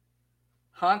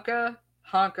 Honka,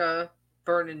 honka,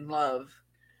 burnin' love.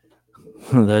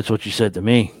 That's what you said to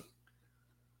me.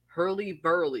 Hurly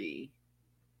burly.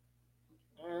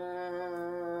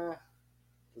 Doesn't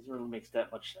really make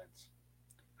that much sense.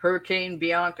 Hurricane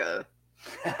Bianca.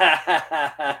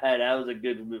 That was a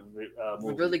good movie. A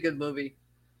really good movie.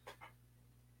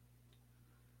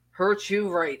 Hurt You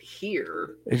Right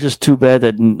Here. It's just too bad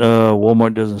that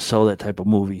Walmart doesn't sell that type of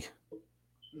movie.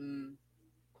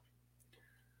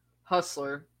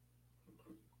 Hustler.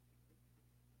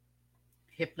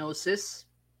 Hypnosis.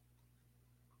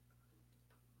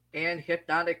 And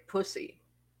Hypnotic Pussy.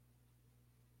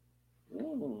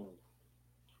 Ooh.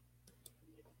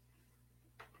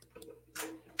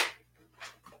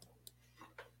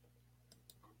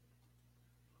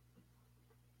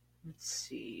 Let's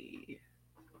see.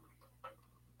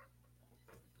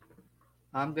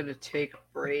 I'm going to take a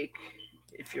break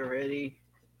if you're ready.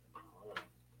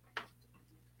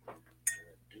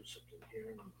 Do something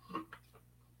here.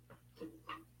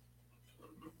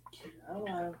 Come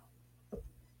on.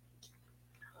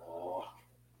 Oh.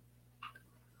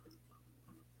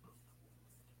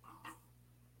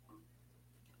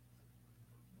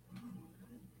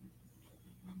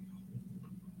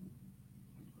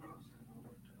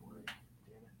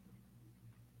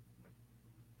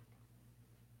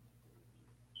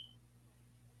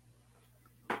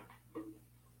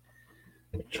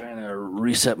 Trying to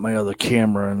reset my other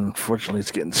camera, and unfortunately,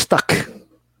 it's getting stuck.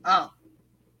 Oh.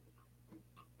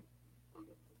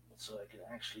 So I can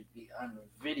actually be on the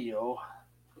video.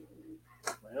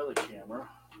 My other camera.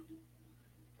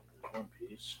 There's one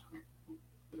piece.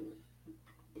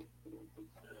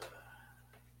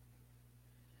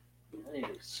 I need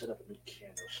to set up a new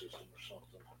camera system or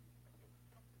something.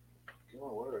 Come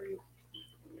on, where are you?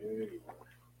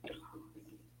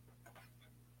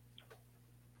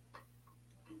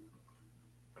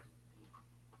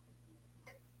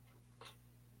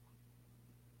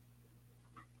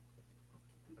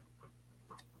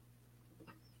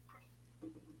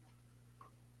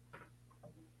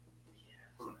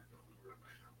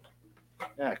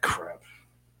 Ah, crap.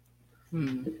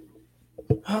 Hmm.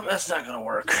 Oh, that's not going to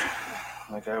work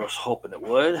like I was hoping it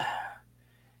would.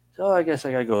 So I guess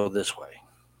I got to go this way,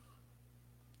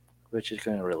 which is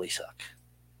going to really suck.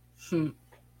 Hmm.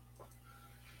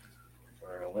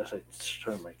 Or unless I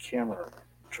turn my camera,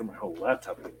 turn my whole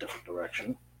laptop in a different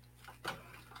direction.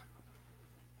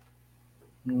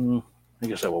 I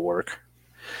guess that will work.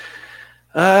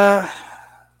 Well,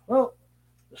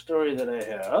 the story that I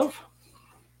have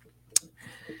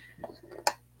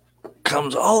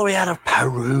comes all the way out of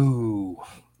Peru.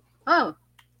 Oh.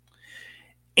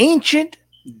 Ancient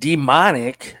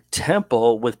demonic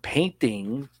temple with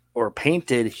painting or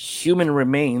painted human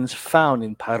remains found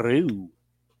in Peru.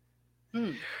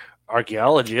 Hmm.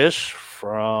 Archaeologists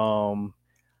from,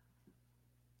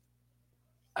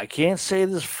 I can't say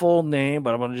this full name,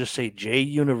 but I'm going to just say J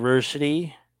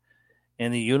University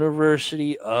and the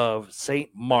University of St.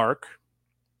 Mark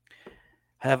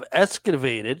have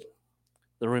excavated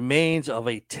the remains of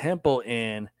a temple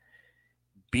in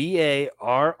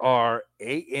Barranca,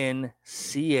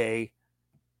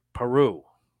 Peru.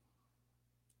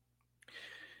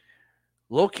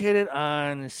 Located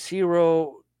on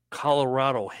Cerro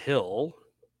Colorado Hill,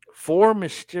 4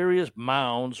 mysterious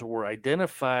mounds were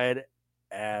identified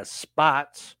as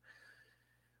spots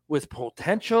with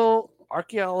potential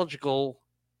archaeological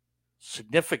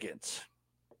significance.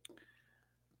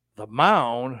 The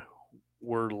mound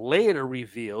were later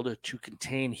revealed to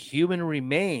contain human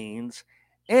remains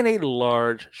in a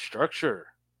large structure.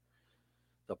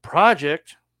 The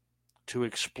project to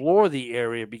explore the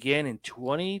area began in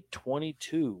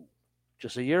 2022,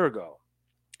 just a year ago.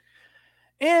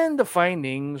 And the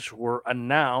findings were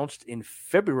announced in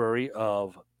February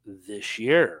of this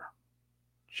year,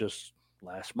 just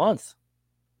last month.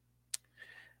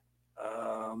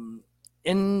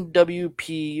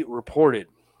 NWP reported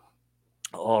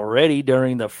already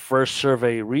during the first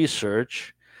survey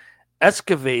research,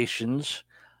 excavations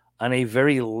on a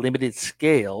very limited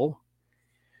scale,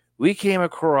 we came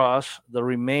across the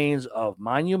remains of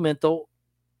monumental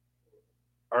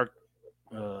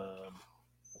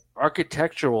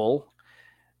architectural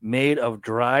made of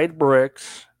dried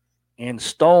bricks and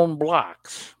stone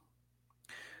blocks,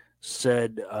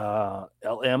 said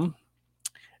LM,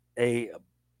 a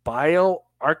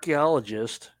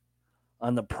bioarchaeologist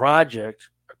on the project,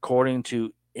 according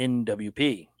to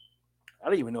NWP. I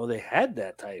didn't even know they had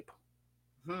that type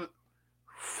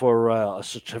for a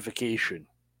certification.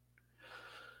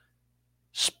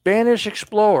 Spanish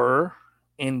explorer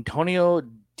Antonio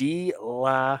de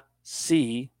la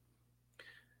C,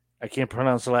 I can't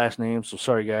pronounce the last name, so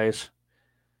sorry guys,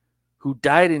 who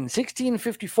died in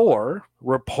 1654,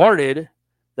 reported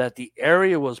that the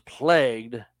area was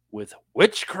plagued with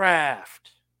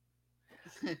witchcraft.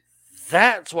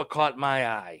 That's what caught my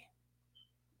eye.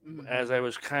 As I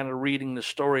was kind of reading the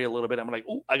story a little bit, I'm like,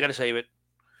 oh, I got to save it.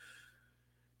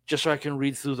 Just so I can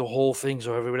read through the whole thing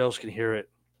so everybody else can hear it.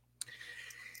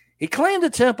 He claimed the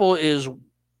temple is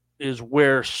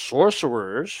where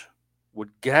sorcerers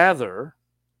would gather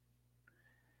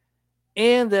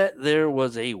and that there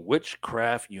was a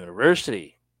witchcraft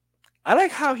university. I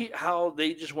like how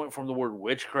they just went from the word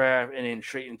witchcraft and then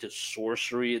straight into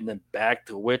sorcery and then back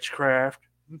to witchcraft.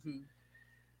 Mm-hmm.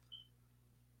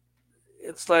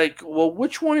 It's like, well,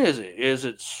 which one is it? Is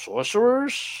it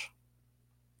sorcerers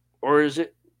or is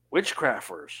it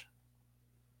witchcrafters?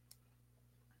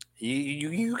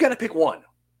 You got to pick one.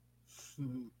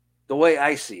 Mm-hmm. The way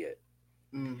I see it.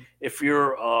 Mm. If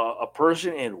you're a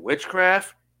person in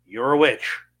witchcraft, you're a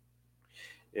witch.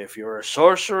 If you're a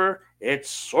sorcerer, it's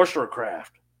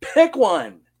sorcerercraft. Pick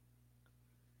one.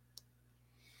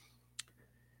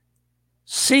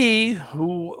 C,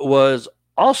 who was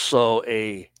also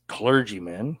a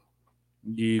clergyman,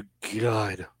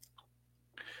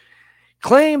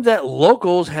 claimed that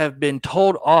locals have been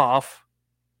told off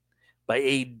by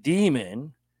a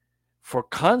demon for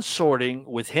consorting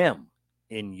with him.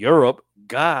 In Europe,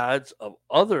 gods of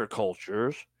other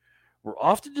cultures were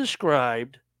often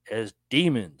described as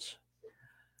demons.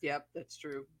 Yep, that's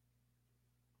true.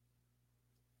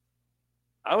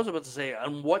 I was about to say,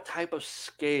 on what type of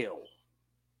scale?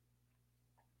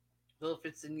 Well, if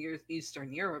it's in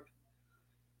Eastern Europe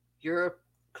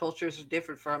cultures are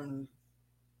different from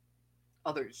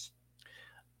others.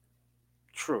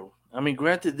 True. I mean,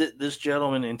 granted, this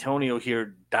gentleman, Antonio,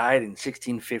 here died in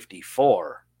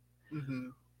 1654. Mm-hmm.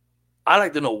 I'd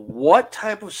like to know what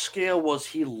type of scale was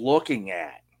he looking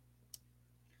at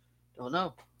Don't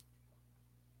know.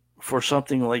 for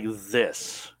something like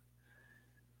this.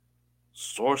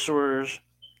 Sorcerers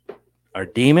are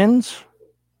demons?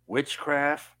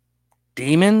 Witchcraft?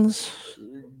 Demons?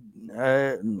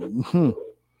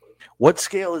 What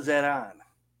scale is that on?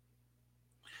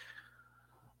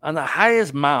 On the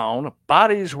highest mound,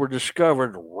 bodies were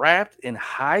discovered wrapped in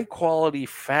high-quality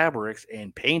fabrics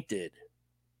and painted.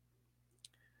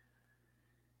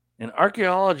 An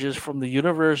archaeologist from the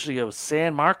University of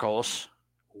San Marcos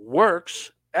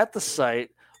works at the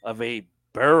site of a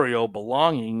burial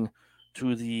belonging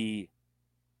to the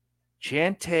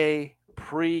Chante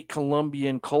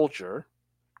pre-Columbian culture,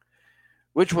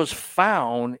 which was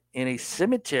found in a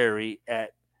cemetery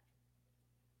at,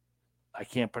 I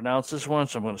can't pronounce this one,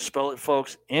 so I'm going to spell it,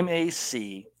 folks,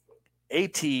 Macaton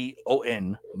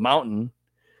Mountain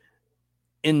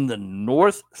in the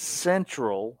north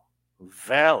central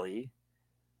valley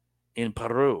in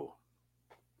Peru.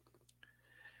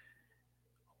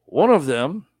 One of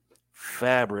them,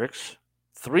 fabrics,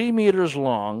 3 meters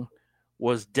long,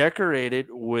 was decorated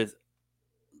with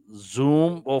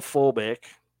zoomophobic.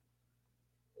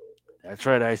 That's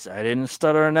right, I didn't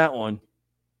stutter on that one.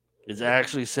 It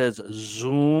actually says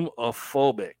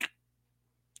zoomophobic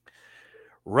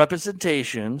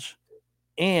representations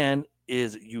and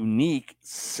is unique.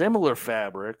 Similar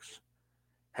fabrics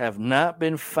have not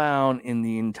been found in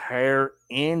the entire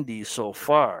Andes so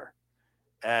far.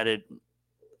 Added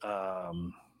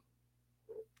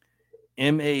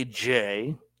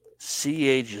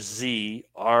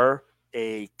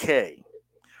MAJCHZRAK,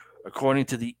 according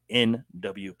to the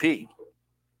NWP.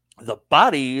 The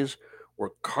bodies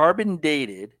were carbon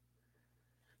dated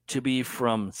to be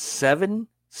from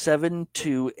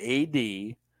 772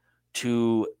 AD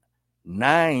to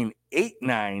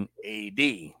 989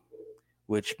 AD,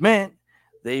 which meant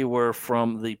they were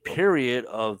from the period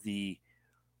of the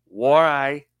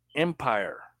Wari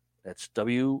Empire. That's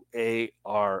W-A-R-I.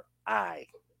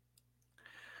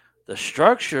 The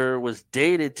structure was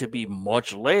dated to be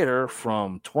much later,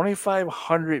 from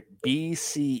 2500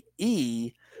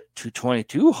 BCE to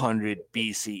 2200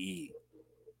 BCE.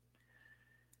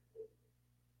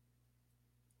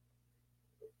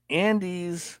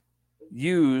 Andes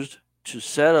used to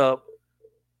set up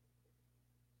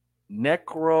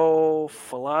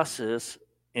necrophilasis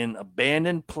in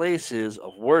abandoned places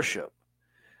of worship.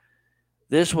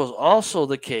 This was also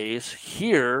the case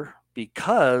here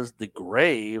because the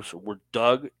graves were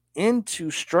dug into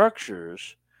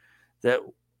structures that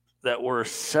were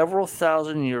several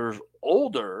thousand years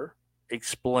older,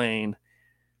 explained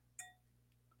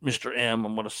Mr. M,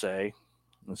 I'm going to say,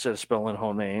 instead of spelling the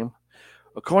whole name.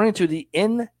 According to the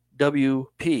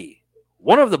NWP,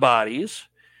 one of the bodies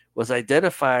was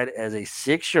identified as a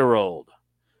 6-year-old.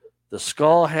 The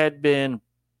skull had been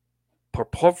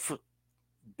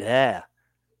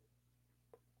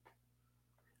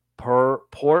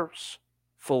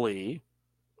purposefully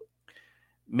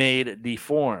made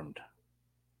deformed.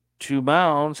 2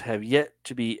 mounds have yet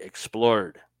to be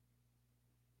explored.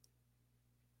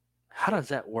 How does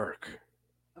that work?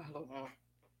 I don't know.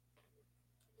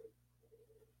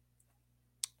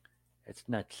 It's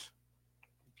nuts.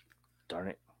 Darn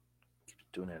it.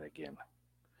 Keep doing that again.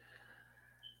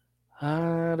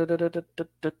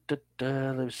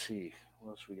 Let's see. What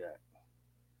else we got?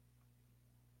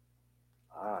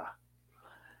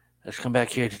 Let's come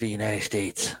back here to the United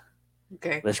States.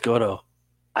 Okay. Let's go to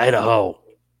Idaho.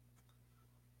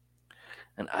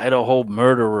 An Idaho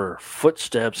murderer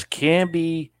footsteps can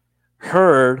be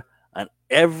heard on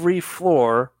every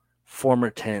floor, former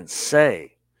tenants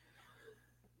say.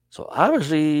 So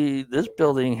obviously, this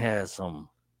building has some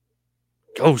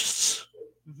ghosts.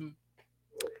 Mm-hmm.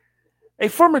 A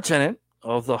former tenant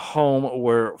of the home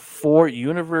where 4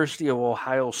 University of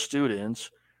Ohio students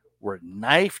were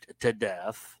knifed to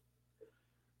death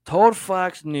told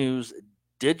Fox News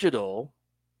Digital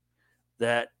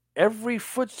that every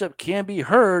footstep can be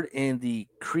heard in the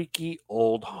creaky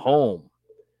old home.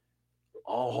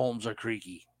 All homes are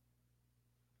creaky.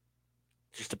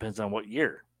 Just depends on what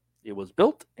year it was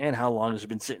built and how long it's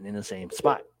been sitting in the same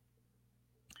spot.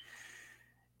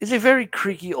 It's a very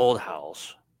creaky old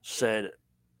house, said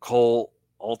Cole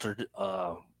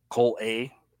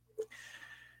A.,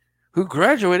 who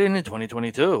graduated in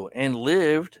 2022 and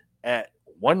lived at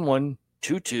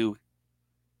 1122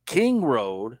 King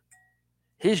Road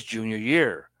his junior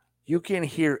year. You can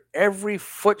hear every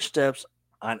footsteps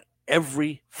on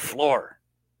every floor.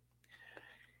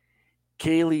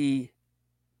 Kaylee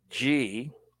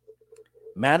G,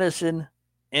 Madison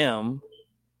M,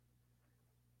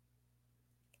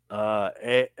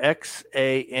 Xanak,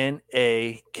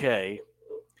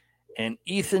 and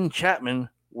Ethan Chapman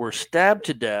were stabbed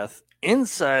to death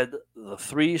inside the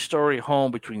 3-story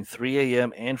home between 3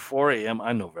 a.m. and 4 a.m.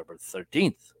 on November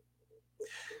 13th.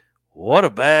 What a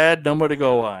bad number to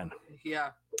go on.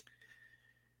 Yeah.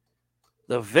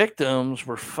 The victims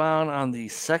were found on the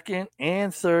second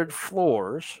and third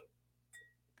floors,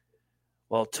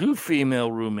 while 2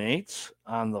 female roommates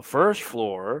on the first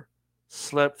floor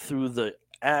slept through the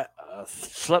attack,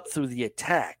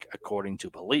 according to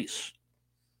police.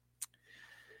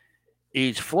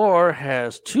 Each floor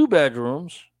has 2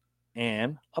 bedrooms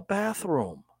and a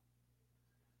bathroom.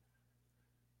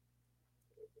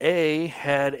 A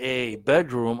had a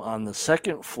bedroom on the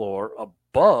second floor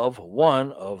above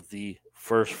one of the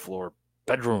first floor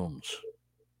bedrooms.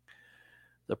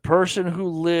 The person who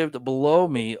lived below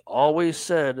me always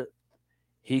said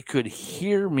he could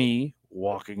hear me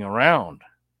walking around,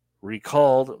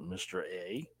 recalled Mr.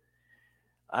 A.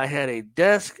 I had a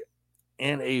desk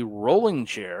and a rolling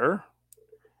chair,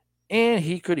 and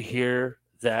he could hear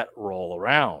that roll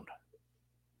around.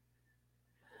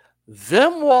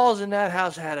 Them walls in that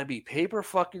house had to be paper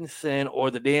fucking thin,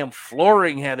 or the damn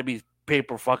flooring had to be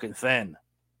paper fucking thin.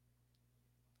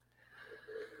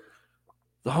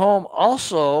 The home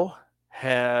also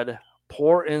had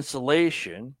poor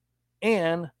insulation,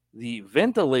 and the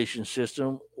ventilation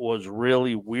system was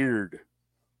really weird.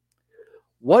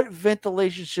 What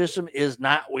ventilation system is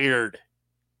not weird?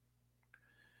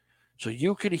 So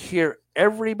you could hear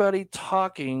everybody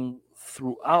talking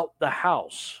throughout the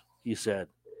house, he said.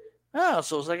 Oh,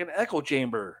 so it's like an echo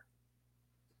chamber.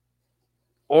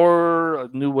 Or a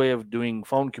new way of doing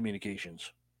phone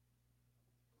communications.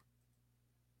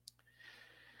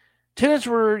 Tenants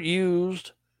were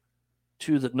used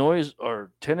to the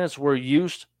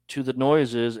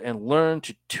noises and learned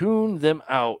to tune them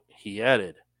out, he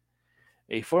added.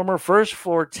 A former first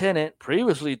floor tenant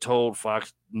previously told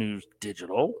Fox News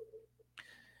Digital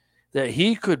that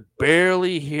he could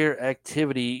barely hear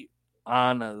activity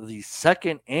on the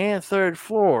second and third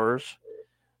floors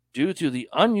due to the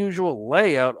unusual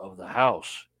layout of the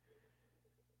house,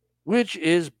 which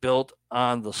is built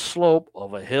on the slope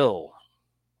of a hill.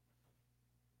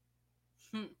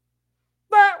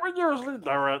 That would usually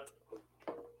do it.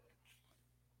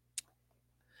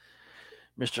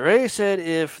 Mr. A said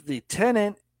if the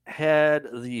tenant had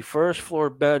the first floor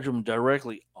bedroom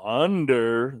directly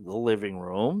under the living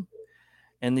room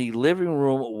and the living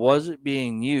room wasn't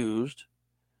being used,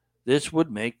 this would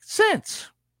make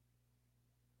sense.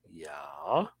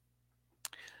 Yeah.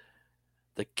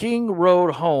 The King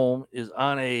Road home is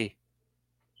on a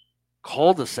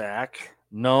cul-de-sac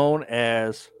known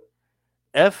as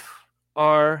FRATLANTIS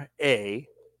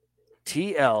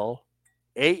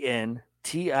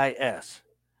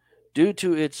due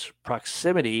to its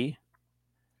proximity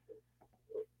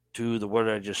to the word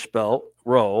I just spelled,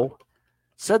 row,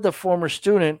 said the former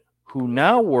student who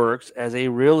now works as a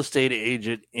real estate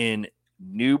agent in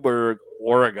Newberg,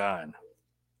 Oregon.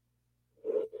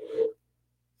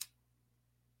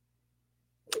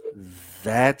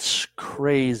 That's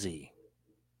crazy.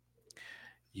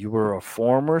 You were a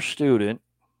former student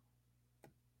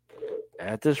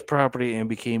at this property and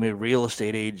became a real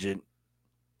estate agent.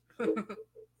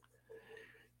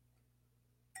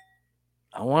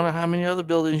 I wonder how many other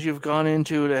buildings you've gone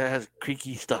into that has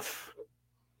creaky stuff.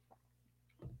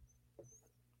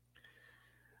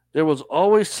 There was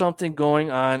always something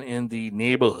going on in the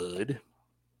neighborhood.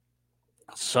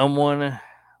 Someone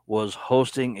was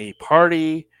hosting a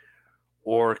party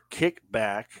or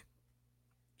kickback,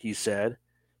 he said.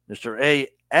 Mr. A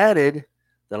added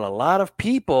that a lot of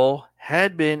people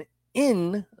had been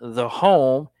in the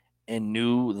home and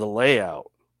knew the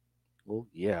layout. Well,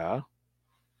 yeah.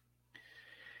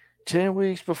 10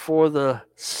 weeks before the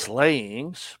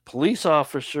slayings, police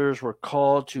officers were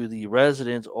called to the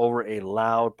residence over a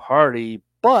loud party,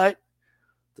 but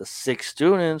the 6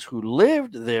 students who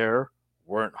lived there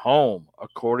weren't home,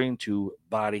 according to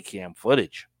body cam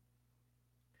footage.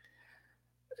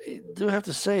 I do have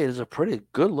to say, it is a pretty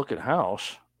good-looking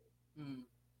house.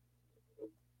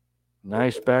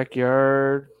 Nice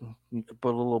backyard. You could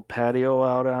put a little patio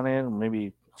out on it, maybe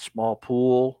a small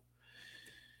pool.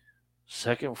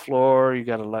 Second floor, you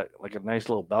got like a nice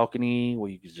little balcony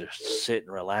where you can just sit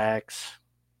and relax.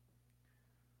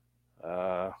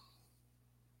 Got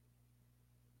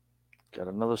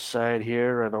another side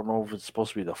here. I don't know if it's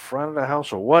supposed to be the front of the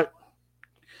house or what.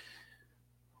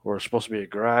 Or it's supposed to be a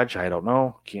garage. I don't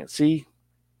know. Can't see.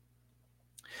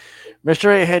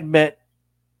 Mr. A had met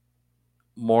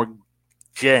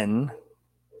Mogen,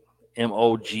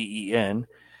 Mogen,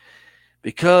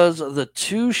 because the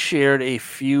two shared a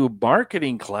few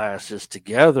marketing classes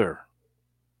together,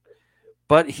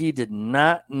 but he did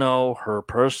not know her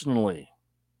personally.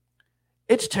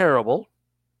 It's terrible.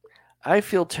 I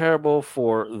feel terrible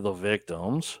for the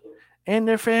victims and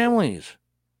their families,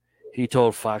 he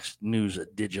told Fox News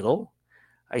Digital.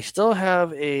 I still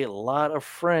have a lot of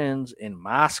friends in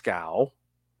Moscow.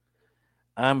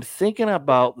 I'm thinking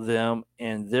about them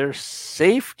and their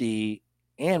safety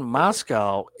and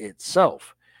Moscow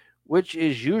itself, which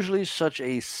is usually such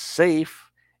a safe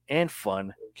and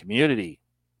fun community.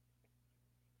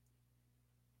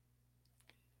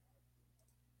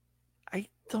 I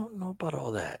don't know about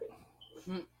all that.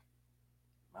 Hmm.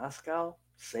 Moscow,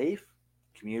 safe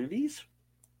communities?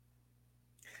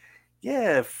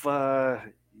 Yeah, if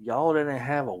y'all didn't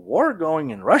have a war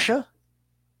going in Russia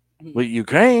with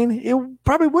Ukraine, it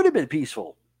probably would have been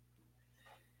peaceful.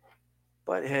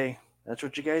 But hey, that's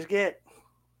what you guys get.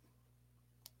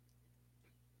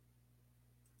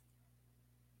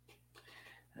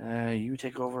 You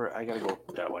take over. I gotta go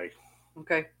that way.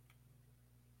 Okay.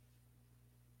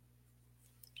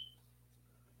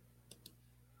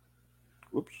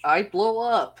 Whoops. I blow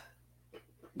up.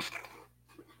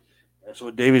 That's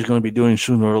what Davey's going to be doing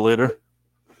sooner or later.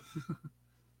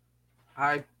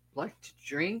 I like to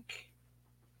drink.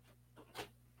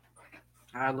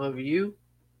 I love you.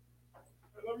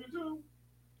 I love you too.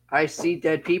 I see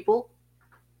dead people.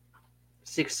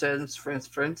 6 Sense,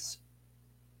 friends.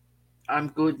 I'm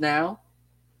good now.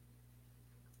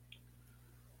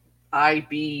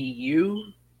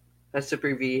 IBU. That's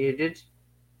abbreviated.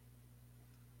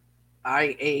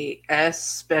 IAS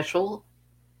special.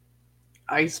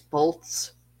 Ice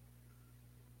bolts.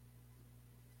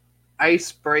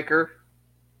 Icebreaker.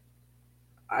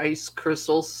 Ice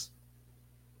crystals.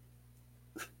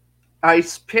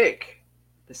 Ice pick.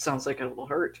 This sounds like it will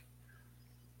hurt.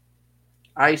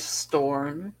 Ice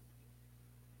storm.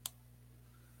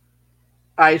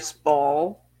 Ice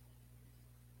ball.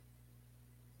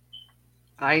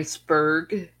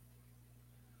 Iceberg.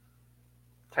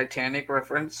 Titanic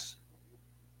reference.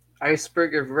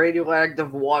 Iceberg of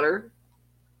radioactive water.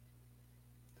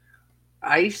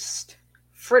 Iced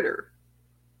fritter.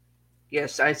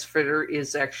 Yes, ice fritter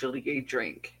is actually a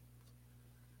drink.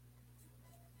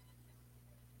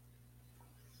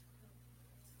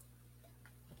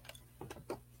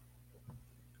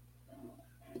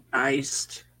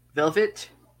 Iced velvet.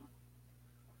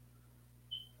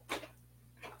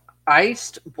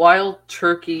 Iced wild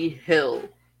turkey hill.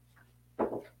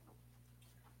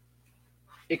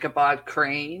 Ichabod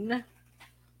crane.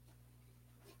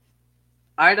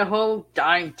 Idaho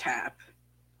dime tap.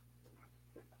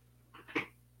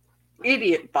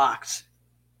 Idiot box.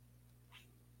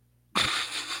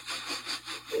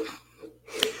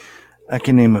 I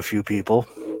can name a few people.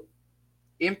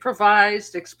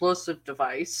 Improvised explosive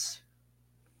device.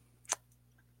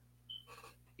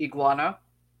 Iguana.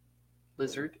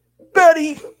 Lizard.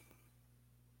 Betty!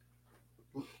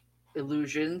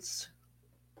 Illusions.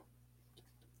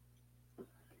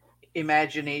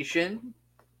 Imagination.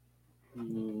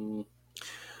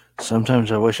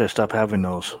 Sometimes I wish I stopped having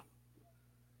those.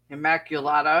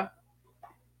 Immaculata.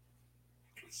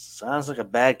 Sounds like a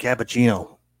bad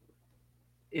cappuccino.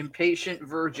 Impatient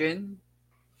virgin.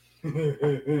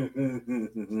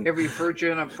 Every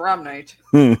virgin on prom night.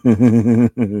 I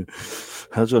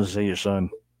was going to say your son.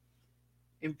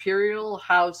 Imperial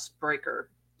housebreaker.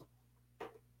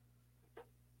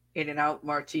 In and out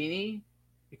martini.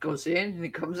 It goes in and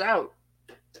it comes out.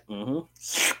 Mm-hmm.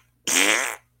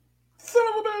 Son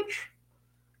of a bitch.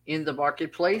 In the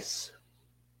marketplace.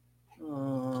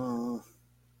 In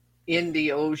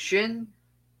the ocean.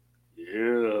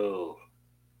 Yeah.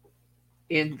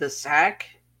 In the sack.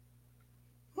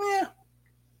 Yeah.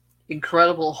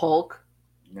 Incredible Hulk.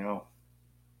 No.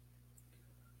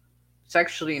 It's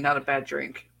actually not a bad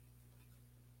drink.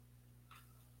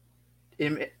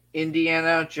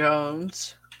 Indiana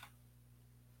Jones.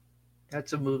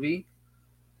 That's a movie.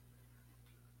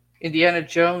 Indiana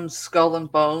Jones Skull and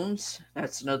Bones.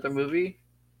 That's another movie.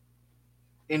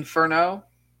 Inferno.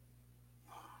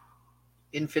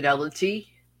 Infidelity.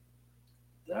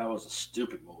 That was a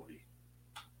stupid movie.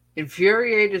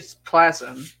 Infuriated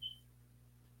Plasm.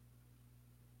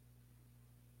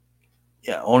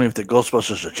 Yeah, only if the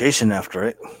Ghostbusters are chasing after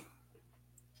it.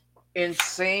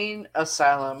 Insane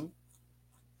Asylum.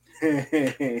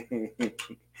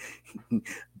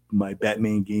 My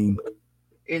Batman game.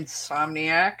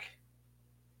 Insomniac.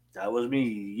 That was me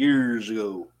years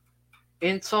ago.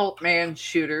 Insult Man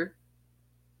Shooter.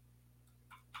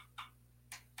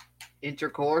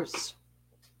 Intercourse.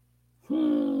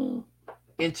 Hmm.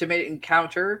 Intimate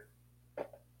encounter.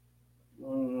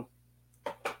 Mm.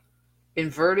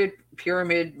 Inverted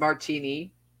pyramid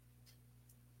martini.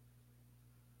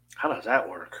 How does that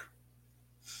work?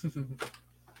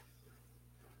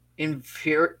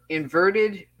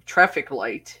 Inverted traffic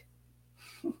light.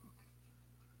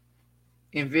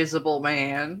 Invisible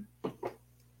Man.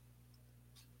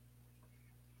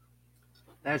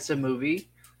 That's a movie.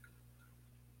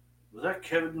 Was that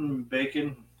Kevin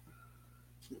Bacon?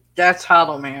 That's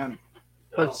Hollow Man.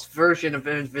 But it's version of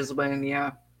Invisible Man,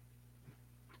 yeah.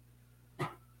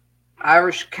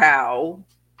 Irish Cow.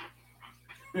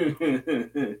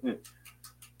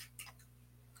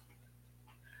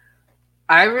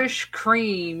 Irish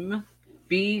Cream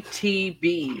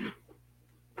BTB.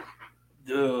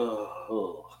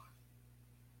 Ugh.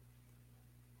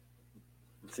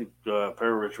 I think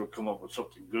Perrich would come up with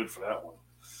something good for that one.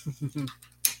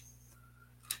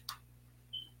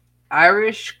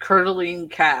 Irish Curdling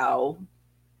Cow.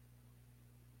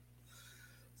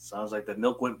 Sounds like the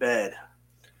milk went bad.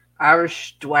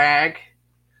 Irish Dwag.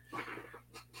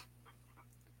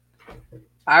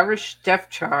 Irish Depth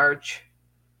Charge.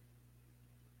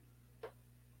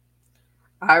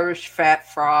 Irish Fat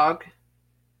Frog.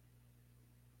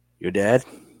 Your dad?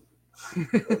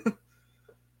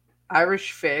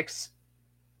 Irish Fix.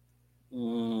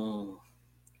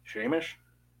 Shamish?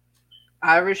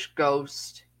 Irish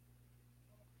Ghost.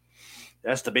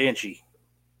 That's the Banshee.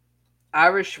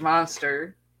 Irish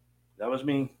Monster. That was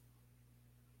me.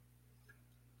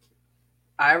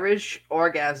 Irish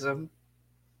Orgasm.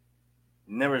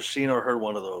 Never seen or heard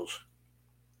one of those.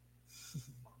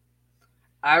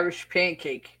 Irish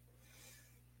Pancake.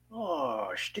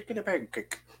 Oh, stick in a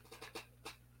pancake.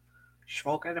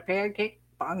 Smoke at a pancake.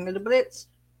 Bong to the blitz.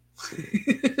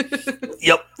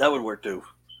 Yep, that would work too.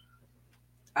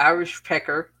 Irish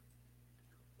Pecker.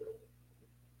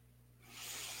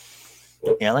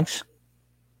 Alex?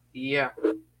 Yeah.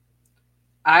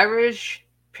 Irish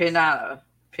Pinata.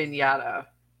 Pinata.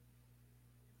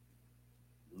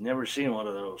 Never seen one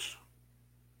of those.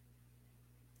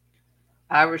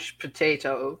 Irish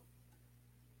Potato.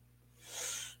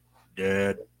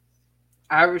 Dad.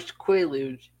 Irish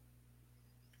Quaalude.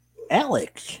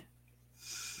 Alex.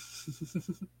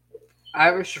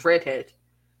 Irish Redhead.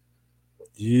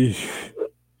 Yeah.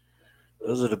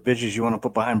 Those are the bitches you want to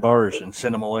put behind bars and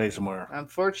send them away somewhere.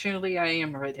 Unfortunately, I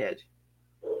am a redhead.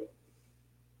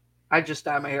 I just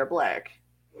dye my hair black.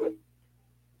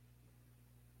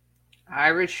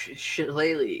 Irish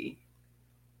Shillelagh.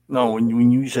 No,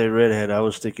 when you say redhead, I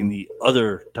was thinking the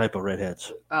other type of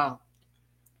redheads. Oh.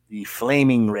 The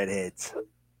flaming redheads.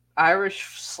 Irish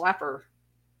Slapper.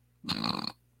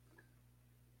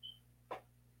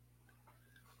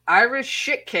 Irish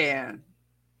Shit Can.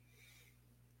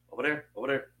 Over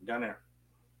there, down there.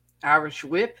 Irish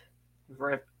Whip.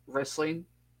 Wrestling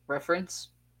reference.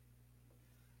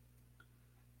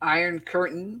 Iron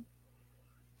Curtain.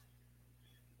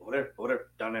 Over there,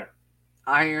 down there.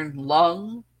 Iron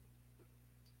Lung.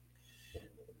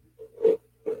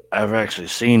 I've actually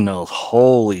seen those.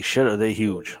 Holy shit, are they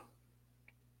huge?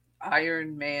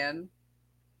 Iron Man.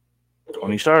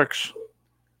 Tony Starks.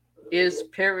 Is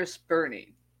Paris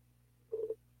burning?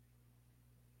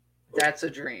 That's a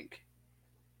drink.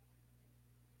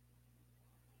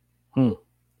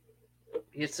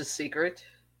 It's a secret.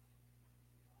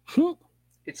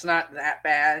 It's not that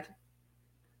bad.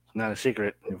 It's not a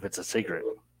secret if it's a secret.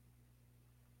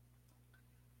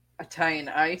 Italian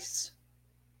Ice.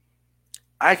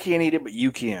 I can't eat it, but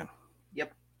you can.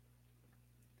 Yep.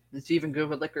 It's even good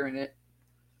with liquor in it.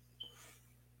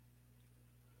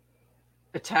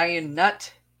 Italian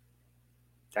Nut.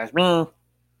 That's me.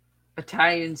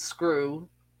 Italian Screw.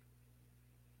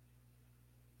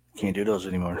 Can't do those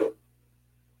anymore.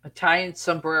 Italian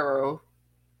Sombrero.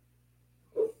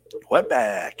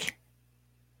 Wetback.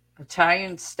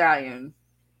 Italian Stallion.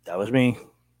 That was me.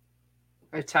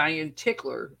 Italian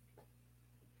Tickler.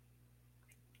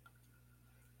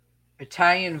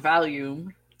 Italian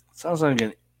Volume. Sounds like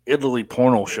an Italy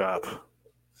porno shop.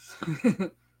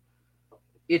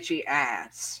 Itchy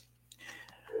Ass.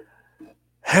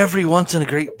 Every once in a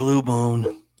great blue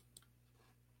moon.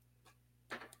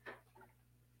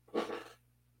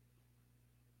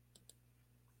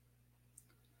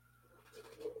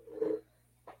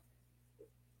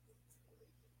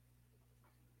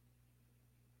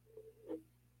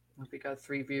 We got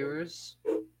 3 viewers.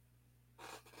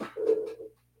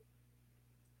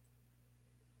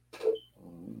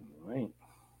 Right.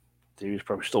 Davey's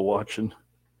probably still watching.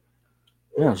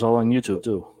 Yeah, it's all on YouTube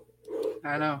too.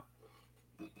 I know.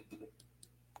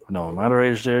 No,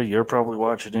 moderator's there. You're probably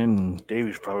watching it, and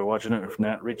Davey's probably watching it, if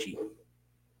not Richie.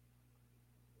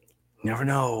 Never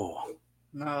know.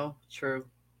 No, true.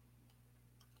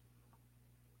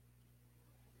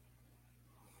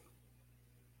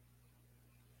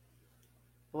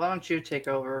 Why don't you take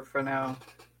over for now?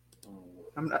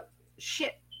 I'm not.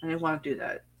 Shit, I didn't want to do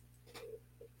that.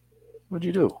 What'd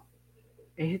you do?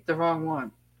 I hit the wrong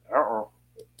one. Uh-oh.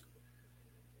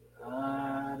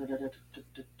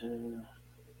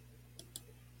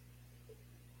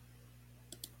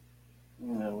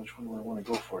 Yeah, which one do I want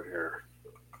to go for here?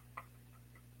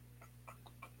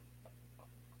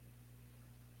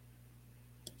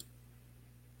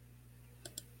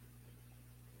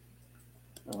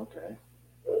 Okay.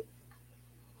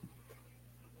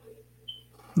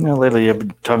 Now, lately I've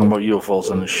been talking about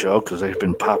UFOs on the show because they've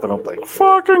been popping up like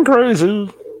fucking crazy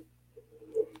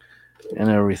and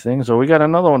everything. So we got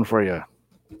another one for you.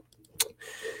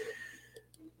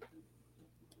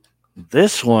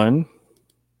 This one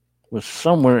was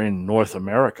somewhere in North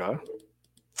America.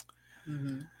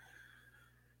 Mm-hmm.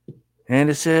 And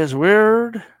it says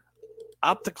weird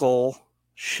optical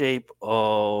shape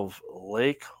of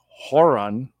Lake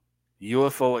Huron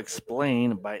UFO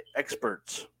explained by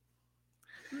experts.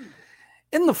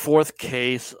 In the fourth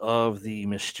case of the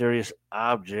mysterious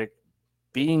object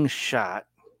being shot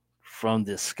from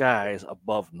the skies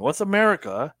above North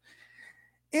America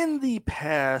in the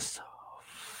past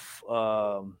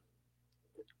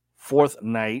fourth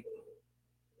night,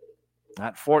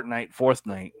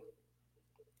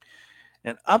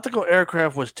 an optical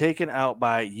aircraft was taken out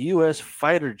by U.S.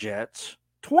 fighter jets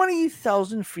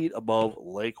 20,000 feet above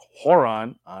Lake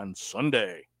Huron on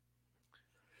Sunday.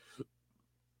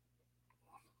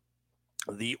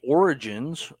 The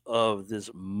origins of this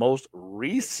most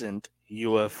recent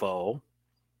UFO,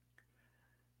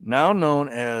 now known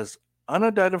as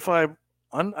unidentified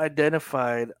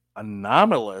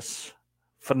anomalous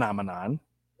phenomenon,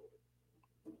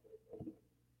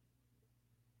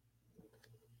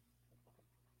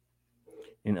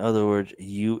 in other words,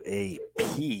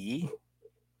 UAP,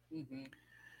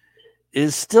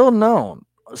 is still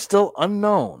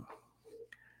unknown,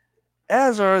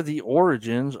 as are the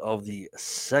origins of the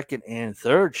second and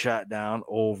third shot down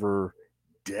over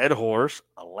Dead Horse,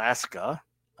 Alaska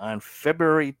on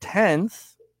February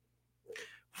 10th,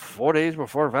 4 days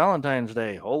before Valentine's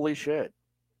Day. Holy shit.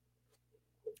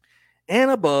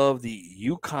 And above the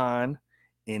Yukon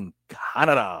in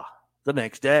Canada the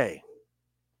next day.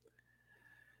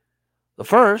 The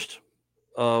first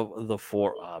of the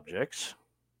four objects,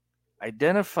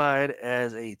 identified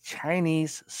as a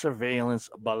Chinese surveillance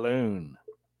balloon,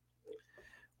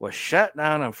 was shot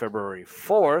down on February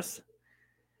 4th.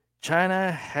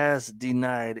 China has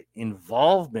denied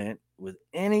involvement with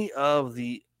any of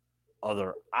the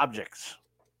other objects.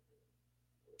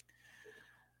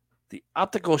 The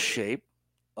optical shape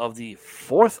of the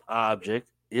fourth object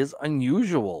is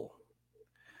unusual.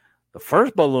 The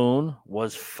first balloon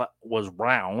was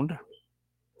round,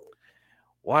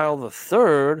 while the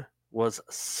third was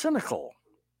cynical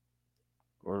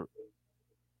or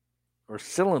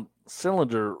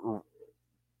cylinder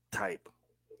type.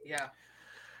 Yeah.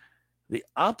 The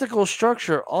optical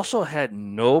structure also had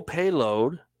no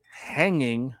payload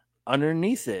hanging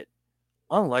underneath it,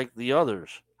 unlike the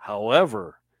others.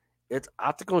 However, its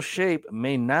optical shape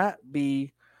may not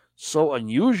be so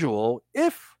unusual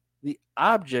if the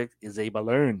object is a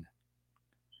balloon.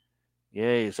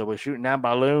 Yay, so we're shooting down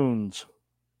balloons.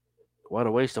 What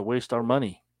a waste to waste our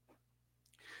money.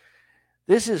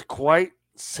 This is quite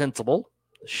sensible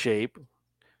shape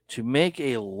to make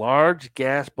a large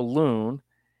gas balloon,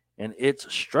 and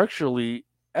its structurally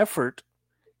effort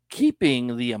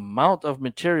keeping the amount of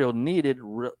material needed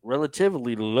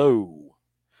relatively low.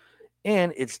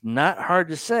 And it's not hard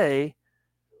to say,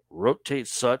 rotate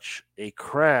such a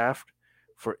craft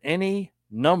for any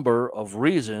number of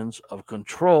reasons of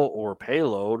control or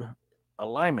payload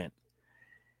alignment.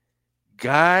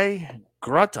 Guy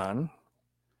Grutton,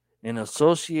 an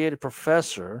associate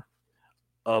professor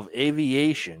of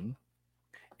aviation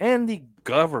and the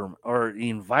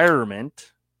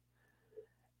environment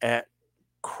at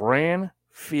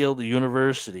Cranfield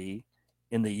University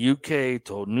in the UK,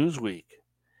 told Newsweek.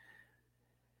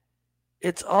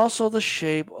 It's also the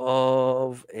shape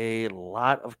of a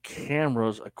lot of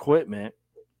cameras equipment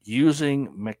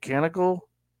using mechanical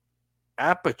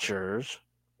apertures.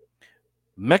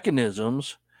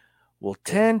 Mechanisms will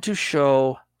tend to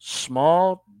show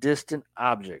small, distant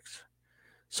objects.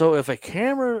 So if a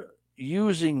camera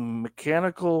using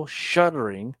mechanical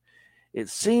shuttering, it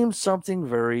seems something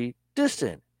very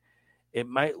distant. It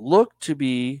might look to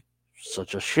be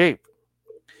such a shape.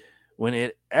 when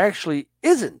it actually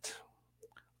isn't.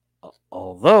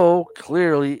 Although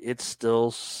clearly it's still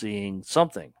seeing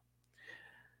something.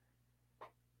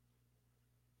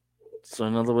 So,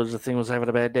 in other words, the thing was having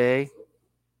a bad day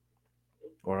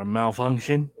or a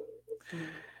malfunction.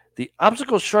 The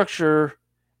optical structure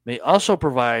may also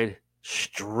provide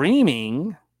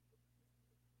streaming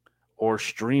or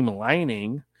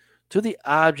streamlining to the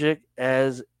object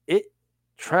as it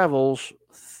travels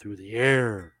through the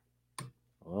air.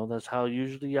 Well, that's how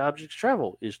usually objects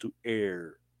travel, is to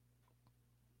air.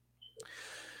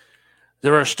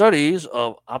 There are studies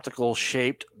of optical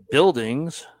shaped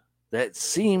buildings that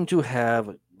seem to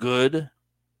have good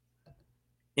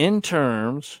in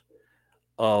terms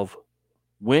of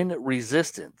wind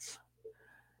resistance.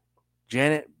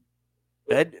 Janet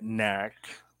Bednarik,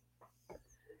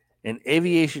 an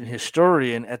aviation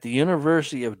historian at the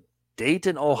University of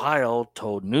Dayton, Ohio,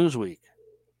 told Newsweek.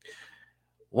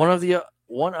 On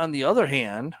the other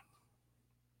hand,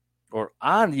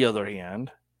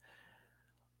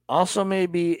 also may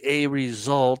be a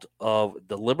result of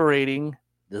deliberating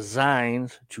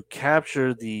designs to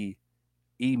capture the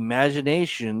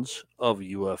imaginations of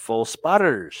UFO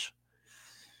spotters.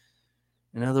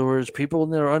 In other words, people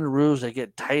that are under roofs, they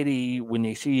get tidy when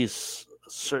they see a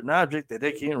certain object that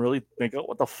they can't really make out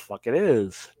what the fuck it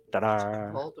is. Ta-da!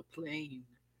 Called the plane.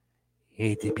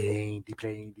 Hey, the plane.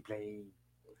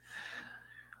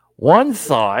 One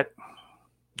thought,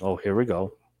 here we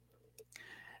go.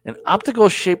 An optical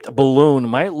shaped balloon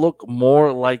might look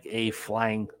more like a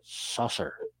flying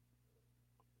saucer.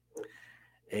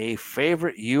 A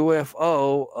favorite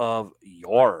UFO of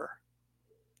Yore.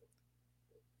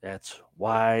 That's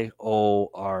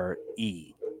Yore.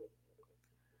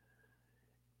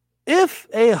 If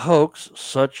a hoax,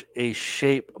 such a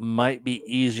shape might be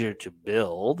easier to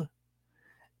build,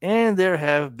 and there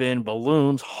have been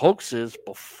balloons hoaxes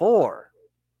before.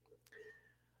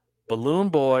 Balloon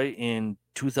Boy in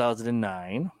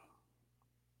 2009.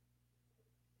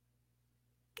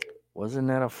 Wasn't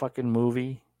that a fucking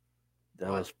movie that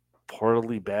was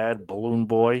poorly bad? Balloon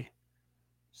Boy?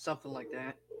 Something like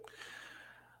that.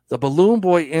 The Balloon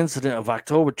Boy incident of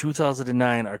October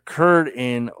 2009 occurred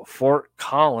in Fort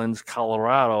Collins,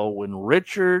 Colorado, when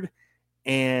Richard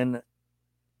and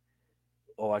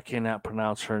I cannot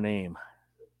pronounce her name.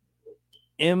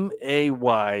 Mayumi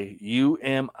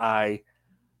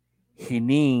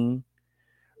Hinin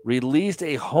released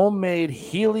a homemade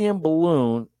helium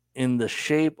balloon in the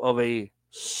shape of a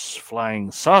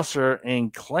flying saucer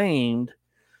and claimed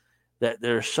that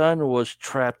their son was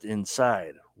trapped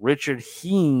inside. Richard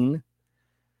Heen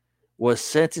was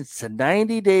sentenced to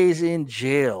 90 days in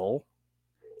jail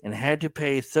and had to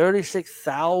pay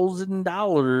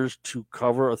 $36,000 to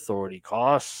cover authority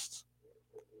costs.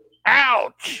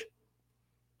 Ouch!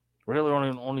 Really,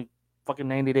 only fucking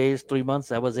 90 days, 3 months,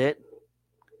 that was it?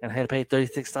 And I had to pay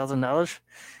 $36,000?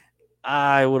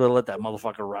 I would have let that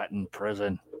motherfucker rot in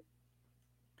prison.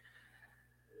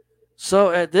 So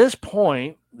at this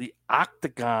point, the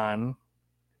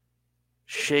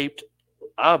octagon-shaped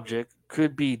object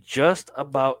could be just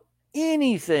about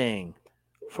anything,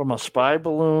 from a spy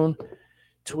balloon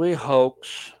to a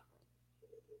hoax.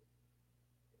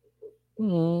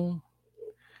 We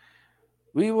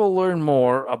will learn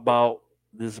more about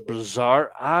this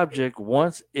bizarre object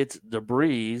once its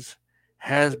debris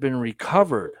has been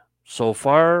recovered. So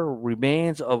far,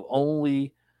 remains of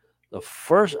only the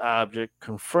first object,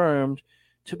 confirmed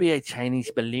to be a Chinese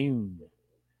balloon,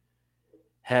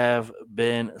 have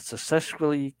been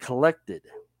successfully collected.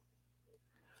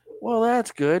 Well,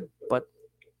 that's good, but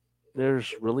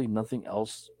there's really nothing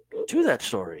else to that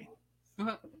story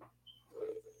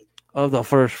of the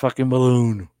first fucking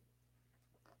balloon.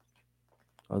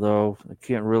 Although I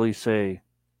can't really say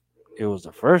it was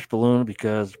the first balloon,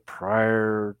 because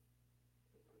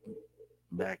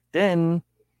back then,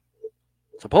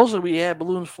 supposedly we had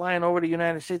balloons flying over the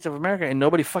United States of America and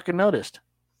nobody fucking noticed.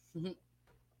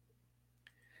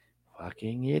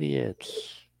 Fucking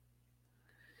idiots.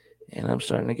 And I'm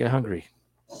starting to get hungry.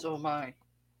 So am I.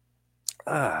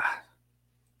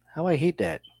 How I hate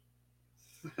that.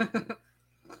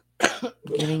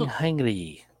 Getting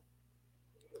hungry.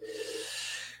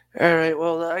 All right,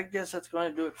 well, I guess that's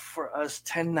going to do it for us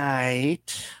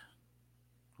tonight.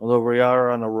 Although we are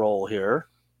on a roll here.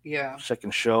 Yeah.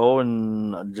 Second show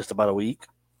in just about a week.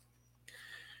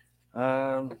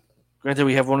 Granted,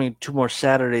 we have only 2 more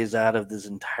Saturdays out of this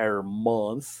entire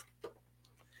month.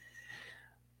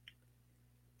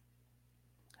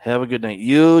 Have a good night.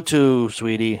 You too,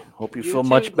 sweetie. Hope you feel too,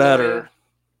 much Gloria.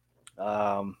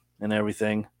 better. And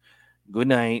everything. Good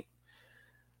night.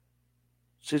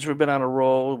 since we've been on a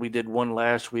roll, we did one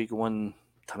last week, one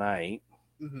tonight,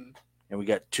 Mm-hmm. and we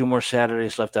got 2 more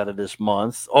Saturdays left out of this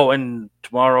month. Oh, and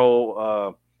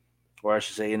tomorrow, or I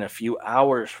should say, in a few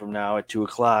hours from now at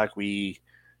 2:00, we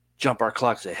jump our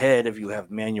clocks ahead. If you have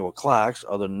manual clocks,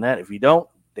 other than that, if you don't,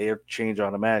 they change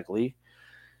automatically.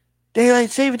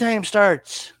 Daylight saving time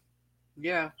starts.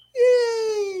 Yeah.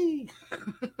 Yay!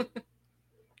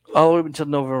 All the way until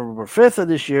November 5th of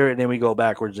this year, and then we go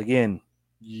backwards again.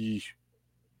 Yeesh.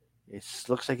 It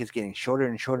looks like it's getting shorter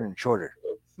and shorter and shorter.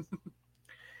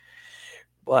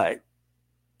 But,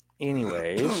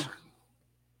 anyways,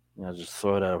 I'll just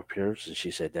throw it out up here since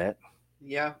she said that.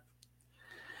 Yeah.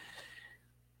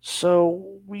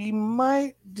 So, we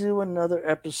might do another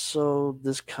episode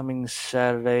this coming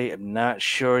Saturday. I'm not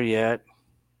sure yet.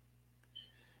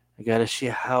 I got to see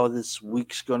how this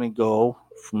week's going to go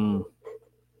from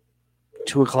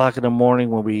 2:00 in the morning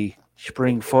when we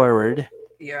spring forward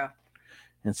Yeah.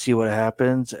 and see what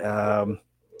happens.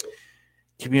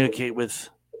 Communicate with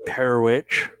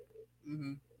Perawitch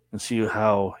Mm-hmm. and see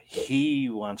how he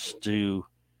wants to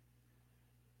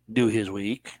do his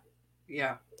week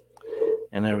Yeah.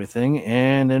 and everything.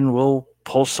 And then we'll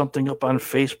post something up on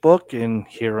Facebook and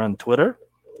here on Twitter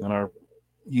on our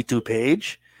YouTube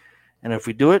page. And if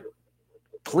we do it,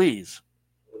 please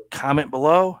comment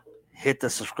below, hit the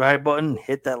subscribe button,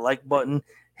 hit that like button,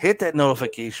 hit that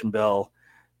notification bell.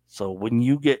 So when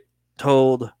you get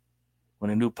told when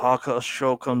a new podcast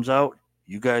show comes out,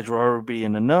 you guys will already be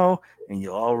in the know and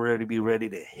you'll already be ready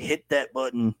to hit that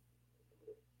button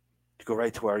to go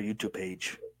right to our YouTube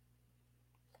page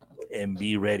and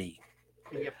be ready.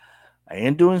 Yep. I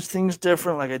am doing things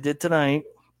different like I did tonight.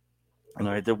 And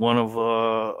I did one of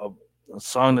a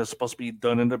song that's supposed to be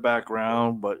done in the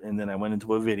background, and then I went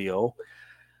into a video.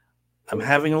 I'm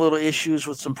having a little issues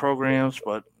with some programs,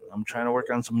 but I'm trying to work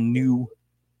on some new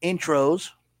intros.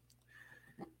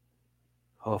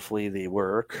 Hopefully they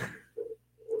work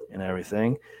and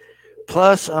everything.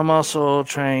 Plus, I'm also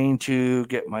trying to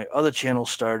get my other channel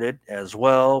started as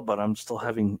well, but I'm still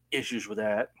having issues with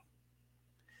that.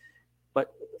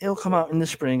 But it'll come out in the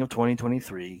spring of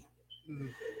 2023. Mm-hmm.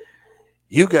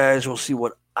 You guys will see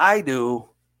what I do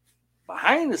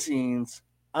behind the scenes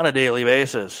on a daily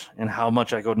basis and how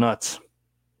much I go nuts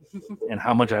and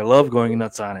how much I love going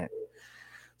nuts on it.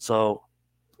 So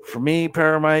for me,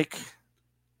 Paramike,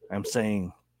 I'm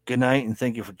saying good night and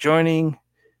thank you for joining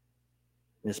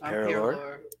Miss I'm Paralord,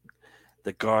 Paralord.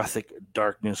 the Gothic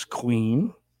Darkness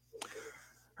Queen.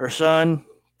 Her son,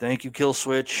 thank you,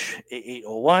 Killswitch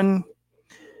 8801.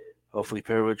 Hopefully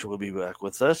Parawitch will be back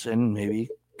with us, and maybe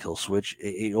Killswitch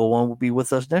 8801 will be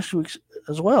with us next week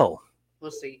as well.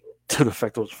 We'll see. To the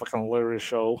fact it was a fucking hilarious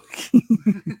show.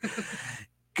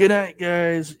 Good night,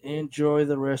 guys. Enjoy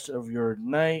the rest of your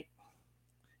night.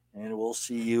 And we'll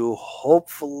see you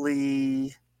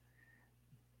hopefully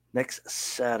next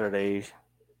Saturday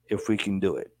if we can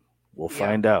do it. We'll Yeah.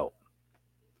 find out.